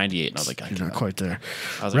was like a 98, and I was like, I You're can- not quite there.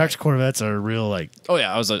 I was like, Wrecked Corvettes are real like oh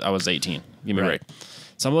yeah, I was 18. Give me a Right. break.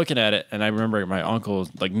 So I'm looking at it, and I remember my uncle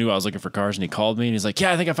like knew I was looking for cars, and he called me, and he's like,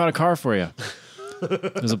 "Yeah, I think I found a car for you."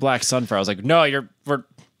 It was a black Sunfire. I was like, "No, we're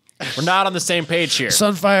not on the same page here.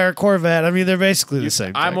 Sunfire, Corvette. I mean, they're basically the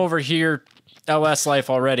same. I'm thing. over here, LS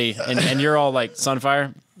life already, and you're all like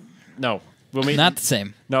Sunfire. No, we'll meet. Not the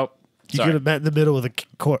same. Nope. You Sorry. could have met in the middle with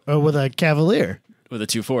a Cavalier. With a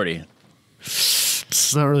 240.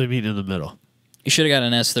 It's not really meeting in the middle. You should have got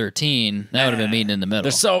an S13. That would have been meeting in the middle.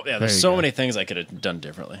 There's There you so go. many things I could have done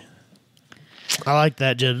differently. I like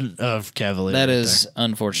that gen of Cavalier. That right is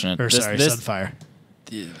unfortunate. there. Or sorry, this- Sunfire.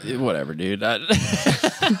 Whatever, dude.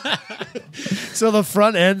 So the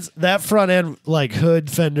front ends, that front end, like hood,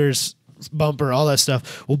 fenders, bumper, all that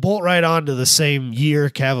stuff, will bolt right onto the same year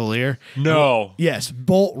Cavalier. No. Yes,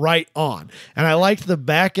 bolt right on. And I liked the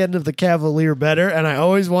back end of the Cavalier better, and I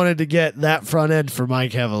always wanted to get that front end for my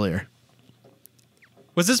Cavalier.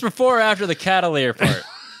 Was this before or after the Cavalier part?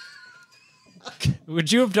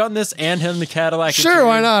 Would you have done this and him the Cadillac? Sure, interior?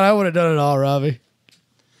 why not? I would have done it all, Robbie.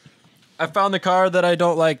 I found the car that I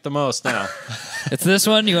don't like the most now. It's this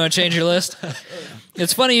one. You want to change your list?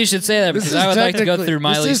 It's funny you should say that because I would like to go through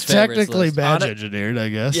my this least is technically favorites list. badge On it- engineered, I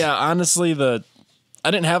guess. Yeah, honestly,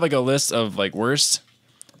 I didn't have like a list of like worst.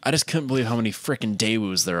 I just couldn't believe how many freaking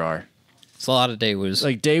Daewoo's there are. It's a lot of Daewoo's.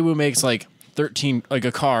 Like Daewoo makes like 13 like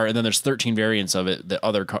a car, and then there's 13 variants of it that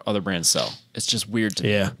other brands sell. It's just weird to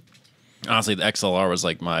me. Yeah. Honestly, the XLR was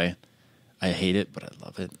like I hate it, but I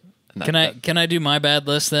love it. And Can I do my bad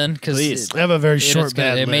list then? Because Please. I have a very short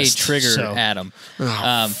bad It may list, trigger so- Adam.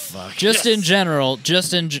 Fuck. Just in general,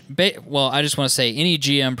 well, I just want to say any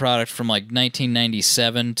GM product from like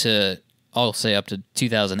 1997 to I'll say up to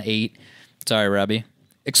 2008. Sorry, Robbie.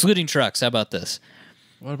 Excluding trucks. How about this?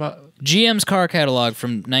 What about GM's car catalog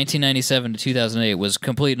from 1997 to 2008 was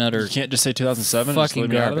complete and utter you can't just say 2007? and just fucking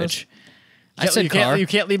leave me out of this? garbage. I said car. You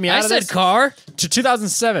can't leave me I out of said this. car. To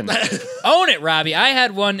 2007. Own it, Robbie. I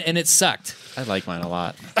had one and it sucked. I like mine a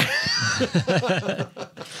lot.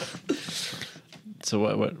 So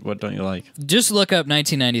what don't you like? Just look up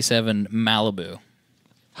 1997 Malibu.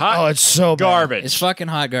 Hot Oh, it's so bad. garbage. It's fucking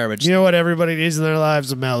hot garbage. You know what everybody needs in their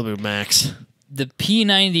lives? A Malibu Max. The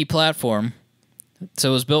P90 platform,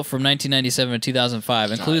 so it was built from 1997 to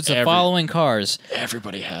 2005, includes the following cars: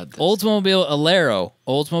 Everybody had this. Oldsmobile Alero,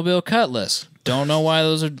 Oldsmobile Cutlass. Don't know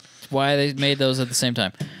why they made those at the same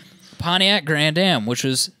time. Pontiac Grand Am, which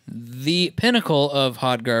was the pinnacle of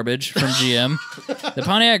hot garbage from GM. The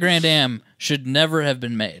Pontiac Grand Am should never have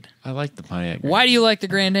been made. I like the Pontiac. Why do you like the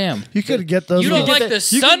Grand Am? You could get those. You don't with- like the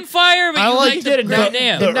Sunfire, but I you like like the Grand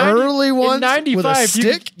Am. the early ones in 95, with a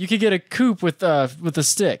stick? You could get a coupe with a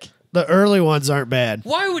stick. The early ones aren't bad.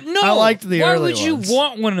 Why would no? I liked the Why early would you ones.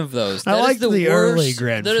 want one of those? I That is liked the early worst-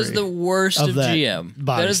 Grand That is Prix the worst of of that GM.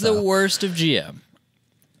 body That is the style. worst of GM.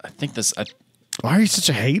 I think this. Why are you such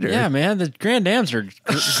a hater? Yeah, man, the Grand Ams are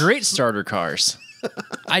great starter cars.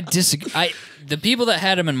 I disagree. The people that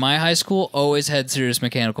had them in my high school always had serious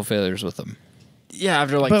mechanical failures with them. Yeah,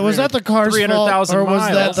 after like. But was that the car's fault, 300,000 or was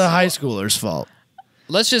miles. that the high schooler's fault?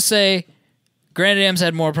 Let's just say Grand Ams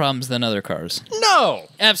had more problems than other cars. No.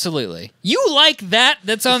 Absolutely. You like that?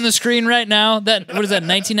 That's on the screen right now. That what is that?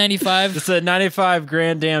 1995. It's a 95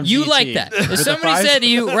 Grand Am. You GT. like that? If With a somebody five- said to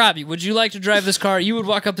you, Robbie, would you like to drive this car? You would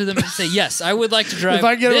walk up to them and say, "Yes, I would like to drive." If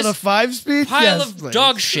I get it this with a 5-speed, pile yes, of please.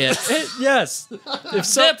 dog shit. yes. If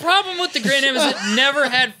so, The problem with the Grand Am is it never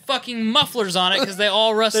had fucking mufflers on it because they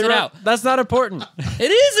all rusted out. That's not important.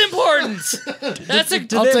 It is important. That's a.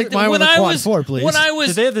 I'll take mine with a quad 4, please. When I was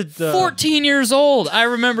Did they have the 14 years old, I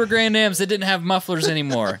remember Grand Ams that didn't have mufflers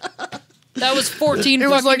anymore. That was 14 It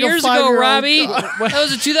was fucking like a years ago, 5-year-old Robbie. car. That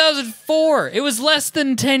was in 2004. It was less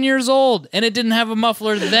than 10 years old, and it didn't have a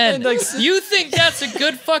muffler then. Like- You think that's a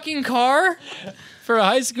good fucking car? For a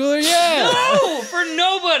high schooler, yeah. No, for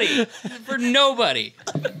nobody. For nobody.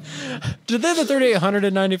 Did they have the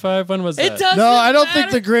 3895? When was that? It doesn't No, I don't think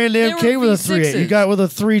matter. the Grand They Am were came with a V6s. 3.8. You got it with a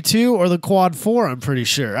 3.2 or the quad 4. I'm pretty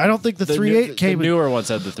sure. I don't think the The 3.8 came. The newer ones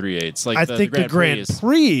had the 3.8s. Like I think the Grand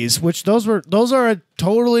Prix, which those are a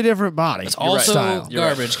totally different body. It's also style.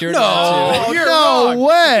 garbage. Get rid of No, that, too. you're no wrong.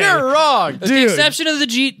 way. You're wrong. With the Dude. exception of the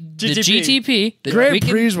GTP, Grand we can,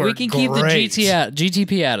 Prix were we can keep the great.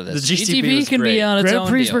 GTP out of this. The GTP GTP was can great. be on its Grand own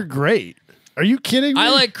Prix deal. were great. Are you kidding me? I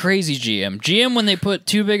like crazy GM. GM when they put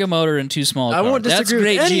too big a motor and too small a car. I won't That's disagree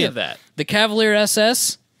great with any GM. of that. The Cavalier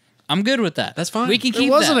SS, I'm good with that. That's fine. We can It keep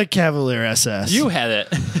wasn't that. a Cavalier SS. You had it.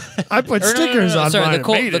 I put Or no, stickers on sorry, mine. the and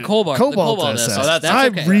Col- made the it. Cobalt- the Cobalt SS. SS. Oh, that's I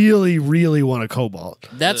okay. really, really want a Cobalt.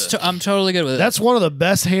 I'm totally good with it. That's one of the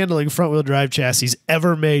best handling front wheel drive chassis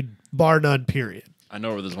ever made, bar none. Period. I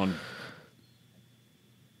know where there's one.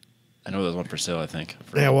 I know there's one for sale. I think.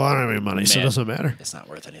 Yeah, well, I don't have any money, so it Man. doesn't matter. It's not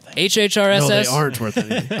worth anything. HHRSS. No, they aren't worth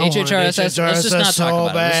anything. I want an HHRSS. Let's just not so talk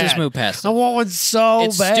about it. Let's just bad. move past I it. want one so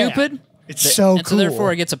It's bad. stupid. It's so and cool. so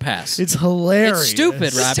therefore it gets a pass. It's hilarious. It's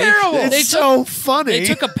stupid, Robbie. terrible. It's They so funny. They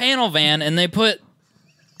took a panel van and they put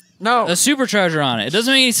No, a supercharger on it. It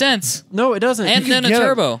doesn't make any sense. no, it doesn't. And you then a Get 'em.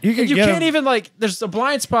 turbo. You can you get can't 'em. even like. There's a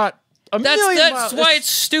blind spot. That's miles. why it's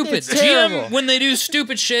stupid. it's terrible. GM when they do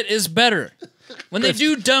stupid shit is better. When they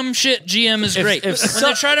do dumb shit, GM is great. if when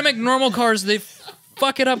they try to make normal cars, they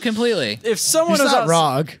fuck it up completely. If someone He's is not outs-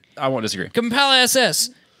 wrong. I won't disagree. Impala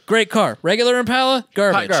SS, great car. Regular Impala,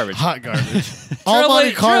 garbage. Hot garbage. Hot garbage. All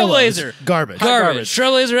Monte Carlos, Trailblazer. garbage. Garbage.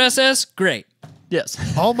 Trailblazer SS, great. Yes.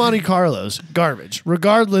 All Monte Carlos, garbage.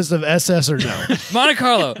 Regardless of SS or no. Monte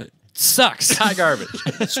Carlo sucks. Hot garbage.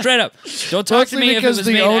 Straight up. Don't talk to me if it was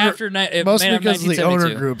made after mostly made because the owner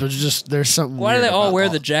 1972. group is just there's something. Why do weird they all about wear all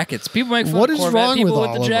the jackets? People make fun What of is Corvette wrong people with with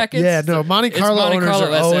all the of jackets. them? Yeah, no, Monte It's Carlo Monte owners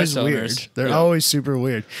Carlo are always SS weird. owners. They're Yeah. always super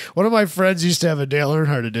weird. One of my friends used to have a Dale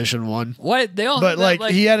Earnhardt edition one, What they all but have that,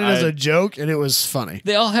 like he had it as I- a joke and it was funny.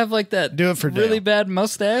 they all have like that Do it for really Dale. bad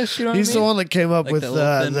mustache. You know what He's I the mean? one that came up Like with that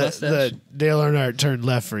little thin the mustache? Dale Earnhardt turned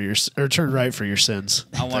left for your or turned right for your sins.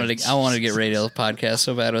 I wanted to get Radio podcast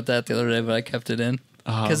so bad with that the other day, but I kept it in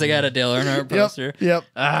because I got a Dale Earnhardt poster. Yep.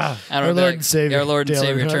 I don't Our know, Lord and Savior, Our Lord and Dale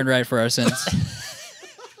Savior Earnhardt. turned right for our sins.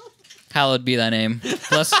 Hallowed be thy name.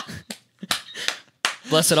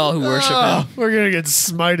 Blessed all who worship him. We're gonna get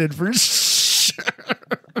smited for sure.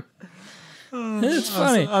 It's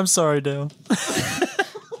funny. I'm sorry, Dale.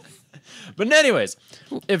 But anyways,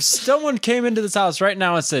 if someone came into this house right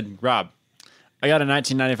now and said, "Rob, I got a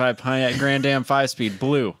 1995 Pontiac Grand Am 5-speed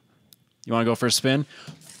blue. You want to go for a spin?"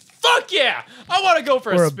 Fuck yeah! I want to go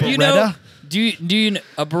for Or a a spin. You know, Beretta? do you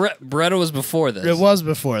a Beretta was before this? It was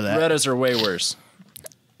before that. Berettas are way worse.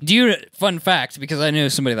 Fun fact, because I knew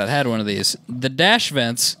somebody that had one of these. The dash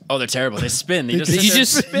vents. Oh, they're terrible. They spin. They You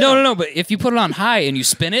just no. But if you put it on high and you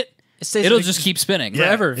spin it, it'll just keep spinning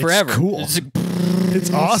forever. It's cool. It's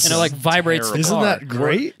awesome. And it like vibrates the Isn't car. that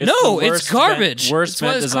great? It's garbage. Worst That's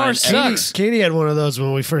why vent this car design sucks. Katie had one of those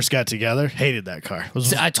when we first got together. Hated that car. It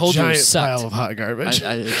was I told you it giant sucked. pile of hot garbage.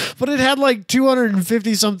 I- but it had like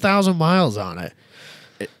 250-some thousand miles on it.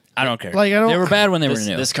 I don't care. Like, I don't- They were bad when they were This,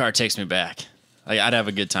 new. this car takes me back. Like, I'd have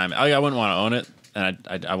a good time. I wouldn't want to own it,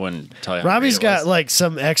 and I wouldn't tell you. How Robbie's great it got was. like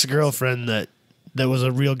some ex-girlfriend that was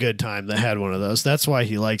a real good time that had one of those. That's why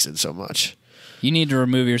he likes it so much. You need to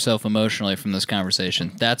remove yourself emotionally from this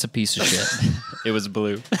conversation. That's a piece of shit. It was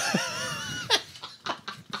blue.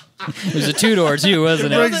 It was a two-door too,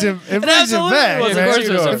 wasn't It it? brings him back. absolutely was a man. Of course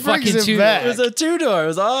it was a It brings fucking him two-door. back. It was a 2-door. It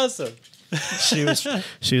was awesome. She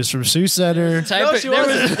was from Sioux Center. No, she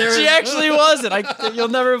wasn't. She actually wasn't. You'll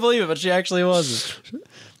never believe it, but she actually wasn't.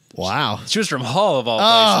 Wow. She was from Hull, of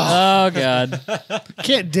all places. Oh God!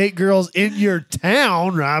 Can't date girls in your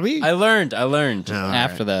town, Robbie. I learned. Oh,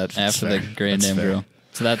 After that, after the fair. Grand Dam That's fair. Girl.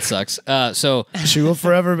 So that sucks. So She will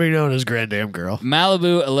forever be known as Grand Dam Girl.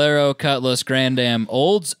 Malibu, Alero, Cutlass, Grand Dam,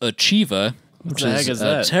 Olds, Achieva, which the heck is is a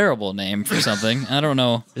that? terrible name for something. I don't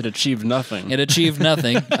know. It achieved nothing. It achieved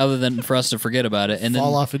nothing other than for us to forget about it. And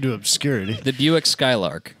Fall then off into obscurity. the Buick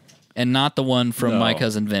Skylark, and not the one from No. My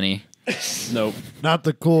Cousin Vinny. Nope. Not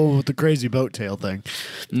the cool with the crazy boat tail thing.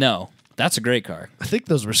 No, that's a great car. I think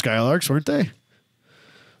those were Skylarks, weren't they?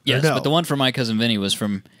 Yes, no. but the one from My Cousin Vinny was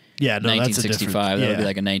from Yeah, no, that's a 1965. different. That Yeah. would be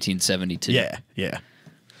like a 1972. yeah.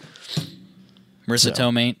 Marissa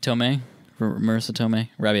Tomei. Marissa Tomei.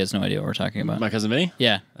 Robbie has no idea what we're talking about. My cousin Vinny?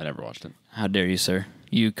 Yeah. I never watched it. How dare you, sir?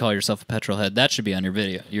 You call yourself a petrol head. That should be on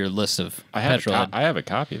your list of I have, petrol head. I have a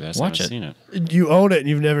copy of it. I just Watch haven't it. seen it. You own it and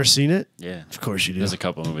you've never seen it? Yeah. Of course you do. There's a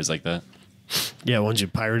couple movies like that. Yeah, ones you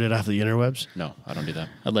pirated off the interwebs. No, I don't do that.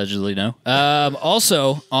 Allegedly, no.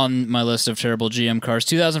 Also on my list of terrible GM cars,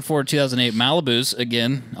 2004, 2008 Malibus,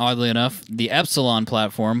 again, oddly enough, the Epsilon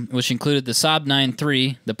platform, which included the Saab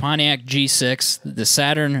 9.3, the Pontiac G6, the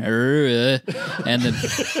Saturn, and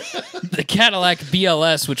the Cadillac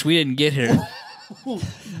BLS, which we didn't get here.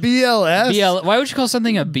 BLS? Why would you call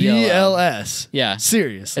something a BLS? BLS. Yeah.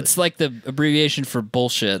 Seriously. It's like the abbreviation for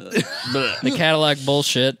bullshit. The Cadillac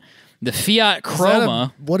bullshit. The Fiat Is that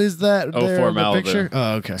Chroma. what is that? Oh, there for in the Malibu. picture?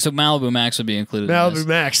 Oh, okay. So Malibu Max would be included in Malibu this.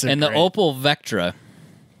 Max. And the Opel Vectra.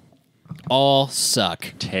 All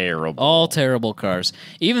suck. Terrible. All terrible cars.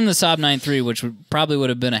 Even the Saab 9.3, which probably would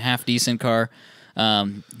have been a half decent car,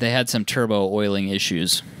 they had some turbo oiling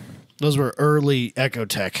issues. Those were early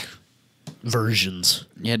Ecotech versions.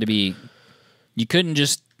 You had to be. You couldn't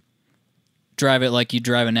just drive it like you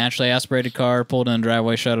drive a naturally aspirated car, pull it in the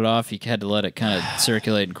driveway, shut it off. You had to let it kind of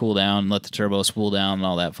circulate and cool down, let the turbo spool down, and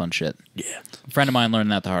all that fun shit. Yeah. A friend of mine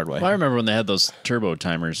learned that the hard way. Well, I remember when they had those turbo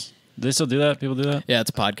timers. Do they still do that? People do that? Yeah, it's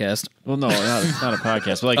a podcast. Well, no, not a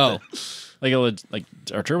podcast. But like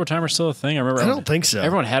are turbo timers still a thing? I remember. I don't think so.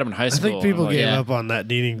 Everyone had them in high I school. think people like, gave yeah. up on that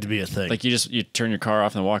needing to be a thing. Like you turn your car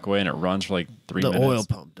off and walk away, and it runs for like 3 the minutes. oil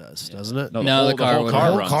pump does, doesn't it? No, No, the the car whole would- car The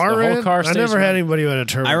whole runs. car The ran? whole car I stays never had running. anybody who had a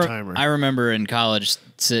turbo timer. I remember in college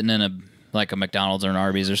sitting in a McDonald's or an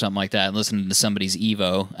Arby's or something like that and listening to somebody's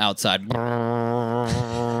Evo outside.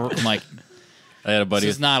 I'm like, I had a buddy.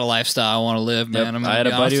 this is not a lifestyle I want to live, man. I'm I had gonna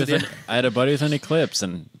a be buddy honest with with you. I had a buddy with an Eclipse,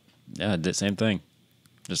 and yeah, did the same thing.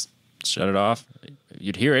 Just shut it off.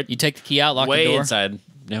 You'd hear it You take the key out, lock way the door. inside.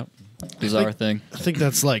 Yep. Bizarre thing. I think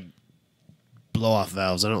that's like blow-off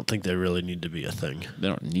valves. I don't think they really need to be a thing. They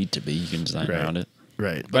don't need to be. You can design Right. around it.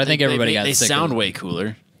 Right. But I think everybody got They sick sound of it. way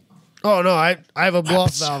cooler. Oh, no, I have a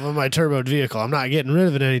blow-off valve on my turboed vehicle. I'm not getting rid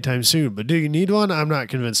of it anytime soon. But do you need one? I'm not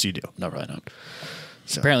convinced you do. No, really not.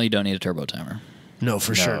 Apparently, you don't need a turbo timer. No,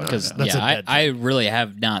 for sure not. Because That's a dead I really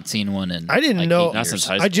have not seen one in. I didn't like know. 8 Not years. since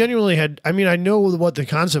high I school. genuinely had. I mean, I know what the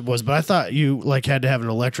concept was, but I thought you like had to have an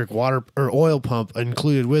electric water or oil pump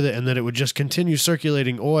included with it, and that it would just continue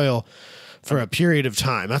circulating oil for a period of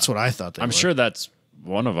time. That's what I thought. I'm sure that's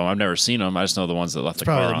one of them. I've never seen them. I just know the ones that left it's the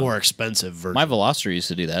probably car the on. more expensive version. My Veloster used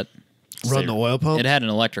to do that. Run the oil pump. It had an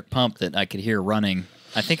electric pump that I could hear running.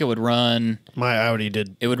 I think it would run. My Audi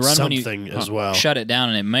did. It would run when you something as well. shut it down,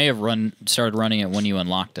 and it may have started running it when you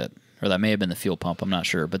unlocked it, or that may have been the fuel pump. I'm not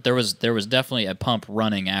sure, but there was definitely a pump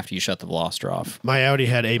running after you shut the Veloster off. My Audi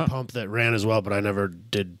had a pump that ran as well, but I never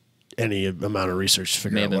did any amount of research to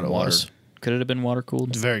May figure have out what been it water. was. Could it have been water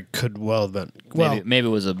cooled? Could well have been. Well, Maybe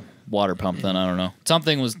it was a water pump. Then I don't know.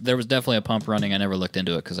 There was definitely a pump running. I never looked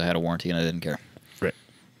into it because I had a warranty and I didn't care. right.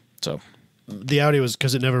 So The Audi was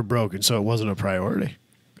because it never broke, and so it wasn't a priority.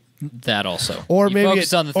 That also. Or You maybe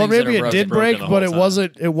focus on the or things that maybe are it did broken. break, the but whole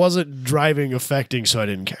it wasn't driving affecting, so I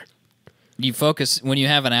didn't care. You focus when you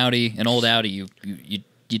have an Audi, an old Audi.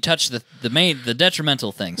 You touch the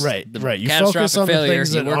detrimental things. Right, The right. You catastrophic focus on failure, the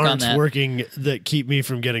things you that work on aren't that. working that keep me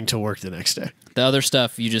from getting to work the next day. The other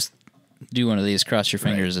stuff, you just do one of these, cross your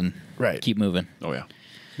fingers, and Right. keep moving. Oh yeah.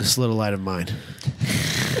 This little light of mine.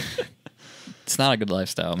 It's not a good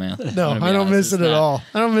lifestyle, man. No, I'm gonna I be don't honest, miss it's it at not. all.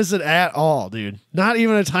 I don't miss it at all, dude. Not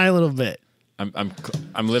even a tiny little bit.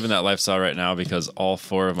 I'm living that lifestyle right now because all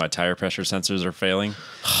 4 of my tire pressure sensors are failing.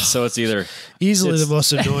 So it's either Easily It's- the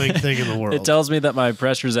most annoying thing in the world. it tells me that my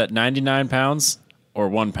pressure's at 99 pounds or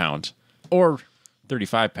 1 pound or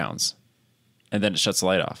 35 pounds, and then it shuts the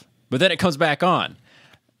light off. But then it comes back on,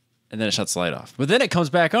 and then it shuts the light off. But then it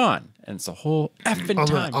comes back on, and it's the whole effing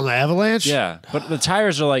time. on the Avalanche? Yeah, but the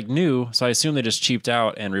tires are like new, so I assume they just cheaped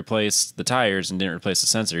out and replaced the tires and didn't replace the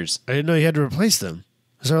sensors. I didn't know you had to replace them.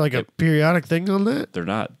 Is there like a periodic thing on that? They're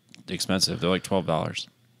not expensive. They're like $12.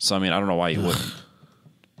 So I mean, I don't know why you wouldn't.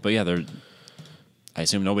 But yeah, I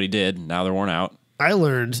assume nobody did. Now they're worn out. I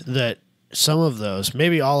learned that some of those,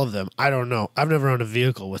 maybe all of them, I don't know. I've never owned a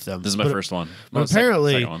vehicle with them. This is my first one. But No, second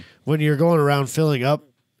apparently, one. when you're going around filling up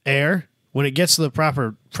air, when it gets to the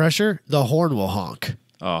proper pressure, the horn will honk.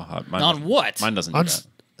 Oh, mine On doesn't- what? Mine doesn't do On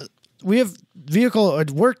that. We have vehicle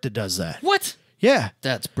at work that does that. What? Yeah.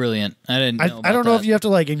 That's brilliant. I didn't know I don't know about if you have to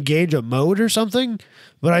like engage a mode or something,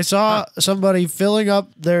 but I saw somebody filling up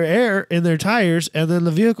their air in their tires, and then the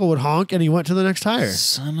vehicle would honk, and he went to the next tire. that.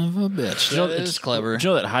 Son of a bitch. That is clever. Do you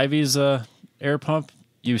know that Hy-Vee's air pump?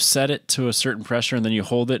 You set it to a certain pressure, and then you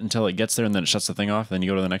hold it until it gets there, and then it shuts the thing off. Then you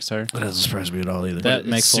go to the next tire. That doesn't surprise me at all either. That It's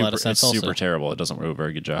makes a lot of sense It's also. super terrible. It doesn't do a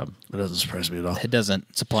very good job. It doesn't surprise me at all. It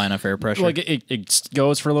doesn't supply enough air pressure. Like it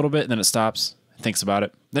goes for a little bit, and then it stops, thinks about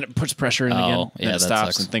it, then it puts pressure in again, Oh, then yeah, it that stops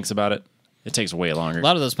sucks. and thinks about it. It takes way longer. A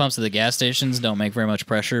lot of those pumps at the gas stations don't make very much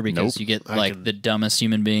pressure because Nope. you get I like can- the dumbest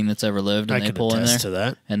human being that's ever lived, I and they can pull in there attest to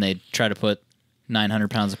that. and they try to put 900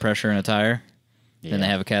 pounds of pressure in a tire. Yeah. Then they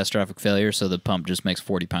have a catastrophic failure, so the pump just makes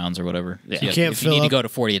 40 pounds or whatever. Yeah. So You can't if you need fill to up- go to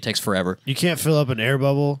 40, it takes forever. You can't fill up an air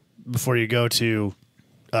bubble before you go to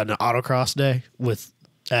an autocross day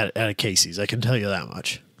at a Casey's. I can tell you that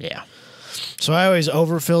much. Yeah. So I always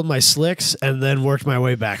overfilled my slicks and then worked my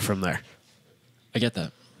way back from there. I get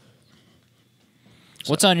that.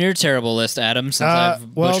 What's on your terrible list, Adam? Since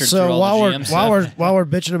I've Well, butchered so through all while the we're GM while stuff. we're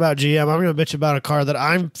bitching about GM, I'm going to bitch about a car that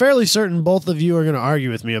I'm fairly certain both of you are going to argue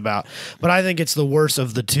with me about, but I think it's the worst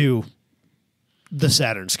of the two, the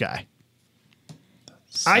Saturn Sky.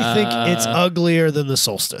 I think it's uglier than the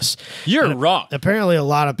Solstice. You're wrong. Apparently, a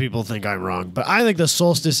lot of people think I'm wrong, but I think the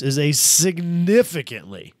Solstice is a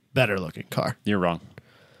significantly better looking car. You're wrong.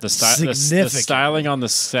 The Significant. styling on the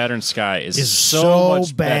Saturn Sky is so so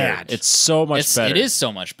much bad. better. It's so much better. It is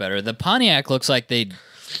so much better. The Pontiac looks like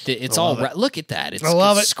it's all love it. look at that. It's, I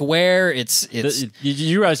love it's it. square. It's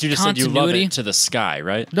You realize you just said you love continuity. it to the sky,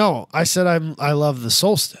 right? No, I said I love the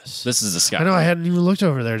Solstice. This is the sky. I know I hadn't even looked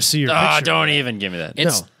over there to see your Ah, picture. don't even give me that.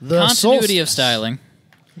 it's No, the continuity of Solstice. styling.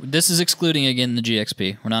 This is excluding again the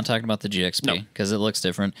GXP. We're not talking about the GXP No. because it looks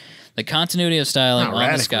different. The continuity of styling Not on the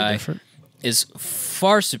radically Sky different. is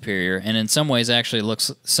far superior, and in some ways actually looks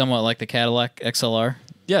somewhat like the Cadillac XLR.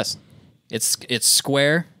 Yes. It's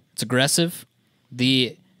square. It's aggressive.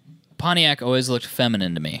 The Pontiac always looked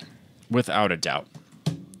feminine to me. Without a doubt.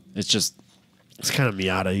 It's just It's kind of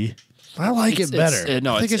Miata-y. I like it better.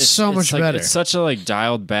 I think it's so much like, better. It's such a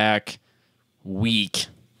dialed back, weak,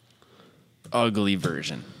 ugly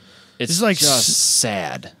version. It's It's like just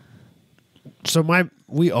sad. So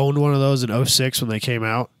we owned one of those in 06 when they came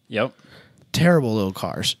out. Yep. Terrible little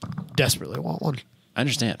cars. Desperately want one. I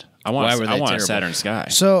understand. I Why want were I they want terrible? a Saturn Sky.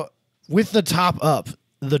 So with the top up,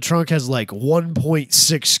 the trunk has like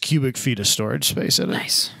 1.6 cubic feet of storage space in it.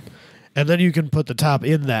 Nice. And then you can put the top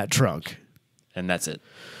in that trunk. And that's it.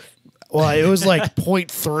 Well, it was like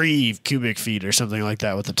 0.3 cubic feet or something like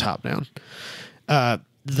that with the top down.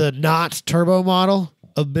 The not turbo model,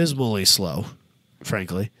 abysmally slow,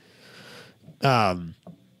 frankly.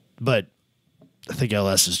 But I think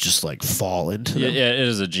LS is just like fall into Yeah, them. yeah, it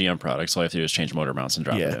is a GM product, so all I have to do is change motor mounts and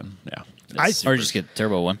drop Yeah. it in. Yeah. Or just get the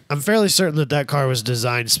turbo one. I'm fairly certain that car was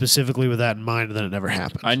designed specifically with that in mind, and then it never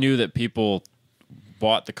happened. I knew that people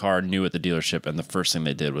bought the car new at the dealership, and the first thing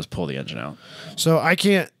they did was pull the engine out. So I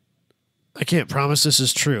can't promise this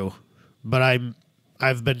is true, but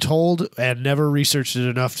I've been told and never researched it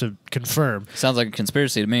enough to confirm Sounds like a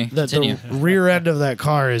conspiracy to me. that Continue. the rear end of that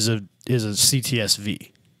car is a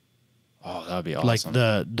CTSV, Oh, that would be awesome. like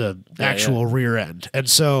the Yeah, actual rear end. And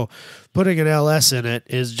so putting an LS in it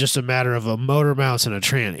is just a matter of a motor mounts and a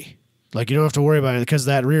tranny. Like, you don't have to worry about it because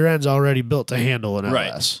that rear end's already built to handle an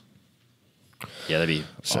Right. LS. Yeah, that'd be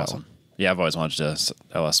So- awesome. Yeah, I've always wanted to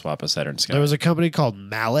LS swap a Saturn Sky. There was a company called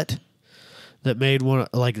Mallet that made one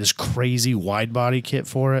like this crazy wide body kit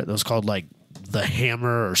for it. It was called like the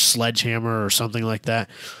Hammer or Sledgehammer or something like that.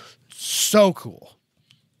 So cool.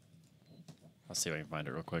 I'll see if I can find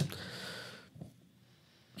it real quick.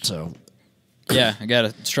 So Yeah, I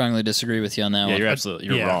gotta strongly disagree with you on that Yeah, one.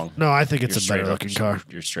 you're yeah. wrong. No, I think it's You're a straight better up- looking car.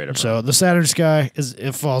 You're straight up. So the Saturn Sky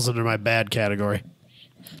it falls under my bad category.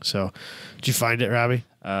 So did you find it, Robbie?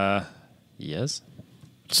 wrong. Yes.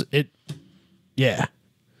 Yeah.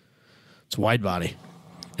 It's wide body.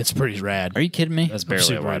 It's pretty rad. Are you kidding me? That's I'm barely a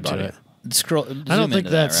super wide into body. it. Scroll. I don't think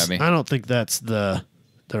that, that's. Robbie. I don't think that's the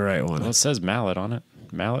right one. Well, it says Mallet on it.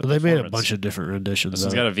 Mallet. They made a Performance. bunch of different renditions. This of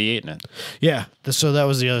one's it. got a V8 in it. Yeah. So that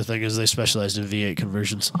was the other thing is they specialized in V8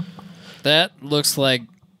 conversions. That looks like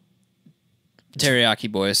Teriyaki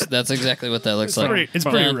Boys. That's exactly what that looks like. It's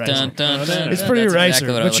pretty Dun, racer. dun, dun, dun. It's pretty That's racer.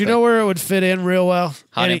 exactly what I But look you know like. where it would fit in real well?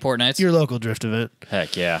 Hot Import Nights? Your local drift event.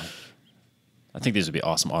 Heck yeah. I think these would be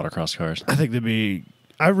awesome autocross cars. I think they'd be.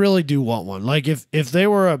 I really do want one. Like if they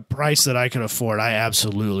were a price that I could afford, I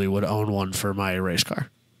absolutely would own one for my race car.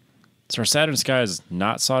 So our Saturn Sky is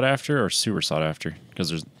not sought after or super sought after? Because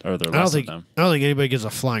there I don't less think. of them. I don't think anybody gives a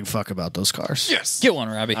flying fuck about those cars. Yes. Get one,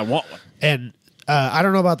 Robbie. I want one. And I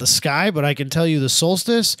don't know about the Sky, but I can tell you the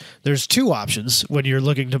Solstice. There's two options when you're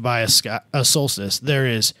looking to buy a Solstice. There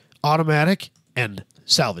is automatic and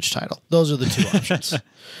salvage title. Those are the two options.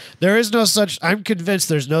 There is no such. I'm convinced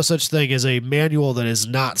there's no such thing as a manual that is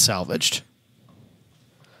not salvaged.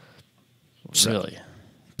 So- Really?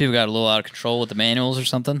 People got a little out of control with the manuals or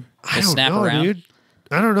something. I They don't snap know, around. dude.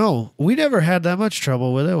 I don't know. We never had that much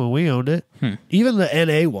trouble with it when we owned it. Even the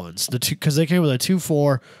NA ones, the two, because they came with a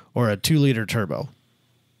 2.4 or a 2-liter turbo.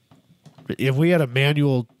 If we had a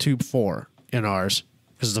manual 2.4 in ours,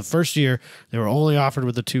 because the first year they were only offered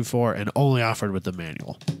with the 2.4 and only offered with the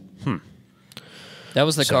manual. That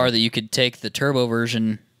was the car that you could take the turbo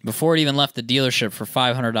version before it even left the dealership for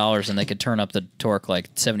 $500, and they could turn up the torque like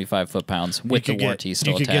 75 foot-pounds with the warranty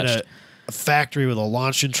still you could attached. get a factory with a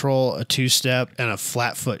launch control, a 2-step, and a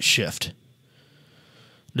flat foot shift.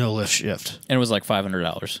 No lift shift. And it was like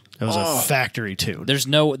 $500. It was a factory tune.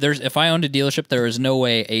 If I owned a dealership, there is no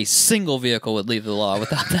way a single vehicle would leave the law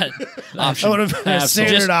without that option. That would have been a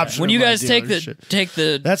standard Just option. when of you my guys take dealership.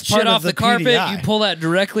 the That's part shit of off the the carpet, PDI. you pull that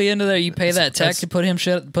directly into there. You pay that tech that's- to put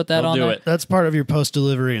that They'll on do there. it. That's part of your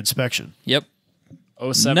post-delivery inspection. Yep.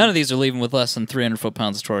 07. None of these are leaving with less than 300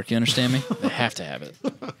 foot-pounds of torque. You understand me? They have to have it.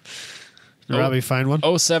 Robbie, find one?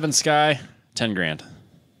 07 Sky, 10 grand.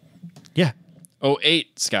 Yeah.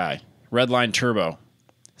 08 Sky, Redline Turbo,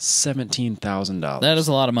 $17,000. That is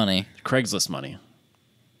a lot of money. Craigslist money.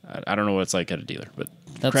 I don't know what it's like at a dealer, but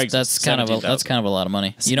That's Craigslist, kind of a lot of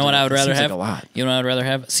money. You know what I would That rather seems like have? a lot. You know what I'd rather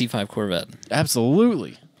have? C5 Corvette.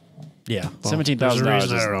 Absolutely. Yeah. Well, $17,000 there's a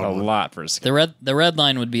is reason I a don't own one. lot for a Sky. The red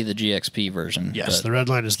line would be the GXP version. Yes, but, the red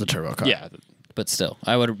line is the turbo car. Yeah. but still,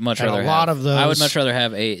 I would much And a rather lot have. of those- I would much rather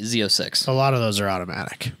have a Z06. A lot of those are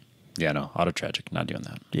automatic. Yeah, no. Auto Tragic. Not doing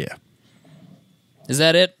that. Yeah. Is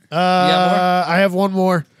that it? You got I have one more.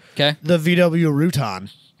 more? Okay. The VW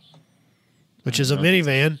Rutan, which is a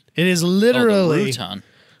minivan. It is Oh, literally, the Crouton.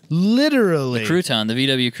 literally Crouton, the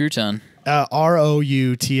VW Crouton.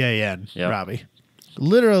 ROUTAN, Yep. Robbie.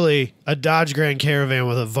 Literally a Dodge Grand Caravan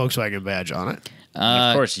with a Volkswagen badge on it.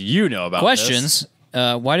 And of course, you know about Questions.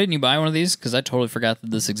 Why didn't you buy one of these? Because I totally forgot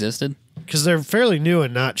that this existed. Because they're fairly new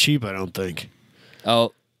and not cheap, I don't think.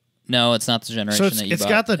 Oh, no, it's not the generation So that you it's bought.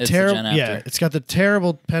 got the It's terrible, gen after. yeah, it's got the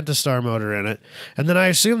terrible Pentastar motor in it, and then I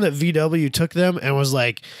assume that VW took them and was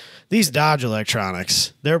like, these Dodge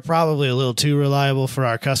electronics, they're probably a little too reliable for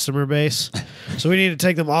our customer base, so we need to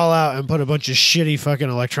take them all out and put a bunch of shitty fucking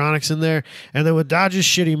electronics in there, and then with Dodge's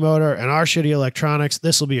shitty motor and our shitty electronics,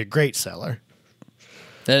 this will be a great seller.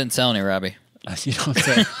 They didn't sell any, Robbie. You know what I'm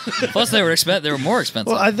saying? Plus, they were more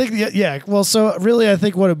expensive. Well, I think yeah. Well, so really, I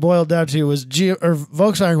think what it boiled down to was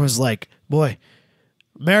Volkswagen was like, boy.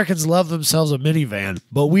 Americans love themselves a minivan,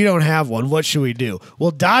 but we don't have one. What should we do?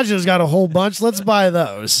 Well, Dodge has got a whole bunch. Let's buy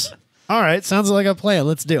those. All right, sounds like a plan.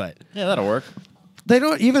 Let's do it. Yeah, that'll work. They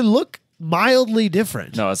don't even look mildly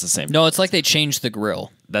different. No, it's the same. No, it's like they changed the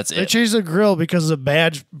grill. That's They it. changed the grill because the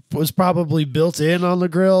badge was probably built in on the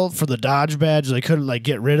grill for the Dodge badge. They couldn't like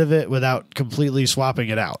get rid of it without completely swapping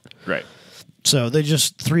it out. Right. So they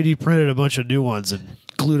just 3D printed a bunch of new ones and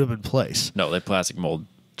glued them in place. No, they plastic mold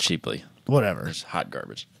cheaply. Whatever. It's hot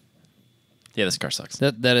garbage. Yeah, this car sucks.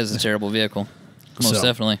 That is a terrible vehicle. Most So-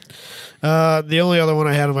 definitely. The only other one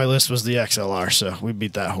I had on my list was the XLR, so we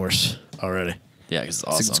beat that horse already. Yeah, because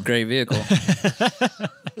it's It's awesome. a great vehicle.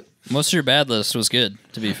 Most of your bad list was good,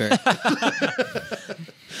 to be fair.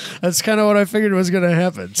 That's kind of what I figured was going to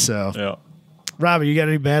happen. So, Yeah. Robbie, you got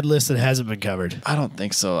any bad list that hasn't been covered? I don't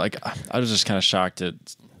think so. Like, I was just kind of shocked at.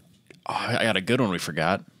 Oh, I got a good one we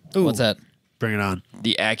forgot. Ooh, What's that? Bring it on.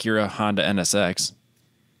 The Acura Honda NSX.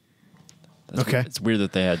 Okay. It's weird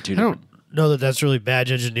that they had two I different. don't know that that's really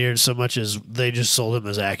badge engineered so much as they just sold him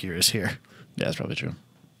as Acuras here. Yeah, that's probably true.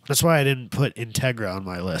 That's why I didn't put Integra on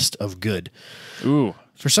my list of good. Ooh.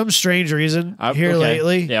 For some strange reason, here okay.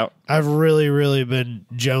 lately, Yeah. I've really, really been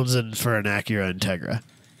jonesing for an Acura Integra.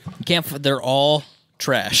 You can't. They're all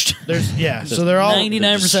trashed. So they're all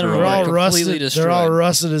 99% of them they're all are completely rusted. destroyed. They're all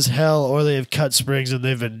rusted as hell, or they have cut springs and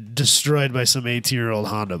they've been destroyed by some 18-year-old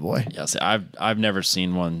Honda boy. Yeah, see, I've never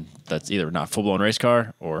seen one that's either not full blown race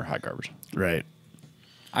car or hot garbage. Right.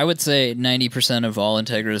 I would say 90% of all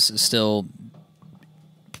Integras is still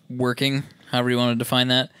working, however you want to define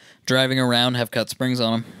that. Driving around, have cut springs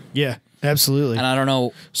on them. Yeah, absolutely. And I don't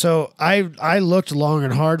know. So I looked long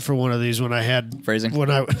and hard for one of these when I had Phrasing.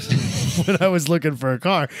 when I when I was looking for a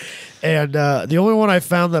car, and the only one I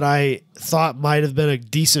found that I thought might have been a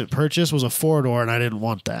decent purchase was a 4-door, and I didn't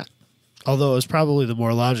want that. Although it was probably the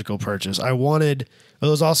more logical purchase. I wanted. It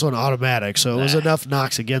was also an automatic, so it was enough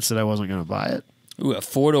knocks against it. I wasn't going to buy it. Ooh, a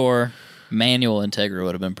 4-door manual Integra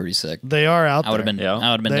would have been pretty sick. They are out I there. would have been. Yeah.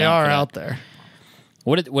 I would have been. They down are for that. out there.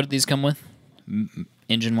 What did these come with?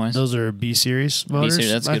 Engine wise, Those are B series motors.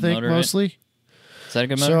 B-series, that's a I good think motor, right? mostly. is that a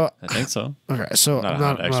good motor? So I think so. okay, so Not a I'm Honda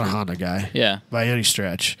not a expert. Honda guy. Yeah. By any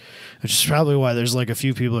stretch, which is probably why there's like a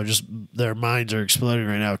few people are just their minds are exploding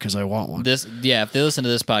right now because I want one. If they listen to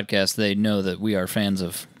this podcast, they know that we are fans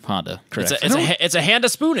of Honda. Correct. It's a Honda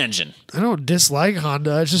spoon engine. I don't dislike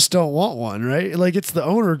Honda. I just don't want one, right? Like, it's the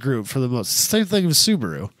owner group for the most. Same thing with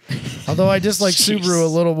Subaru. Although I dislike Subaru a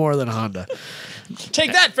little more than Honda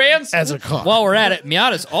Take that, fans. as a car. While we're at it,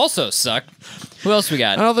 Miatas also suck. Who else we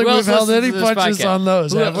got? I don't think Who we've else held listens any to this punches podcast? on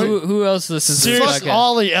those, have we? Who else listens to this Fuck podcast?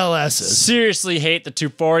 all the LSs. Seriously hate the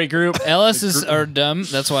 240 group. LSs are dumb.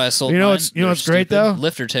 That's why I sold You know mine. what's- you know They're what's great, stupid. though?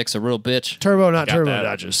 Lifter tick's a real bitch. Turbo, not Got turbo that.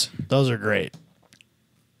 Dodges. Those are great.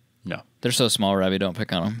 No. They're so small, Robbie. Don't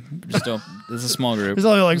pick on them. Just don't. It's a small group. There's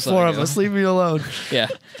only like Just 4 let of it go. us. Leave me alone. Yeah.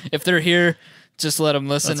 If they're here, just let them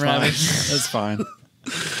listen, That's Robbie. fine. That's fine.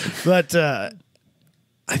 But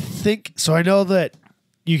I think so. I know that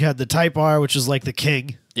you had the Type R, which is like the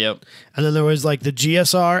king. Yep. And then there was like the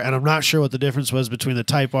GSR, and I'm not sure what the difference was between the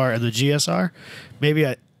Type R and the GSR. Maybe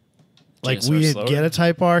we GSR didn't slower? get a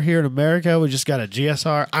Type R here in America. We just got a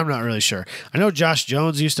GSR. I'm not really sure. I know Josh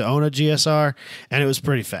Jones used to own a GSR, and it was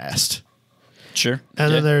pretty fast. Sure. And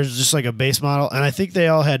Yeah. then there's just like a base model, and I think they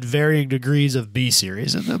all had varying degrees of B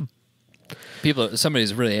series in them.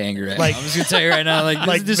 Somebody's really angry right Like- now. I'm just gonna tell you right now, like,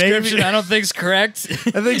 Like this description, maybe- I don't think's correct.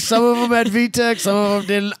 I think some of them had VTEC, some of them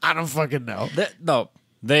didn't. I don't fucking know. No.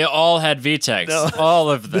 They all had VTECs.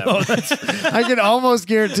 All of them. I can almost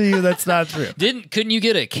guarantee you that's not true. Couldn't you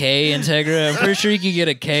get a K Integra? I'm pretty sure you could get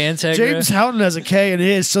a K Integra. James Houghton has a K in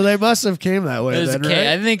his, so they must have came that way. It was a Then, K.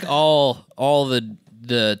 right? I think all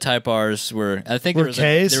the Type R's were. I think Were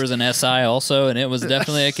there Ks? was an SI also, and it was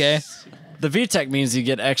definitely a K. The VTEC means you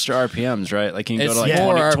get extra RPMs, right? Like you can It's go to like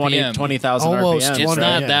more 20 RPM. 20,000 Almost RPMs. It's 20,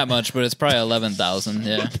 not yeah. that much, but it's probably 11,000.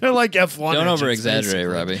 Yeah. They're like F1. Don't engines, over exaggerate,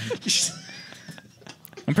 basically. Robbie.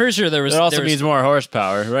 I'm pretty sure there was. It also there was- means more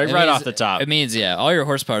horsepower, right? it Right means- off the top. It means all your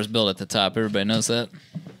horsepower is built at the top. Everybody knows that.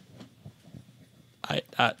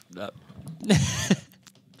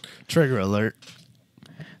 Trigger alert.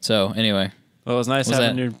 So anyway, Well, it was nice Was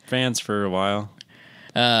having that- new fans for a while.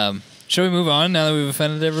 shall we move on now that we've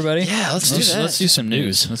offended everybody? Yeah, let's do that. Let's do some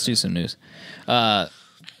news. Let's do some news.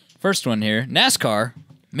 First one here: NASCAR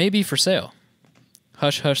may be for sale.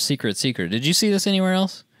 Hush, hush, secret, secret. Did you see this anywhere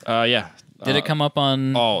else? Yeah. Did it come up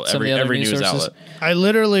on some of the other every news news sources? outlet. I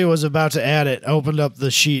literally was about to add it, opened up the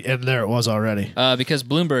sheet, and there it was already. Because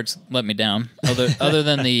Bloomberg's let me down. Other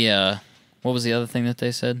than the what was the other thing that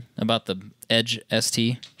they said about the Edge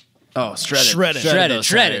ST? Oh, shredded. Shredded. Shredded.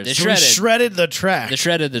 Shredded. They So we shredded the track. They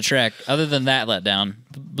shredded the track. Other than that, let down.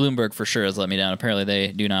 Bloomberg for sure has let me down. Apparently, they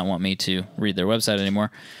do not want me to read their website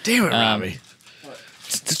anymore. Damn it, Robbie.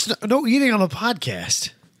 No eating on the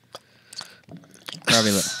podcast.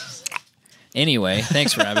 Robbie. Anyway,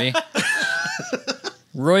 thanks, Robbie.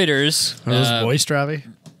 Reuters. Are those moist, Robbie?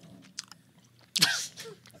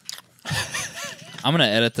 I'm gonna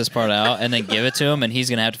edit this part out and then give it to him, and he's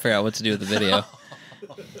gonna have to figure out what to do with the video.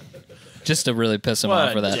 Just to really piss him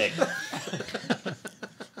off for that.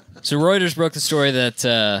 So Reuters broke the story that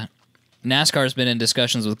NASCAR has been in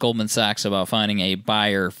discussions with Goldman Sachs about finding a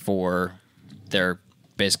buyer for their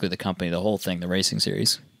basically the company, the whole thing, the racing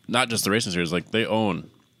series. Not just the racing series. Like they own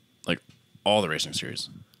like all the racing series.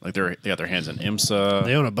 Like they got their hands in IMSA.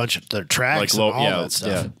 They own a bunch of their tracks and all that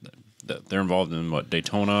stuff. Yeah, they're involved in what,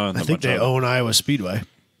 Daytona. And I think they own Iowa Speedway.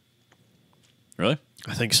 Really?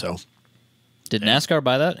 I think so. Did NASCAR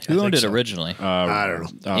buy that? Who owned it so. originally? I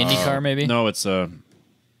don't know. IndyCar, maybe? No, it's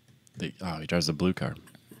he drives the blue car.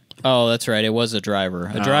 Oh, that's right. It was a driver.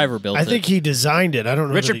 A driver built it. I think he designed it. I don't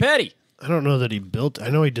know. Richard Petty. I don't know that he built. I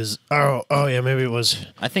know he does. Oh yeah, maybe it was.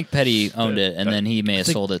 I think Petty owned it, and then he may have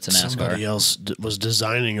sold it to Somebody NASCAR. else was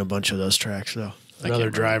designing a bunch of those tracks, though.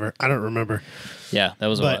 Another driver. I don't remember. Yeah, that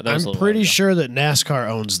was a But that was a I'm little pretty while ago. sure that NASCAR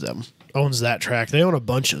owns them. Owns that track. They own a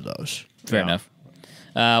bunch of those. Fair enough.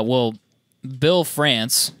 Well, Bill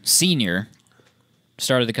France Sr.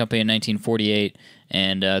 started the company in 1948,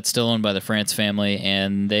 and it's still owned by the France family,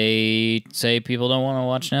 and they say people don't want to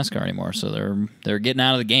watch NASCAR anymore, so they're getting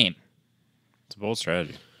out of the game. It's a bold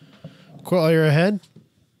strategy. Quit while you're ahead.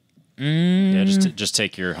 Yeah, just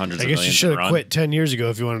take your hundreds I of guess millions you should and have run. quit 10 years ago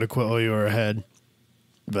if you wanted to quit while you were ahead.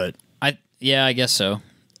 But I guess so.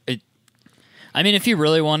 I mean, if you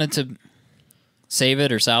really wanted to save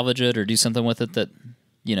it or salvage it or do something with it that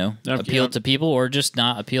appealed to people, or just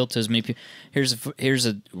not appeal to as many people. Here's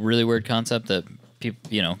a really weird concept that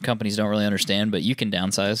people, companies don't really understand, but you can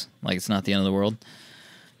downsize. Like, it's not the end of the world.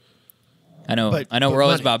 I know But we're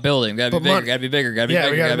always money. about building. Gotta be But bigger, money. gotta be bigger, gotta be Yeah,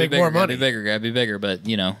 we bigger, gotta gotta be make bigger, more gotta be money. bigger, gotta be bigger.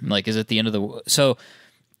 But, like, is it the end of the... So,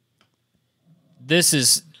 this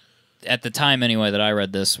is, at the time anyway that I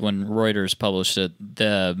read this, when Reuters published it,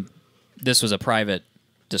 this was a private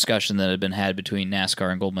discussion that had been had between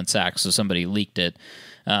NASCAR and Goldman Sachs, so somebody leaked it.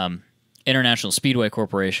 International Speedway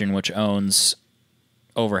Corporation, which owns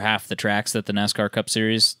over half the tracks that the NASCAR Cup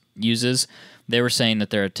Series uses, they were saying that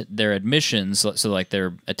their admissions, so like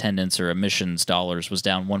their attendance or admissions dollars, was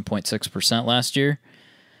down 1.6% last year.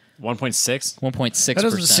 1.6? 1.6%. that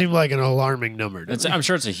doesn't seem like an alarming number. does it? I'm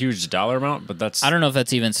sure it's a huge dollar amount, but that's... I don't know if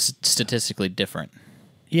that's even statistically different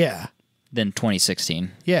Yeah. than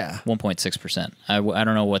 2016. Yeah. 1.6%. I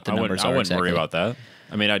don't know what the numbers I are wouldn't exactly. worry about that.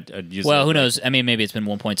 I mean, I'd use Well, it who like- knows? I mean, maybe it's been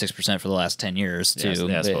 1.6% for the last 10 years, too.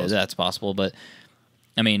 Yeah, I suppose. That's possible. But,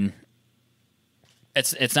 I mean,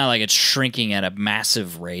 it's not like it's shrinking at a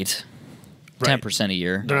massive rate, Right. 10% a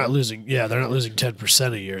year. They're not losing. Yeah, they're not losing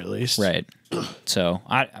 10% a year at least. Right. So,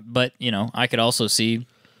 but, I could also see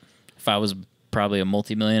if I was probably a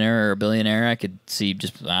multimillionaire or a billionaire, I could see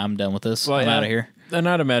I'm done with this. I'm out of here. And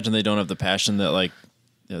I'd imagine they don't have the passion that, like,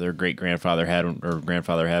 their great-grandfather had or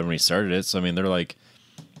grandfather had when he started it. So, I mean, they're like,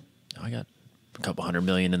 I got a couple $100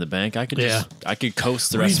 million in the bank. I could I could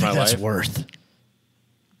coast the What do you rest of think my that's life. worth?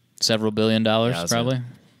 Several $1 billion, that's probably.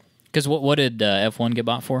 Because what did F1 get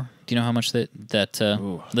bought for? Do you know how much that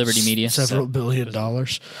Liberty Media? Several $1 billion.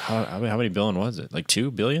 How many billion was it? Like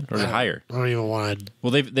 $2 billion or higher? I don't even want to.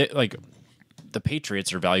 Well, they like the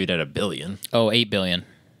Patriots are valued at $1 billion. Oh, $8 billion.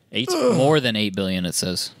 8? More than $8 billion, it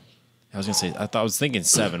says. I was gonna say I was thinking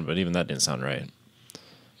 7, but even that didn't sound right.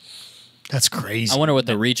 That's crazy. I wonder what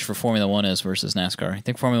the reach for Formula One is versus NASCAR. You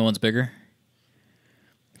think Formula One's bigger?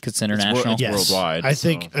 Because it's international. Yes. worldwide, I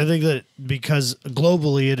think that because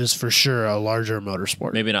globally it is for sure a larger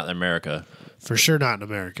motorsport. Maybe not in America. For sure not in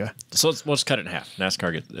America. So let's cut it in half.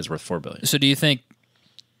 NASCAR is worth $4 billion. So do you think?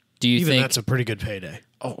 Even that's a pretty good payday.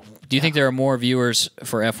 Oh, Do you think there are more viewers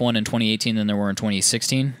for F1 in 2018 than there were in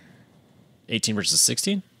 2016 18 versus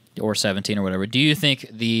 16? or 17 or whatever? Do you think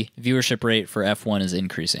the viewership rate for F1 is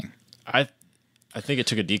increasing? I think it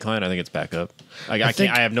took a decline. I think it's back up. I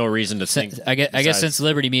have no reason to think. I guess besides- since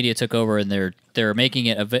Liberty Media took over and they're making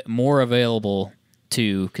it more available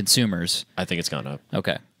to consumers. I think it's gone up.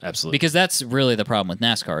 Okay, Absolutely. because that's really the problem with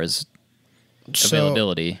NASCAR is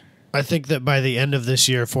availability. I think that by the end of this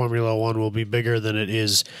year, Formula One will be bigger than it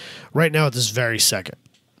is right now at this very second.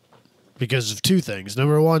 Because of two things.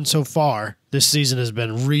 Number one, so far, this season has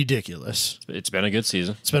been ridiculous. It's been a good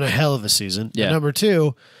season. It's been a hell of a season. Yeah. And number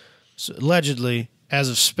two, allegedly, as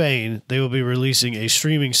of Spain, they will be releasing a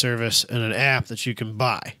streaming service and an app that you can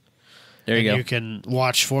buy. There you And go. you can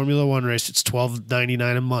watch Formula One race. It's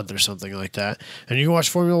 $12.99 a month or something like that. And you can watch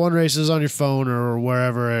Formula One races on your phone or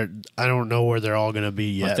wherever. I don't know where they're all going to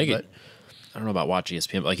be yet. I think but, I don't know about Watch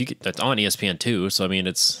ESPN, but like that's on ESPN too. So I mean,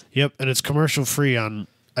 it's yep, and it's commercial free on.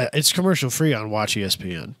 It's commercial free on Watch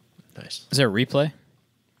ESPN. nice. Is there a replay?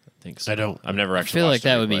 I think so. I don't. I've never I actually. feel like watched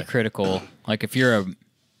that the would be replay. critical. Like if you're a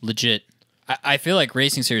legit, I feel like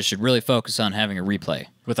racing series should really focus on having a replay.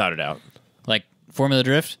 without a doubt. Like Formula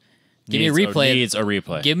Drift, give me a Needs replay. Needs a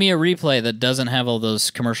replay. Give me a replay that doesn't have all those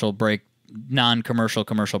commercial break non-commercial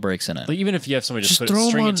commercial breaks in it. Like, even if you have somebody just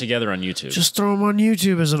string it together on YouTube. Just throw them on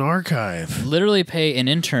YouTube as an archive. Literally pay an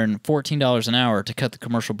intern $14 an hour to cut the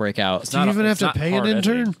commercial break out. Do you even have to pay an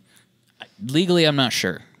intern? Legally, I'm not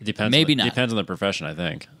sure. It depends. Maybe not. Depends on the profession, I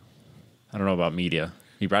think. I don't know about media.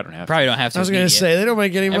 You probably don't have Probably to. don't have to. I was going to say, they don't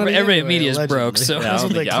make any money. Everybody in anyway, media is broke, allegedly. so Yeah, I That's don't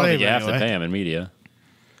what they think, I don't think claim you have anyway. to pay them in media.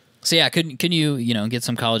 So yeah, can you get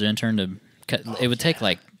some college intern to cut? It would take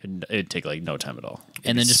like, It'd take like no time at all.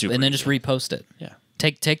 and then just repost it. Yeah.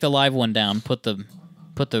 Take the live one down, put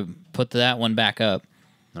that one back up.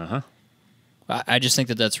 I just think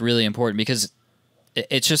that that's really important because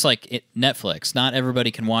it's just like Netflix. Not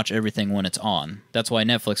everybody can watch everything when it's on. That's why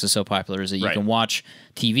Netflix is so popular. Is that you can watch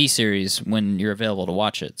TV series when you're available to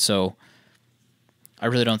watch it. So I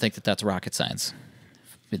really don't think that that's rocket science.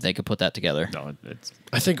 They could put that together. No, it's.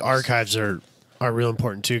 I think archives are real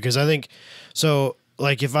important too, because I think so.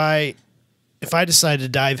 Like if I decide to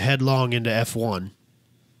dive headlong into F1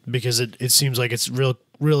 because it seems like it's real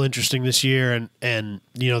interesting this year, and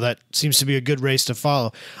you know that seems to be a good race to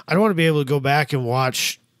follow. I don't want to be able to go back and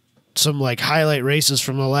watch some like highlight races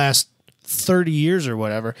from the last 30 years or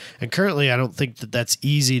whatever. And currently, I don't think that that's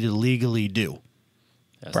easy to legally do.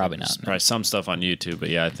 Probably not. Probably some stuff on YouTube, but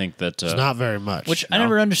yeah, I think that It's not very much. Which I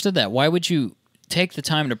never understood that. Why would you take the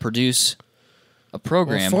time to produce a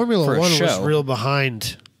program Formula for a One show? was real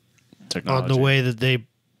behind technology. on the way that they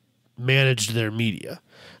managed their media.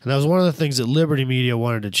 And that was one of the things that Liberty Media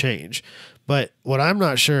wanted to change. But what I'm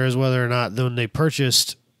not sure is whether or not when they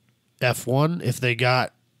purchased F1, if they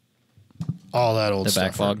got all that old The stuff,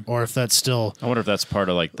 backlog. or if that's still, I wonder if that's part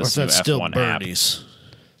of like or this if new that's still F1 app. Bernie's.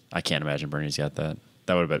 I can't imagine Bernie's got that.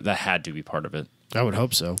 That had to be part of it. I would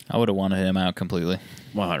hope so. I would have wanted him out completely.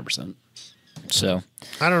 100%. So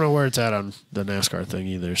I don't know where it's at on the NASCAR thing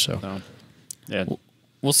either. So No. Yeah.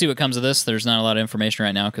 we'll see what comes of this. There's not a lot of information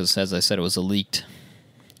right now because, as I said, it was a leaked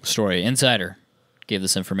story. Insider gave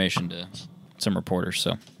this information to some reporters.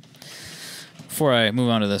 So before I move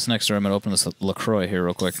on to this next story, I'm going to open this LaCroix here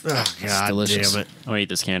real quick. oh, It's God delicious. damn it! I'm gonna eat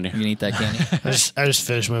this candy. You can eat that candy. I just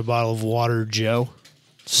finished my bottle of water, Joe.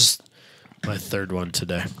 It's just my third one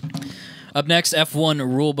today. Up next, F1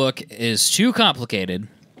 rulebook is too complicated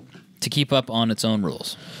to keep up on its own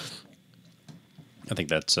rules. I think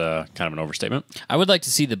that's kind of an overstatement. I would like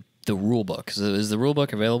to see the rulebook. Is the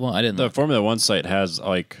rulebook available? I didn't The look. Formula One site has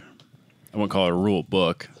like, I wouldn't call it a rule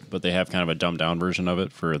book, but they have kind of a dumbed down version of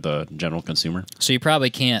it for the general consumer. So you probably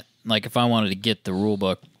can't, like, if I wanted to get the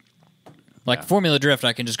rulebook, like Formula Drift,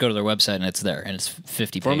 I can just go to their website and it's there, and it's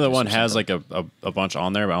 50 Formula pages One or has something. like a bunch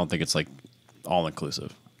on there, but I don't think it's like all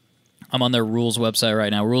inclusive. I'm on their rules website right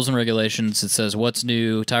now. Rules and regulations. It says what's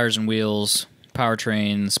new, tires and wheels,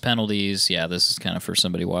 powertrains, penalties. Yeah, this is kind of for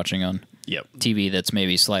somebody watching on Yep. TV that's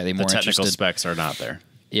maybe slightly The more technical interested. specs are not there.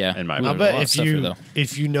 Yeah, in my Ooh, opinion. there's a I lot bet of stuff here, though.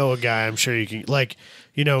 if you know a guy, I'm sure you can, like,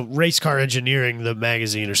 you know, Race Car Engineering, the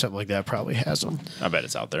magazine or something like that probably has them. I bet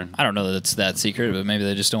it's out there. I don't know that it's that secret, but maybe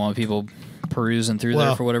they just don't want people perusing through there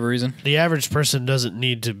Well, for whatever reason. The average person doesn't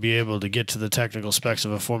need to be able to get to the technical specs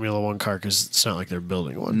of a Formula One car because it's not like they're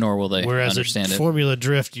building one. Nor will they Whereas understand at it. Formula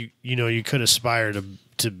Drift, you know, you could aspire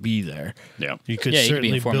to be there. Yeah. You could Yeah, you could be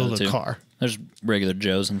certainly in Formula build a 2. car. There's regular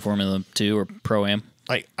Joes in Formula 2 or Pro-Am.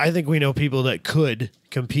 Like, I think we know people that could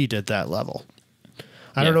compete at that level.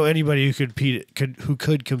 I Yeah. don't know anybody who could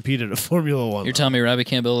compete at a Formula One. You're level. telling me Robbie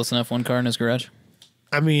can't build us an F1 car in his garage?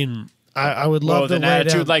 I mean, I would love Well, to with an lay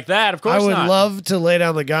attitude down, like that, of course I would not. love to lay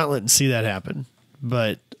down the gauntlet and see that happen.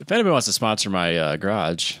 But If anybody wants to sponsor my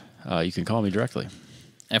garage, you can call me directly.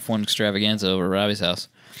 F1 extravaganza over at Robbie's house.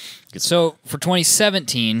 So for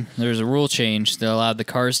 2017, there was a rule change that allowed the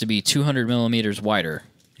cars to be 200 millimeters wider.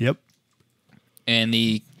 yep, And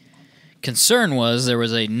the concern was there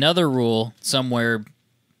was another rule somewhere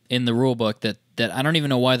in the rule book that I don't even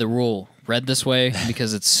know why the rule read this way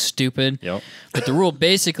because it's stupid. Yep. But the rule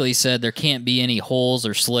basically said there can't be any holes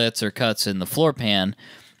or slits or cuts in the floor pan.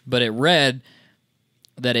 But it read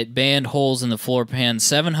that it banned holes in the floor pan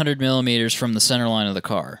 700 millimeters from the center line of the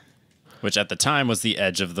car. Which at the time was the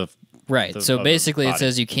edge of the Right. of So the basically it body.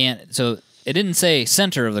 says you can't. So it didn't say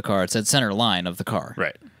center of the car. It said center line of the car.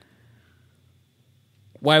 right.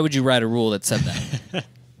 Why would you write a rule that said that?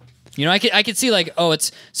 You know, I could see like, oh,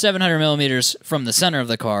 it's 700 millimeters from the center of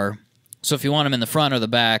the car. So if you want them in the front or the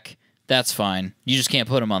back, that's fine. You just can't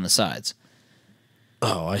put them on the sides.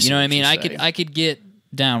 oh, I see. You know what I you're mean? saying. I could get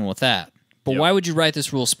down with that. But Yep. why would you write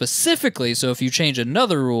this rule specifically? So if you change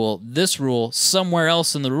another rule, this rule somewhere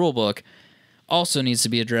else in the rule book also needs to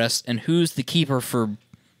be addressed. And who's the keeper for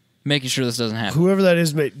making sure this doesn't happen? Whoever that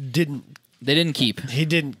is didn't They didn't keep. He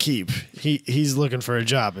didn't keep. He's looking for a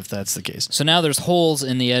job if that's the case. So now there's holes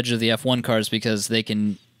in the edge of the F1 cars because they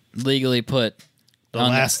can legally put The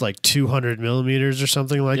last like 200 millimeters or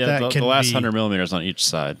something like that. The last 100 millimeters on each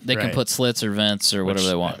side. They can put slits or vents or whatever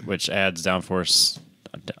they want, which adds downforce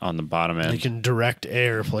on the bottom end. They can direct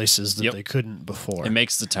air places that they couldn't before. It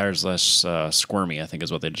makes the tires less squirmy, I think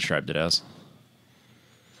is what they described it as.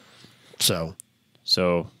 So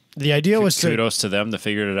the idea was kudos to them that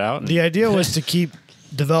figured it out. The idea was to keep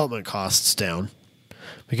development costs down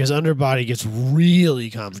because underbody gets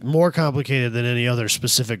really more complicated than any other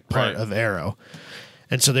specific part of aero.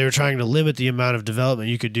 And so they were trying to limit the amount of development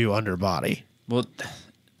you could do underbody. Well,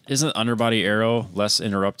 isn't underbody aero less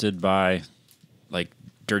interrupted by like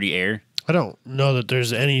dirty air? I don't know that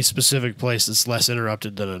there's any specific place that's less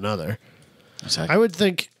interrupted than another. Exactly. I would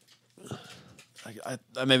think...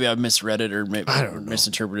 maybe I misread it or maybe I don't know.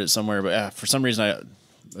 misinterpreted it somewhere, but for some reason it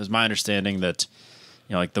was my understanding that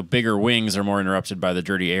like the bigger wings are more interrupted by the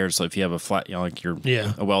dirty air. So if you have a flat, like you're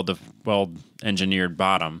a well engineered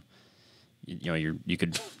bottom, you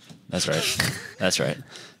could. That's right.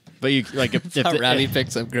 But you like if Robbie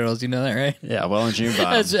picks up girls, you know that, right? Yeah, well engineered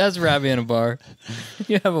bottom. That's Robbie in a bar.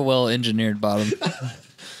 You have a well engineered bottom.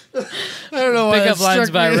 I don't know why Pick up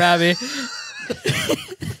lines by Robbie.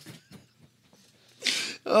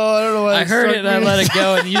 Oh, I don't know why. I heard it and I let it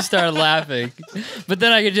go, and you started laughing. But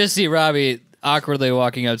then I could just see Robbie awkwardly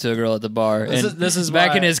walking up to a girl at the bar. This is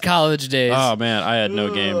back in his college days. Oh man, I had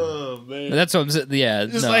no game. Oh, man. That's what I'm saying. Yeah,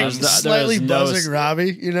 Just slightly buzzing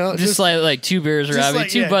Robbie, just like 2 beers, Robbie, like,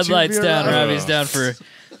 2 Bud 2 Lights beer down. Robbie. Robbie's down for.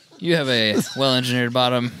 You have a well engineered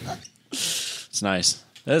bottom. It's nice.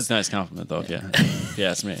 That is a nice compliment, though. Yeah,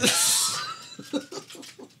 yeah, it's me.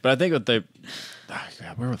 But I think what they. Oh,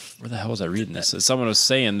 God, where the hell was I reading this? Someone was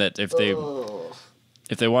saying that if they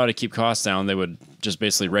wanted to keep costs down, they would just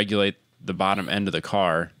basically regulate the bottom end of the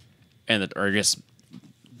car, or I guess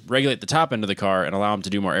regulate the top end of the car and allow them to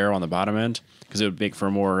do more air on the bottom end because it would make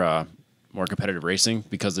for more competitive racing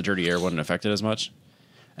because the dirty air wouldn't affect it as much.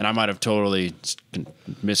 And I might have totally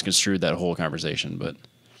misconstrued that whole conversation, but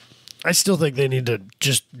I still think they need to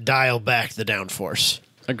just dial back the downforce.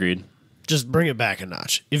 Agreed. Just bring it back a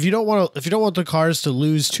notch. If you don't want the cars to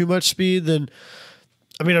lose too much speed, then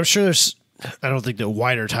I mean, I'm sure I don't think that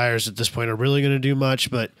wider tires at this point are really going to do much,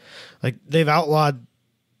 but like they've outlawed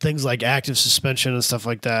things like active suspension and stuff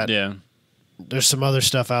like that. Yeah. There's some other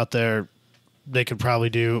stuff out there they could probably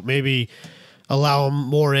do. Maybe allow them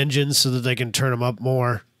more engines so that they can turn them up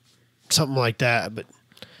more, something like that. But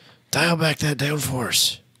dial back that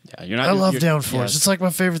downforce. Yeah, I love downforce. Yes. It's like my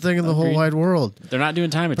favorite thing in the whole wide world. They're not doing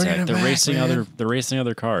time attack. They're racing man. They're racing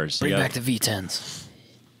other cars. Bring back the V10s.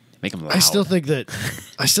 Make them loud. I still think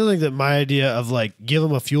that my idea of like give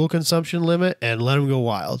them a fuel consumption limit and let them go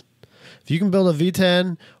wild. If you can build a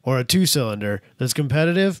V10 or a 2-cylinder that's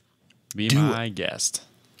competitive, be my guest.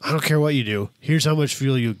 I don't care what you do. Here's how much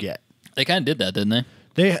fuel you get. They kind of did that, didn't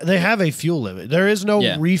they? They have a fuel limit. There is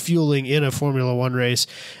no refueling in a Formula One race,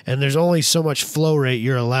 and there's only so much flow rate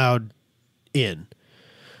you're allowed in.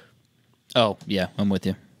 Oh, yeah, I'm with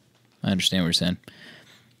you. I understand what you're saying.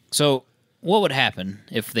 So, what would happen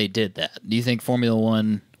if they did that? Do you think Formula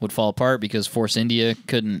One would fall apart because Force India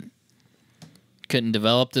couldn't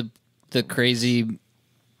develop the crazy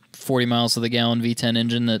 40 miles to the gallon V10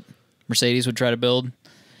 engine that Mercedes would try to build?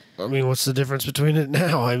 I mean, what's the difference between it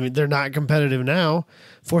now? I mean, they're not competitive now.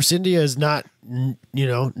 Force India is not,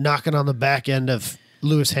 knocking on the back end of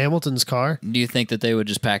Lewis Hamilton's car. Do you think that they would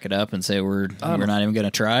just pack it up and say we're not even going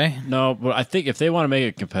to try? No, but I think if they want to make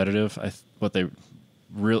it competitive, what they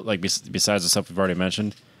real like besides the stuff we've already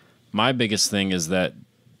mentioned, my biggest thing is that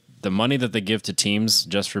the money that they give to teams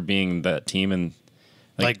just for being that team and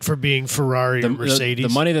like for being Ferrari and Mercedes.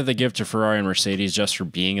 The money that they give to Ferrari and Mercedes just for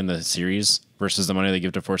being in the series versus the money they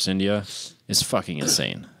give to Force India is fucking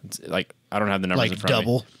insane. It's like I don't have the numbers like in front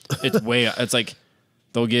double. of me. It's way. It's like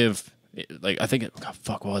they'll give like I think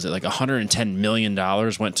what was it like $110 million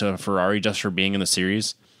went to Ferrari just for being in the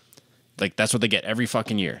series. Like that's what they get every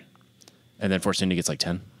fucking year, and then Force India gets like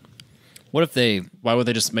 10. What if they? Why would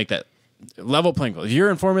they just make that level playing field? If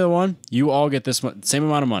you're in Formula One, you all get this same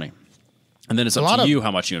amount of money. And then it's up to you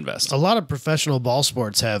how much you invest. A lot of professional ball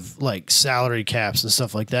sports have like salary caps and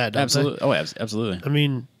stuff like that. Don't Absolutely. They? Oh, absolutely. I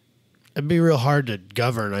mean, it'd be real hard to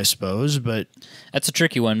govern, I suppose, but That's a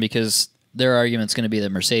tricky one because their argument's going to be that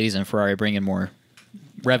Mercedes and Ferrari bring in more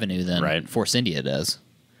revenue than Force India does.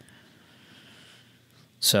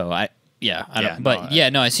 So I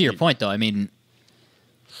see your point though. I mean,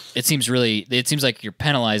 it seems like you're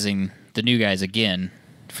penalizing the new guys again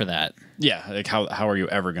for that. Yeah, like how are you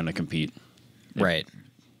ever going to compete? Right.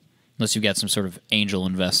 unless you've got some sort of angel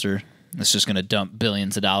investor that's just going to dump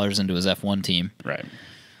billions of dollars into his F1 team. Right.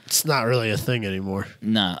 It's not really a thing anymore.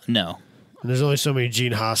 No. And there's only so many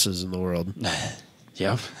Gene Haas's in the world.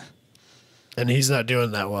 Yep. And he's not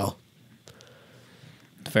doing that well.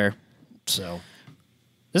 Fair. So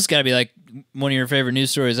This has got to be like one of your favorite news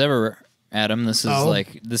stories ever, Adam. This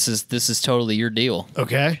is this is totally your deal.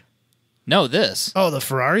 okay. No, this. Oh, the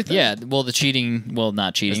Ferrari thing? Yeah, well, the cheating, well,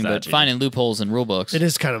 not cheating, not but cheating. finding loopholes in rule books. It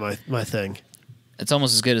is kind of my thing. It's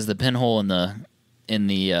almost as good as the pinhole in the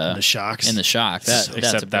The shocks. in the shock. That's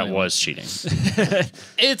Except a that brilliant one. was cheating.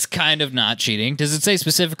 It's kind of not cheating. Does it say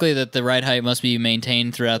specifically that the ride height must be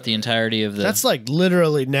maintained throughout the entirety of the? That's like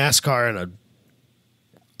literally NASCAR in a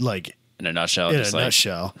like In a nutshell. in just a like,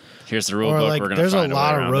 nutshell. here's the rule Or book. like We're going to there's a find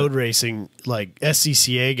lot way of around road it. racing like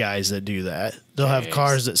SCCA guys that do that. They'll have Jeez.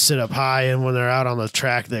 cars that sit up high, and when they're out on the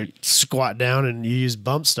track, they squat down, and you use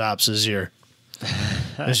bump stops as your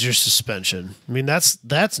suspension. I mean,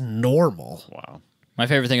 that's normal. Wow. My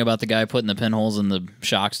favorite thing about the guy putting the pinholes in the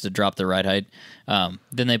shocks to drop the ride height,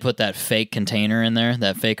 then they put that fake container in there,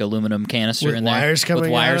 that fake aluminum canister With in there. wires coming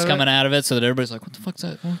with wires out of coming out of it, so that everybody's like, what the fuck's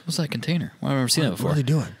that? What's that container? Why have I never seen that What before? are they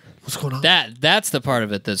doing? What's going on? That's the part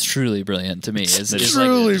of it that's truly brilliant to me. Is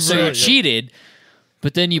truly so you brilliant. cheated,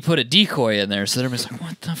 but then you put a decoy in there, so that everybody's like,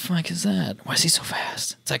 what the fuck is that? Why is he so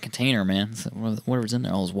fast? It's that container, man. It's whatever's in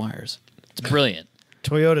there, all those wires. It's brilliant.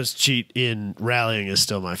 Toyota's cheat in rallying is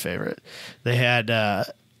still my favorite. They had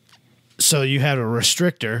so you had a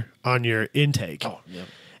restrictor on your intake. Oh, yep.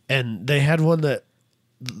 And they had one that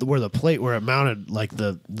where the plate where it mounted, like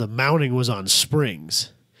the mounting was on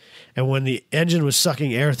springs. And when the engine was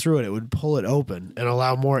sucking air through it, it would pull it open and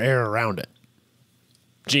allow more air around it.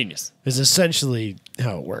 Genius. Is essentially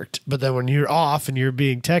how it worked. But then when you're off and you're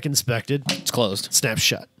being tech inspected, It's closed. it snaps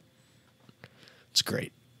shut. It's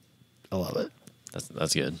great. I love it.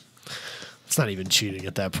 That's good. It's not even cheating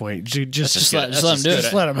at that point. Just Just let- good. just let 'em do it.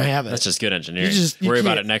 Just let them have it. That's just good engineering. You Worry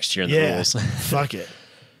about can't- it next year in the yeah, rules. fuck it.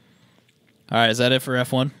 All right, is that it for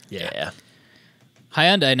F1? Yeah.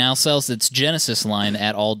 Hyundai now sells its Genesis line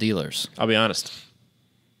at all dealers. I'll be honest.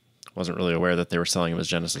 Wasn't really aware that they were selling them as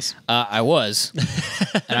Genesis. I was,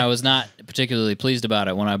 and I was not particularly pleased about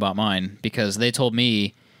it when I bought mine because they told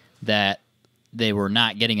me that they were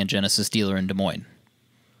not getting a Genesis dealer in Des Moines,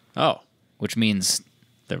 Oh. which means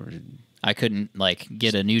They were I couldn't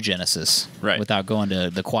get a new Genesis Right. without going to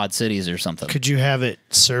the Quad Cities or something. Could you have it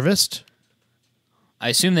serviced? I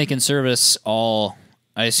assume they can service all.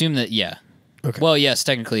 I assume that Okay. Well, yes,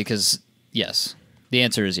 technically, because yes, the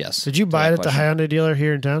answer is yes. Did you to buy that it at the question. Hyundai dealer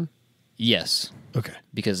here in town? Yes, Okay.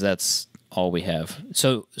 because that's all we have.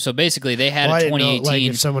 So basically, they had Well, I a didn't know, 2018.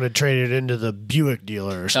 like if someone had traded into the Buick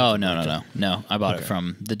dealer or Oh something. no! I bought it Okay.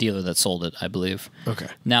 from the dealer that sold it, I believe. Okay.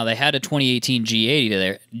 Now they had a 2018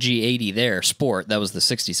 G80 there, Sport. That was the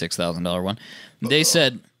 $66,000 one. They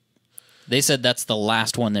said that's the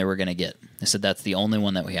last one they were going to get. They said that's the only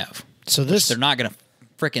one that we have. So this They're not going to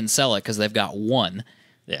frickin' sell it because they've got one.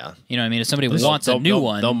 Yeah. You know what I mean? If somebody wants a They'll- new they'll-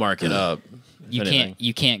 one, They'll mark it up. you if anything. can't.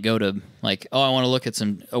 You can't go to like, oh, I want to look at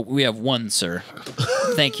some. Oh, we have one, sir.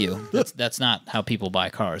 Thank you. That's not how people buy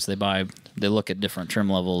cars. They look at different trim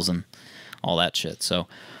levels and all that shit. So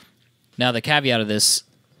now the caveat of this,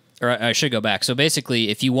 or I should go back. So basically,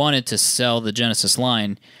 if you wanted to sell the Genesis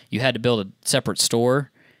line, you had to build a separate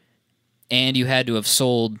store, and you had to have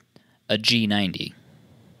sold a G90.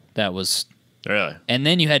 That was, Really? and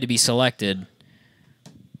then you had to be selected.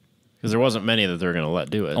 Because there wasn't many that they were going to let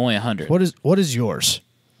do it. Only 100. what is yours?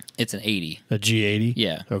 It's an 80. A G80?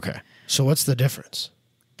 Yeah. Okay. So what's the difference?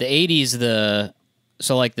 The 80's the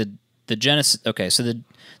Genesis. Okay, so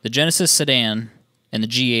the Genesis sedan and the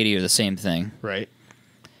G80 are the same thing. Right.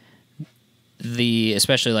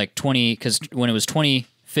 Especially like 20, because when it was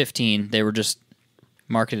 2015, they were just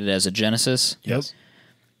marketed as a Genesis. Yep.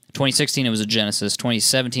 2016, it was a Genesis.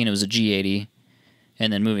 2017, it was a G80,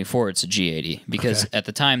 and then moving forward, it's a G80 because Okay. at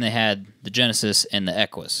the time they had the Genesis and the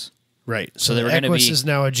Equus. Right. So they the were gonna Equus be- is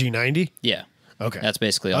now a G90? Yeah. Okay. That's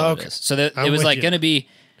basically all Okay. it is. So that, I'm it was with like you. going to be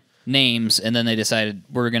names, and then they decided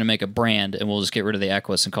we're going to make a brand, and we'll just get rid of the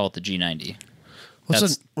Equus and call it the G90.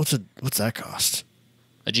 What's that cost?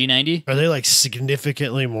 A G90? Are they like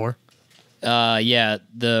significantly more? Yeah,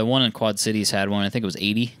 the one in Quad Cities had one. I think it was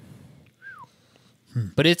 80.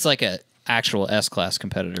 But it's like a actual S-Class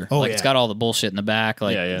competitor. Oh, Like it's yeah. got all the bullshit in the back,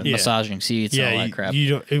 like Yeah. massaging seats and all that you, crap. you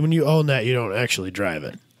don't. When you own that, you don't actually drive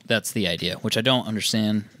it. That's the idea, which I don't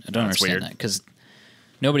understand. I don't That's understand weird. that because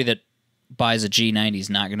nobody that buys a G90 is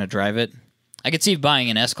not going to drive it. I could see buying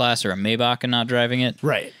an S-Class or a Maybach and not driving it.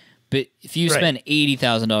 Right. But if you Right. spend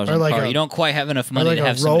 $80,000 on Or a like car, a- you don't quite have enough Or money like to a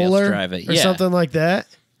have somebody else roller drive it. or Yeah, something like that.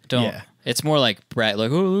 Don't. Yeah. It's more like Brad,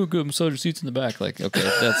 like, oh, look, massage seats in the back. Like, okay,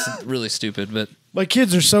 that's really stupid, but My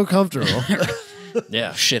kids are so comfortable.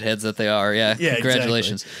 Yeah. shitheads that they are. Yeah, Yeah,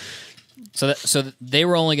 congratulations. So they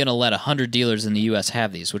were only going to let 100 dealers in the U.S.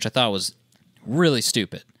 have these, which I thought was really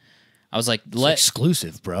stupid. I was like,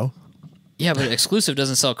 Exclusive, bro. yeah, but exclusive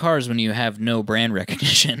doesn't sell cars when you have no brand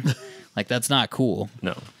recognition. Like, that's not cool.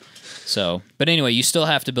 No. So, but anyway, you still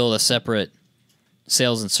have to build a separate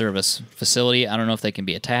sales and service facility. I don't know if they can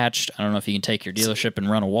be attached. I don't know if you can take your dealership and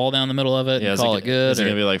run a wall down the middle of it and call it good. Is it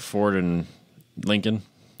going to be like Ford and Lincoln?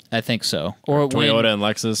 I think so. Or Toyota and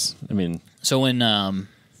Lexus? I mean... So when,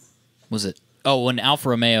 was it... Oh, when Alfa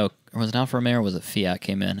Romeo... Or was it Alfa Romeo or was it Fiat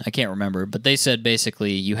came in? I can't remember. But they said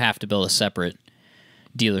basically you have to build a separate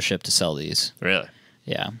dealership to sell these. Really?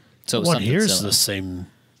 Yeah. So it was One something here's similar. the same.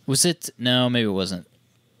 Was it? No, maybe it wasn't.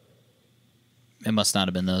 It must not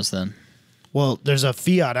have been those then. Well, there's a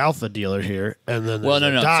Fiat Alpha dealer here, and then there's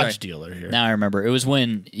a Dodge sorry. dealer here. Now I remember. It was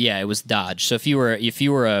when, it was Dodge. So if you were a if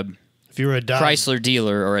you were a Dodge, Chrysler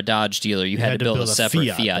dealer or a Dodge dealer, you had to build a separate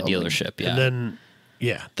Fiat building. dealership. Yeah. And then,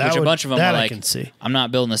 yeah, Which a bunch of them that were I like, can see. I'm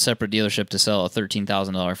not building a separate dealership to sell a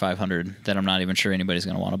 $13,000 500 that I'm not even sure anybody's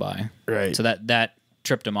going to want to buy. Right. So that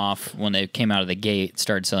tripped them off when they came out of the gate,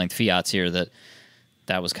 started selling Fiats here.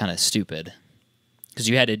 That was kind of stupid because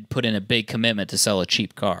you had to put in a big commitment to sell a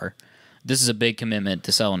cheap car. This is a big commitment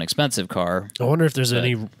to sell an expensive car. I wonder if there's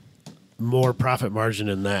any more profit margin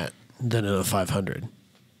in that than in a 500.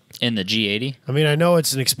 In the G80? I mean, I know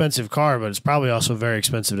it's an expensive car, but it's probably also very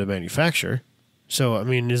expensive to manufacture. So, I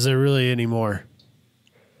mean, is there really any more?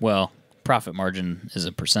 Well, profit margin is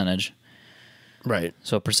a percentage. Right.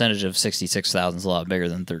 So a percentage of 66,000 is a lot bigger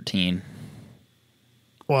than 13.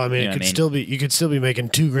 Well, I mean, You know it could what I mean? still be. You could still be making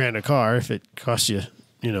 $2,000 a car if it costs you.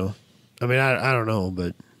 You know, I mean, I don't know,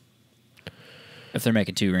 but If they're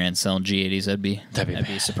making $2,000 selling G80s, I'd be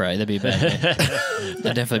surprised. That'd be a bad day.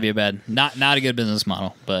 That'd definitely be a bad, not a good business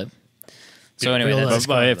model. But so anyway, real that's,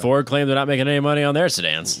 nice. But Ford claimed they're not making any money on their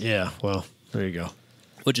sedans. yeah. Well, there you go.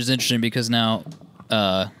 which is interesting because now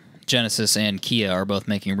Genesis and Kia are both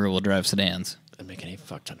making rear-wheel drive sedans They're making a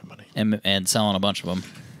fuck ton of money. and selling a bunch of them.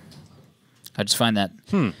 I just find that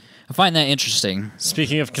I find that interesting.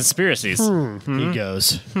 Speaking of conspiracies. He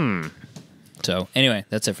goes. So anyway,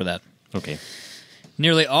 that's it for that. Okay.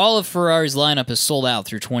 Nearly all of Ferrari's lineup is sold out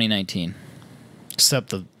through 2019. Except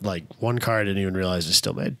the one car I didn't even realize is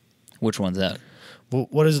still made. Which one's that? Well,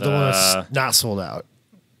 what is the one that's not sold out?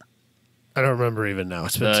 I don't remember even now.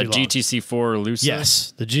 It's been The too long. GTC4 Lusa?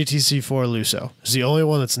 Yes, the GTC4 Lusso is the only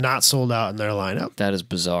one that's not sold out in their lineup That is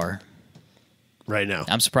bizarre. right now.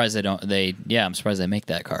 I'm surprised they don't. I'm surprised they make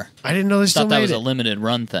that car. I didn't know they still Thought that made was it. a limited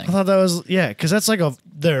run thing. I thought that was because that's like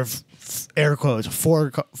their air quotes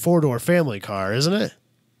four-door family car, isn't it?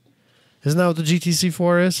 Isn't that what the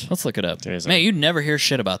GTC4 is? Let's look it up. Seriously. Man, you'd never hear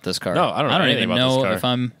shit about this car. No, I don't know anything even about know this car. if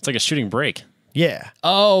I'm. It's like a shooting brake. Yeah,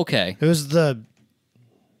 Oh, okay. it was the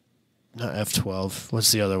not F12.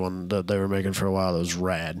 What's the other one that they were making for a while that was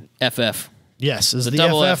rad? FF. Yes, is The the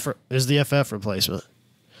double FF is the FF replacement.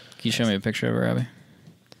 Can you show me a picture of it, Robbie?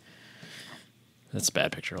 That's a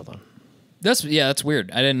bad picture. Hold on. That's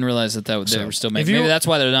weird. I didn't realize that they were still making. Maybe that's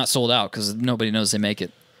why they're not sold out because nobody knows they make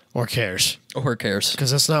it Or cares. or cares.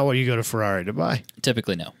 Because that's not what you go to Ferrari to buy.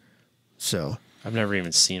 Typically, no. So I've never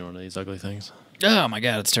even seen one of these ugly things. Oh my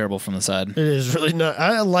god, it's terrible from the side. it is really not.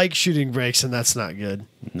 I like shooting brakes, and that's not good.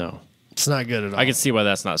 No. It's not good at all. I can see why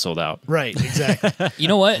that's not sold out. Right, exactly. You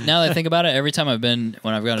know what? Now that I think about it, every time when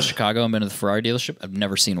I've gone to Chicago and been to the Ferrari dealership, I've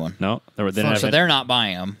never seen one. No, they didn't So have they're not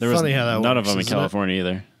buying them. there was Funny how that none works, of them in isn't it? California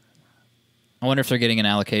either. I wonder if they're getting an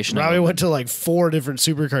allocation. of Robbie them. went to like 4 different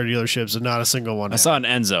supercar dealerships, and not a single one. I saw an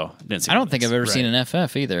Enzo. Didn't see I one don't of think these. I've ever Right. seen an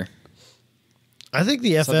FF either I think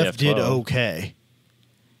the saw the FF did F12. okay.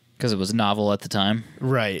 because it was novel at the time,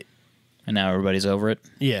 Right. and now everybody's over it.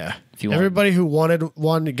 Yeah. If you want- Everybody who wanted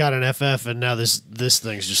one got an FF, and now this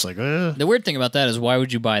thing's just like, The weird thing about that is why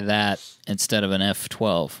would you buy that instead of an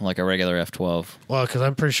F12, like a regular F12? well, because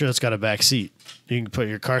I'm pretty sure it's got a back seat. You can put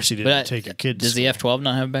your car seat in and take your kids. Does the F12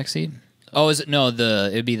 not have a back seat? Oh, is it? No,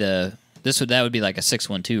 that would be like a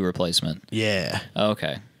 612 replacement. Yeah. Oh,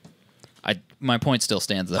 okay. My point still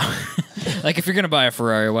stands though. Like if you're gonna buy a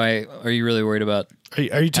Ferrari, why are you really worried about?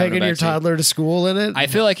 Are you taking your backseat. toddler to school in it? I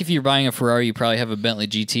feel like if you're buying a Ferrari, you probably have a Bentley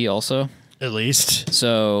GT also, At least.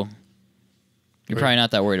 so you're probably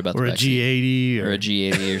not that worried about Or the a back seat. G80. Or a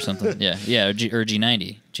G80 or something. Yeah, or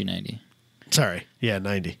G90. G90. Sorry. Yeah,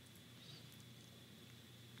 90.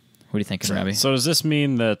 What are you thinking, Robbie? So does this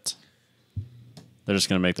mean that they're just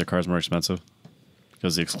going to make their cars more expensive?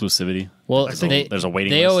 because the exclusivity. Well, there's a waiting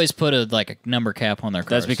They list. always put a number cap on their cars.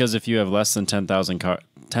 That's because if you have less than 10,000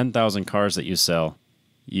 cars that you sell,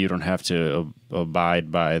 you don't have to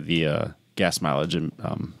abide by the gas mileage and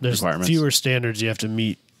There's requirements. fewer standards you have to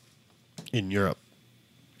meet in Europe.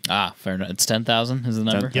 Fair enough. It's 10,000 is the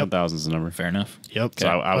number. 10,000 is the number. Fair enough. Yep.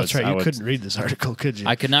 So I That's right. You couldn't read this article, could you?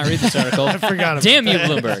 I could not read this article. I forgot about Damn you, that.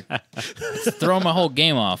 Bloomberg! Throwing my whole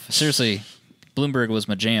game off. Seriously, Bloomberg was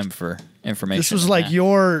my jam for information. This was like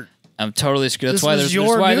your... I'm totally screwed. That's This why was there's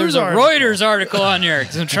your a news Reuters article on here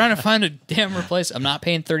because I'm trying to find a damn replace. I'm not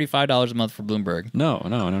paying $35 a month for Bloomberg. No.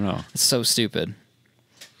 It's so stupid.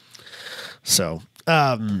 So,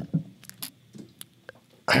 I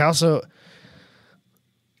also...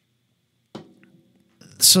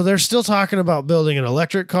 So they're still talking about building an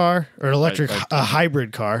electric car or an a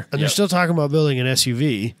hybrid car, and they're still talking about building an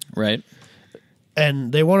SUV. Right.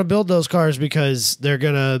 And they want to build those cars because they're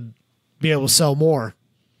going to be able to sell more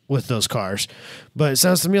with those cars. But it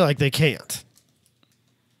sounds to me like they can't.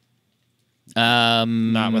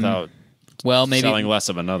 Not without maybe selling less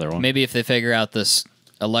of another one. Maybe if they figure out this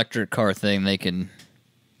electric car thing, they can.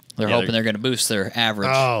 They're hoping they're going to boost their average.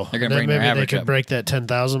 Oh, they're going to bring maybe their average they could up. break that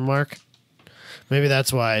 10,000 mark. Maybe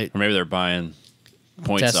that's why. Or maybe they're buying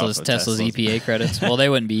points off of Tesla's EPA credits. Well, they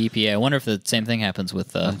wouldn't be EPA. I wonder if the same thing happens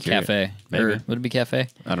with Cafe. Maybe. Or would it be Cafe?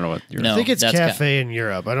 I don't know what you're No. I think it's that's cafe in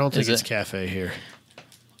Europe. I don't think Is it's it? cafe here.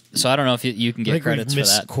 So I don't know if you can I get think credits we've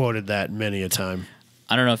for that. misquoted that many a time.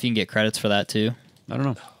 I don't know if you can get credits for that too, I don't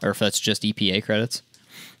know. or if that's just EPA credits.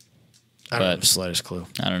 I don't have But- the slightest clue.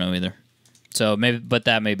 I don't know either. So but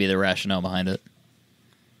that may be the rationale behind it.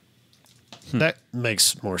 That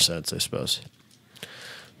makes more sense, I suppose.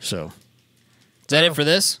 So, Is that it for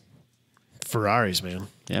this? Ferraris, man.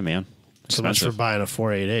 Yeah, man. So much for Expensive. buying a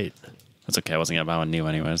 488. That's okay. I wasn't going to buy one new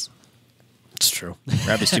anyways. It's true.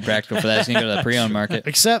 Robbie's too practical for that. He's gonna go to the pre-owned market.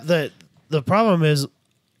 Except that the problem is,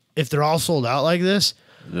 if they're all sold out like this,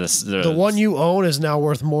 the one you own is now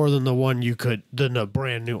worth more than than a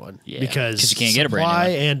brand new one. Yeah. Because 'Cause you can't get a brand new supply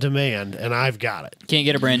one. and demand, and I've got it. Can't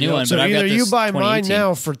get a brand new one, So but I've got either this you buy mine 2018.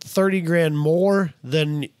 now for $30,000 more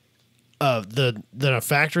than a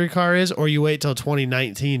factory car is, or you wait till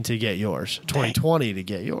 2019 to get yours, 2020 to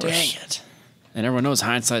get yours. Dang it. And everyone knows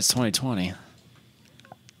hindsight's 2020.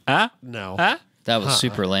 Huh? No. Huh? That was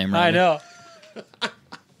super lame. Robbie. I know.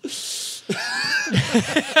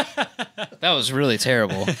 That was really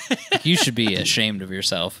terrible. You should be ashamed of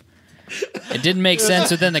yourself. It didn't make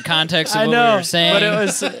sense within the context of what we were saying.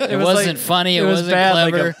 but it wasn't funny. It wasn't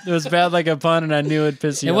clever. it was bad like a pun, and I knew it'd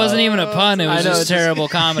piss you It off. wasn't even a pun. It I was know, just it's just- terrible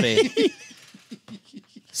comedy.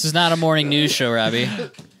 This is not a morning news show, Robbie.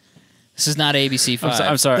 This is not ABC 5.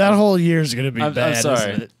 I'm sorry. That whole year's going to be I'm bad,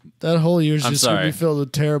 sorry. isn't it? That whole year's I'm just going to be sorry. filled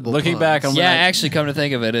with terrible Looking puns. back on Yeah, when I- actually, come to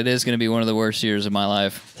think of it, it is going to be one of the worst years of my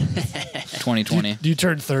life. 2020. Do you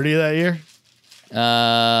turn 30 that year?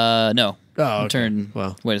 No. Oh, I'm okay. turn.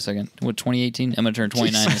 Well. Wait a second. What, 2018? I'm going to turn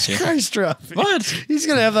 29 this year. Christ, Robbie. What? He's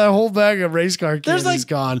going to have that whole bag of race car candies like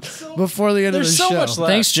gone before the end of the there's so show. much left.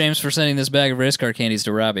 Thanks, James, for sending this bag of race car candies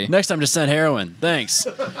to Robbie. Next time, just send heroin. Thanks.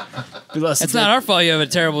 It's not our fault you have a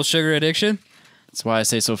terrible sugar addiction. That's why I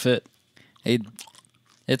stay so fit.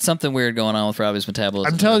 It's something weird going on with Robbie's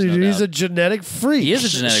metabolism. I'm telling you, there's no dude, he's a doubt. genetic freak. He is a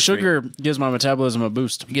genetic freak. Sugar gives my metabolism a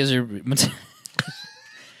boost. Gives your.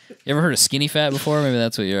 You ever heard of skinny fat before? Maybe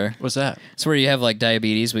that's what you are. What's that? It's where you have like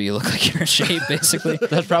diabetes, but you look like you're in shape, basically.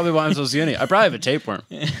 That's probably why I'm so skinny. I probably have a tapeworm.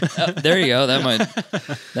 There you go.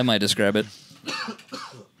 That might describe it.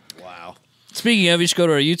 Wow. Speaking of, you should go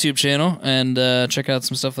to our YouTube channel and check out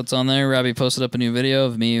some stuff that's on there. Robbie posted up a new video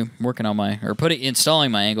of me working on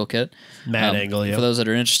installing my angle kit. Mad angle, yeah. For those that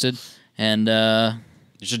are interested. And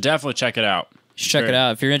You should definitely check it out. you should check it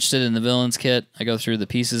out. If you're interested in the villains kit, I go through the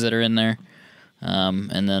pieces that are in there.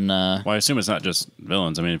 And then Well, I assume it's not just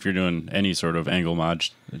villains. I mean, if you're doing any sort of angle mod,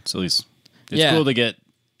 it's at least Yeah. cool to get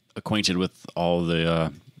acquainted with all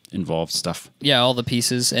the involved stuff. all the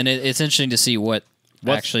pieces. And it's interesting to see what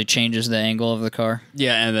actually changes the angle of the car.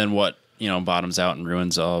 Yeah, and then what bottoms out and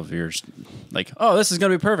ruins all of your like. Oh, this is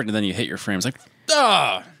gonna be perfect, and then you hit your frames like,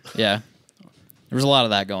 ah. Yeah. There was a lot of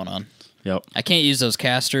that going on. Yep. I can't use those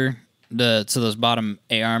caster. So those bottom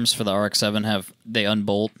A-arms for the RX-7 they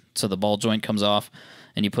unbolt, so the ball joint comes off,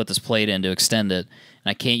 and you put this plate in to extend it. And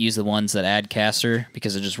I can't use the ones that add caster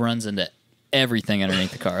because it just runs into everything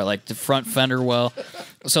underneath the car, like the front fender well.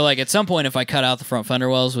 So like at some point, if I cut out the front fender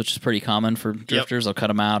wells, which is pretty common for drifters, they'll cut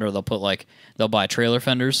them out, or they'll buy trailer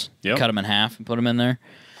fenders, cut them in half, and put them in there.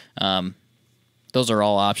 Those are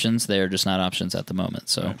all options. They are just not options at the moment.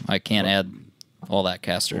 So I can't add all that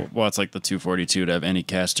caster. Well, it's like the 242 to have any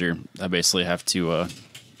caster. I basically have to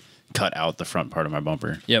cut out the front part of my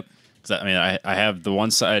bumper. Yep. 'Cause I mean, I have the one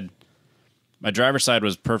side. My driver's side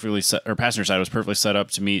was perfectly set, or passenger side was perfectly set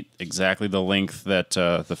up to meet exactly the length that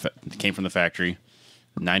came from the factory,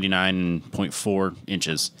 99.4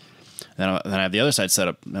 inches. Then I have the other side set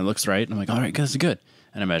up, and it looks right. And I'm like, all right, this is good.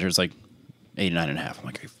 And I measure, it's like 89.5. I'm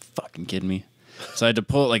like, are you fucking kidding me? So I had to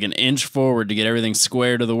pull it like an inch forward to get everything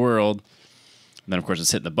square to the world. And then, of course,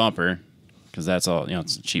 it's hitting the bumper, because that's all,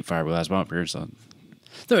 it's a cheap fiberglass bumper. So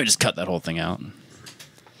then we just cut that whole thing out.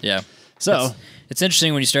 Yeah. So it's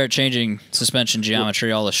interesting when you start changing suspension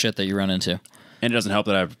geometry, all the shit that you run into. And it doesn't help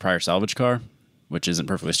that I have a prior salvage car, which isn't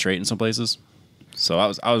perfectly straight in some places. So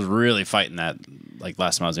I was really fighting that, like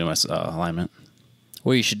last time I was doing my alignment.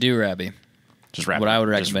 What you should do, Robbie, Just wrap what it, I would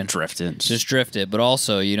recommend. Just drift it. Just drift it. But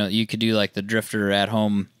also, you could do like the drifter at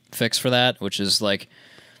home fix for that, which is like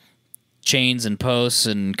chains and posts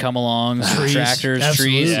and come-alongs, tractors,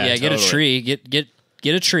 Absolutely. trees. Yeah, Yeah, get a totally. tree.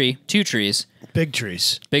 Get a tree, 2 trees, Big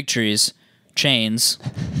trees. big trees, chains,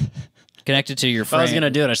 connected to your If I was frame.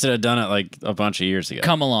 going to do it, I should have done it like a bunch of years ago.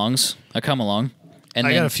 Come-alongs, a come-along. And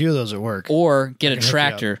I then, got a few of those at work. or get a can hook you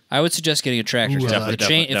tractor. I would suggest getting a tractor. Ooh, 'cause I if the like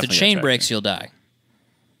chain, if the definitely chain a tractor. breaks, you'll die.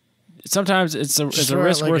 Sometimes it's a Just wear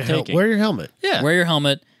risk like worth a hel- taking. Wear your helmet. Yeah. Wear your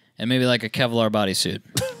helmet and maybe like a Kevlar bodysuit.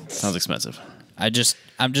 Sounds expensive.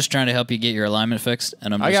 I'm just trying to help you get your alignment fixed,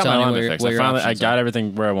 and I'm just I got my telling you alignment fixed. I got are.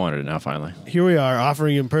 everything where I wanted it now, finally. Here we are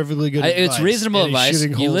offering him perfectly good advice. It's reasonable and he's advice.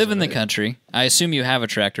 shooting You holes live in the it. country. I assume you have a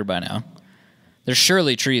tractor by now. There's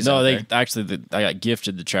surely trees out No, there. I got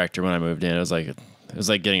gifted the tractor when I moved in. It was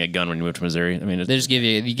like getting a gun when you moved to Missouri. I mean, They just give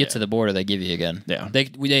you. You get to the border, they give you a gun. Yeah.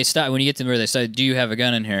 They stop when you get to where they say, "Do you have a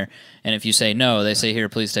gun in here?" And if you say no, they say, "Here,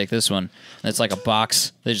 please take this one." And it's like a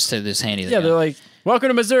box. They just say, "This handy." they're like, "Welcome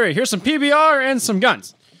to Missouri. Here's some PBR and some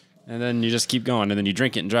guns." And then you just keep going, and then you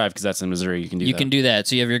drink it and drive because that's in Missouri. You can do You that. can do that.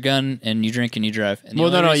 So you have your gun and you drink and you drive. And the Well,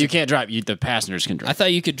 only no, reason- you can't drive. The passengers can I drive.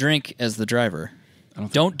 thought you could drink as the driver.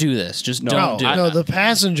 Don't do this. Just don't No, do it. no, the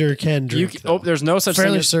passenger can drink. though. There's no such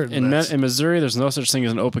Fairly thing as, certain in, that's- in Missouri. There's no such thing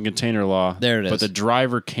as an open container law. There it But is. the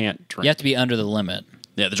driver can't drink. You have to be under the limit.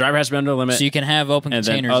 Yeah, the driver has to be under the limit. So you can have open and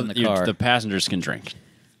then containers in the car. the passengers can drink.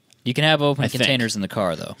 You can have open I think. containers in the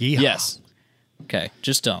car, though. Yeehaw. Yes, Okay,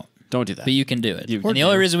 just don't. don't do that. But you can do it. You- and the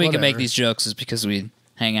only reason we can make Whatever. these jokes is because we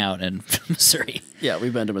hang out in Missouri. Yeah,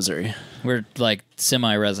 we've been to Missouri. We're like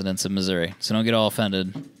semi-residents of Missouri, so don't get all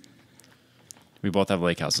offended. We both have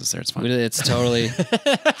lake houses there. It's fine. It's totally,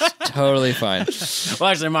 totally fine. Well,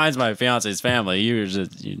 actually, mine's my fiance's family. You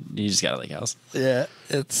just got a lake house. Yeah,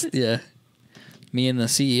 me and the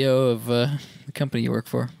CEO of the company you work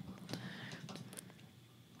for.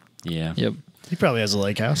 Yeah. Yep. He probably has a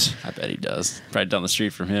lake house. I bet he does. Right down the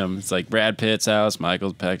street from him. It's like Brad Pitt's house,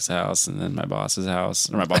 Michael Peck's house, and then my boss's house,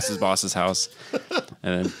 or my boss's boss's house.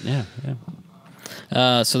 And then,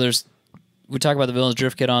 yeah. So we talk about the Villains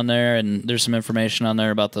Drift Kit on there, and there's some information on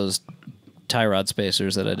there about those tie rod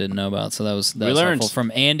spacers that I didn't know about. So that was learned. helpful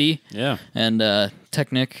from Andy. Yeah. And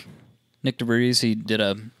Nick DeVries, he did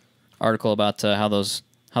a article about how those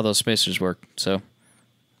spacers work. So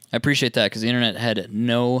I appreciate that because the internet had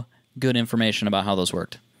no good information about how those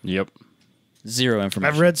worked. Yep. Zero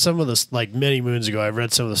information. I've read some of this, like many moons ago, I've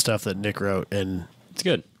read some of the stuff that Nick wrote, and It's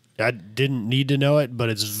good. I didn't need to know it, but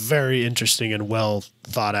it's very interesting and well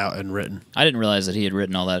thought out and written. I didn't realize that he had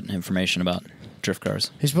written all that information about drift cars.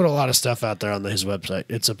 He's put a lot of stuff out there on his website.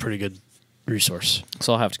 It's a pretty good resource.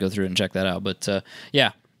 So I'll have to go through it and check that out. But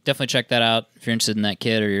yeah, definitely check that out if you're interested in that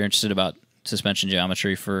kit or you're interested about suspension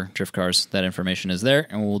geometry for drift cars. That information is there,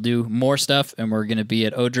 and we'll do more stuff. And we're going to be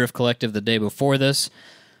at O Drift Collective the day before this,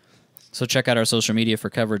 so check out our social media for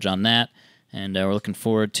coverage on that. And we're looking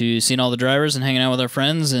forward to seeing all the drivers and hanging out with our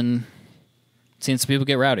friends and seeing some people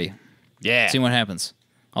get rowdy. Yeah. Seeing what happens.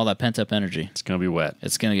 All that pent up energy. It's going to be wet.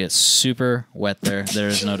 It's going to get super wet there. There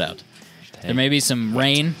is no doubt. There may be some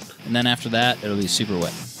rain, and then after that, it'll be super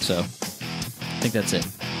wet. So I think that's it.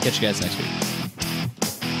 Catch you guys next week.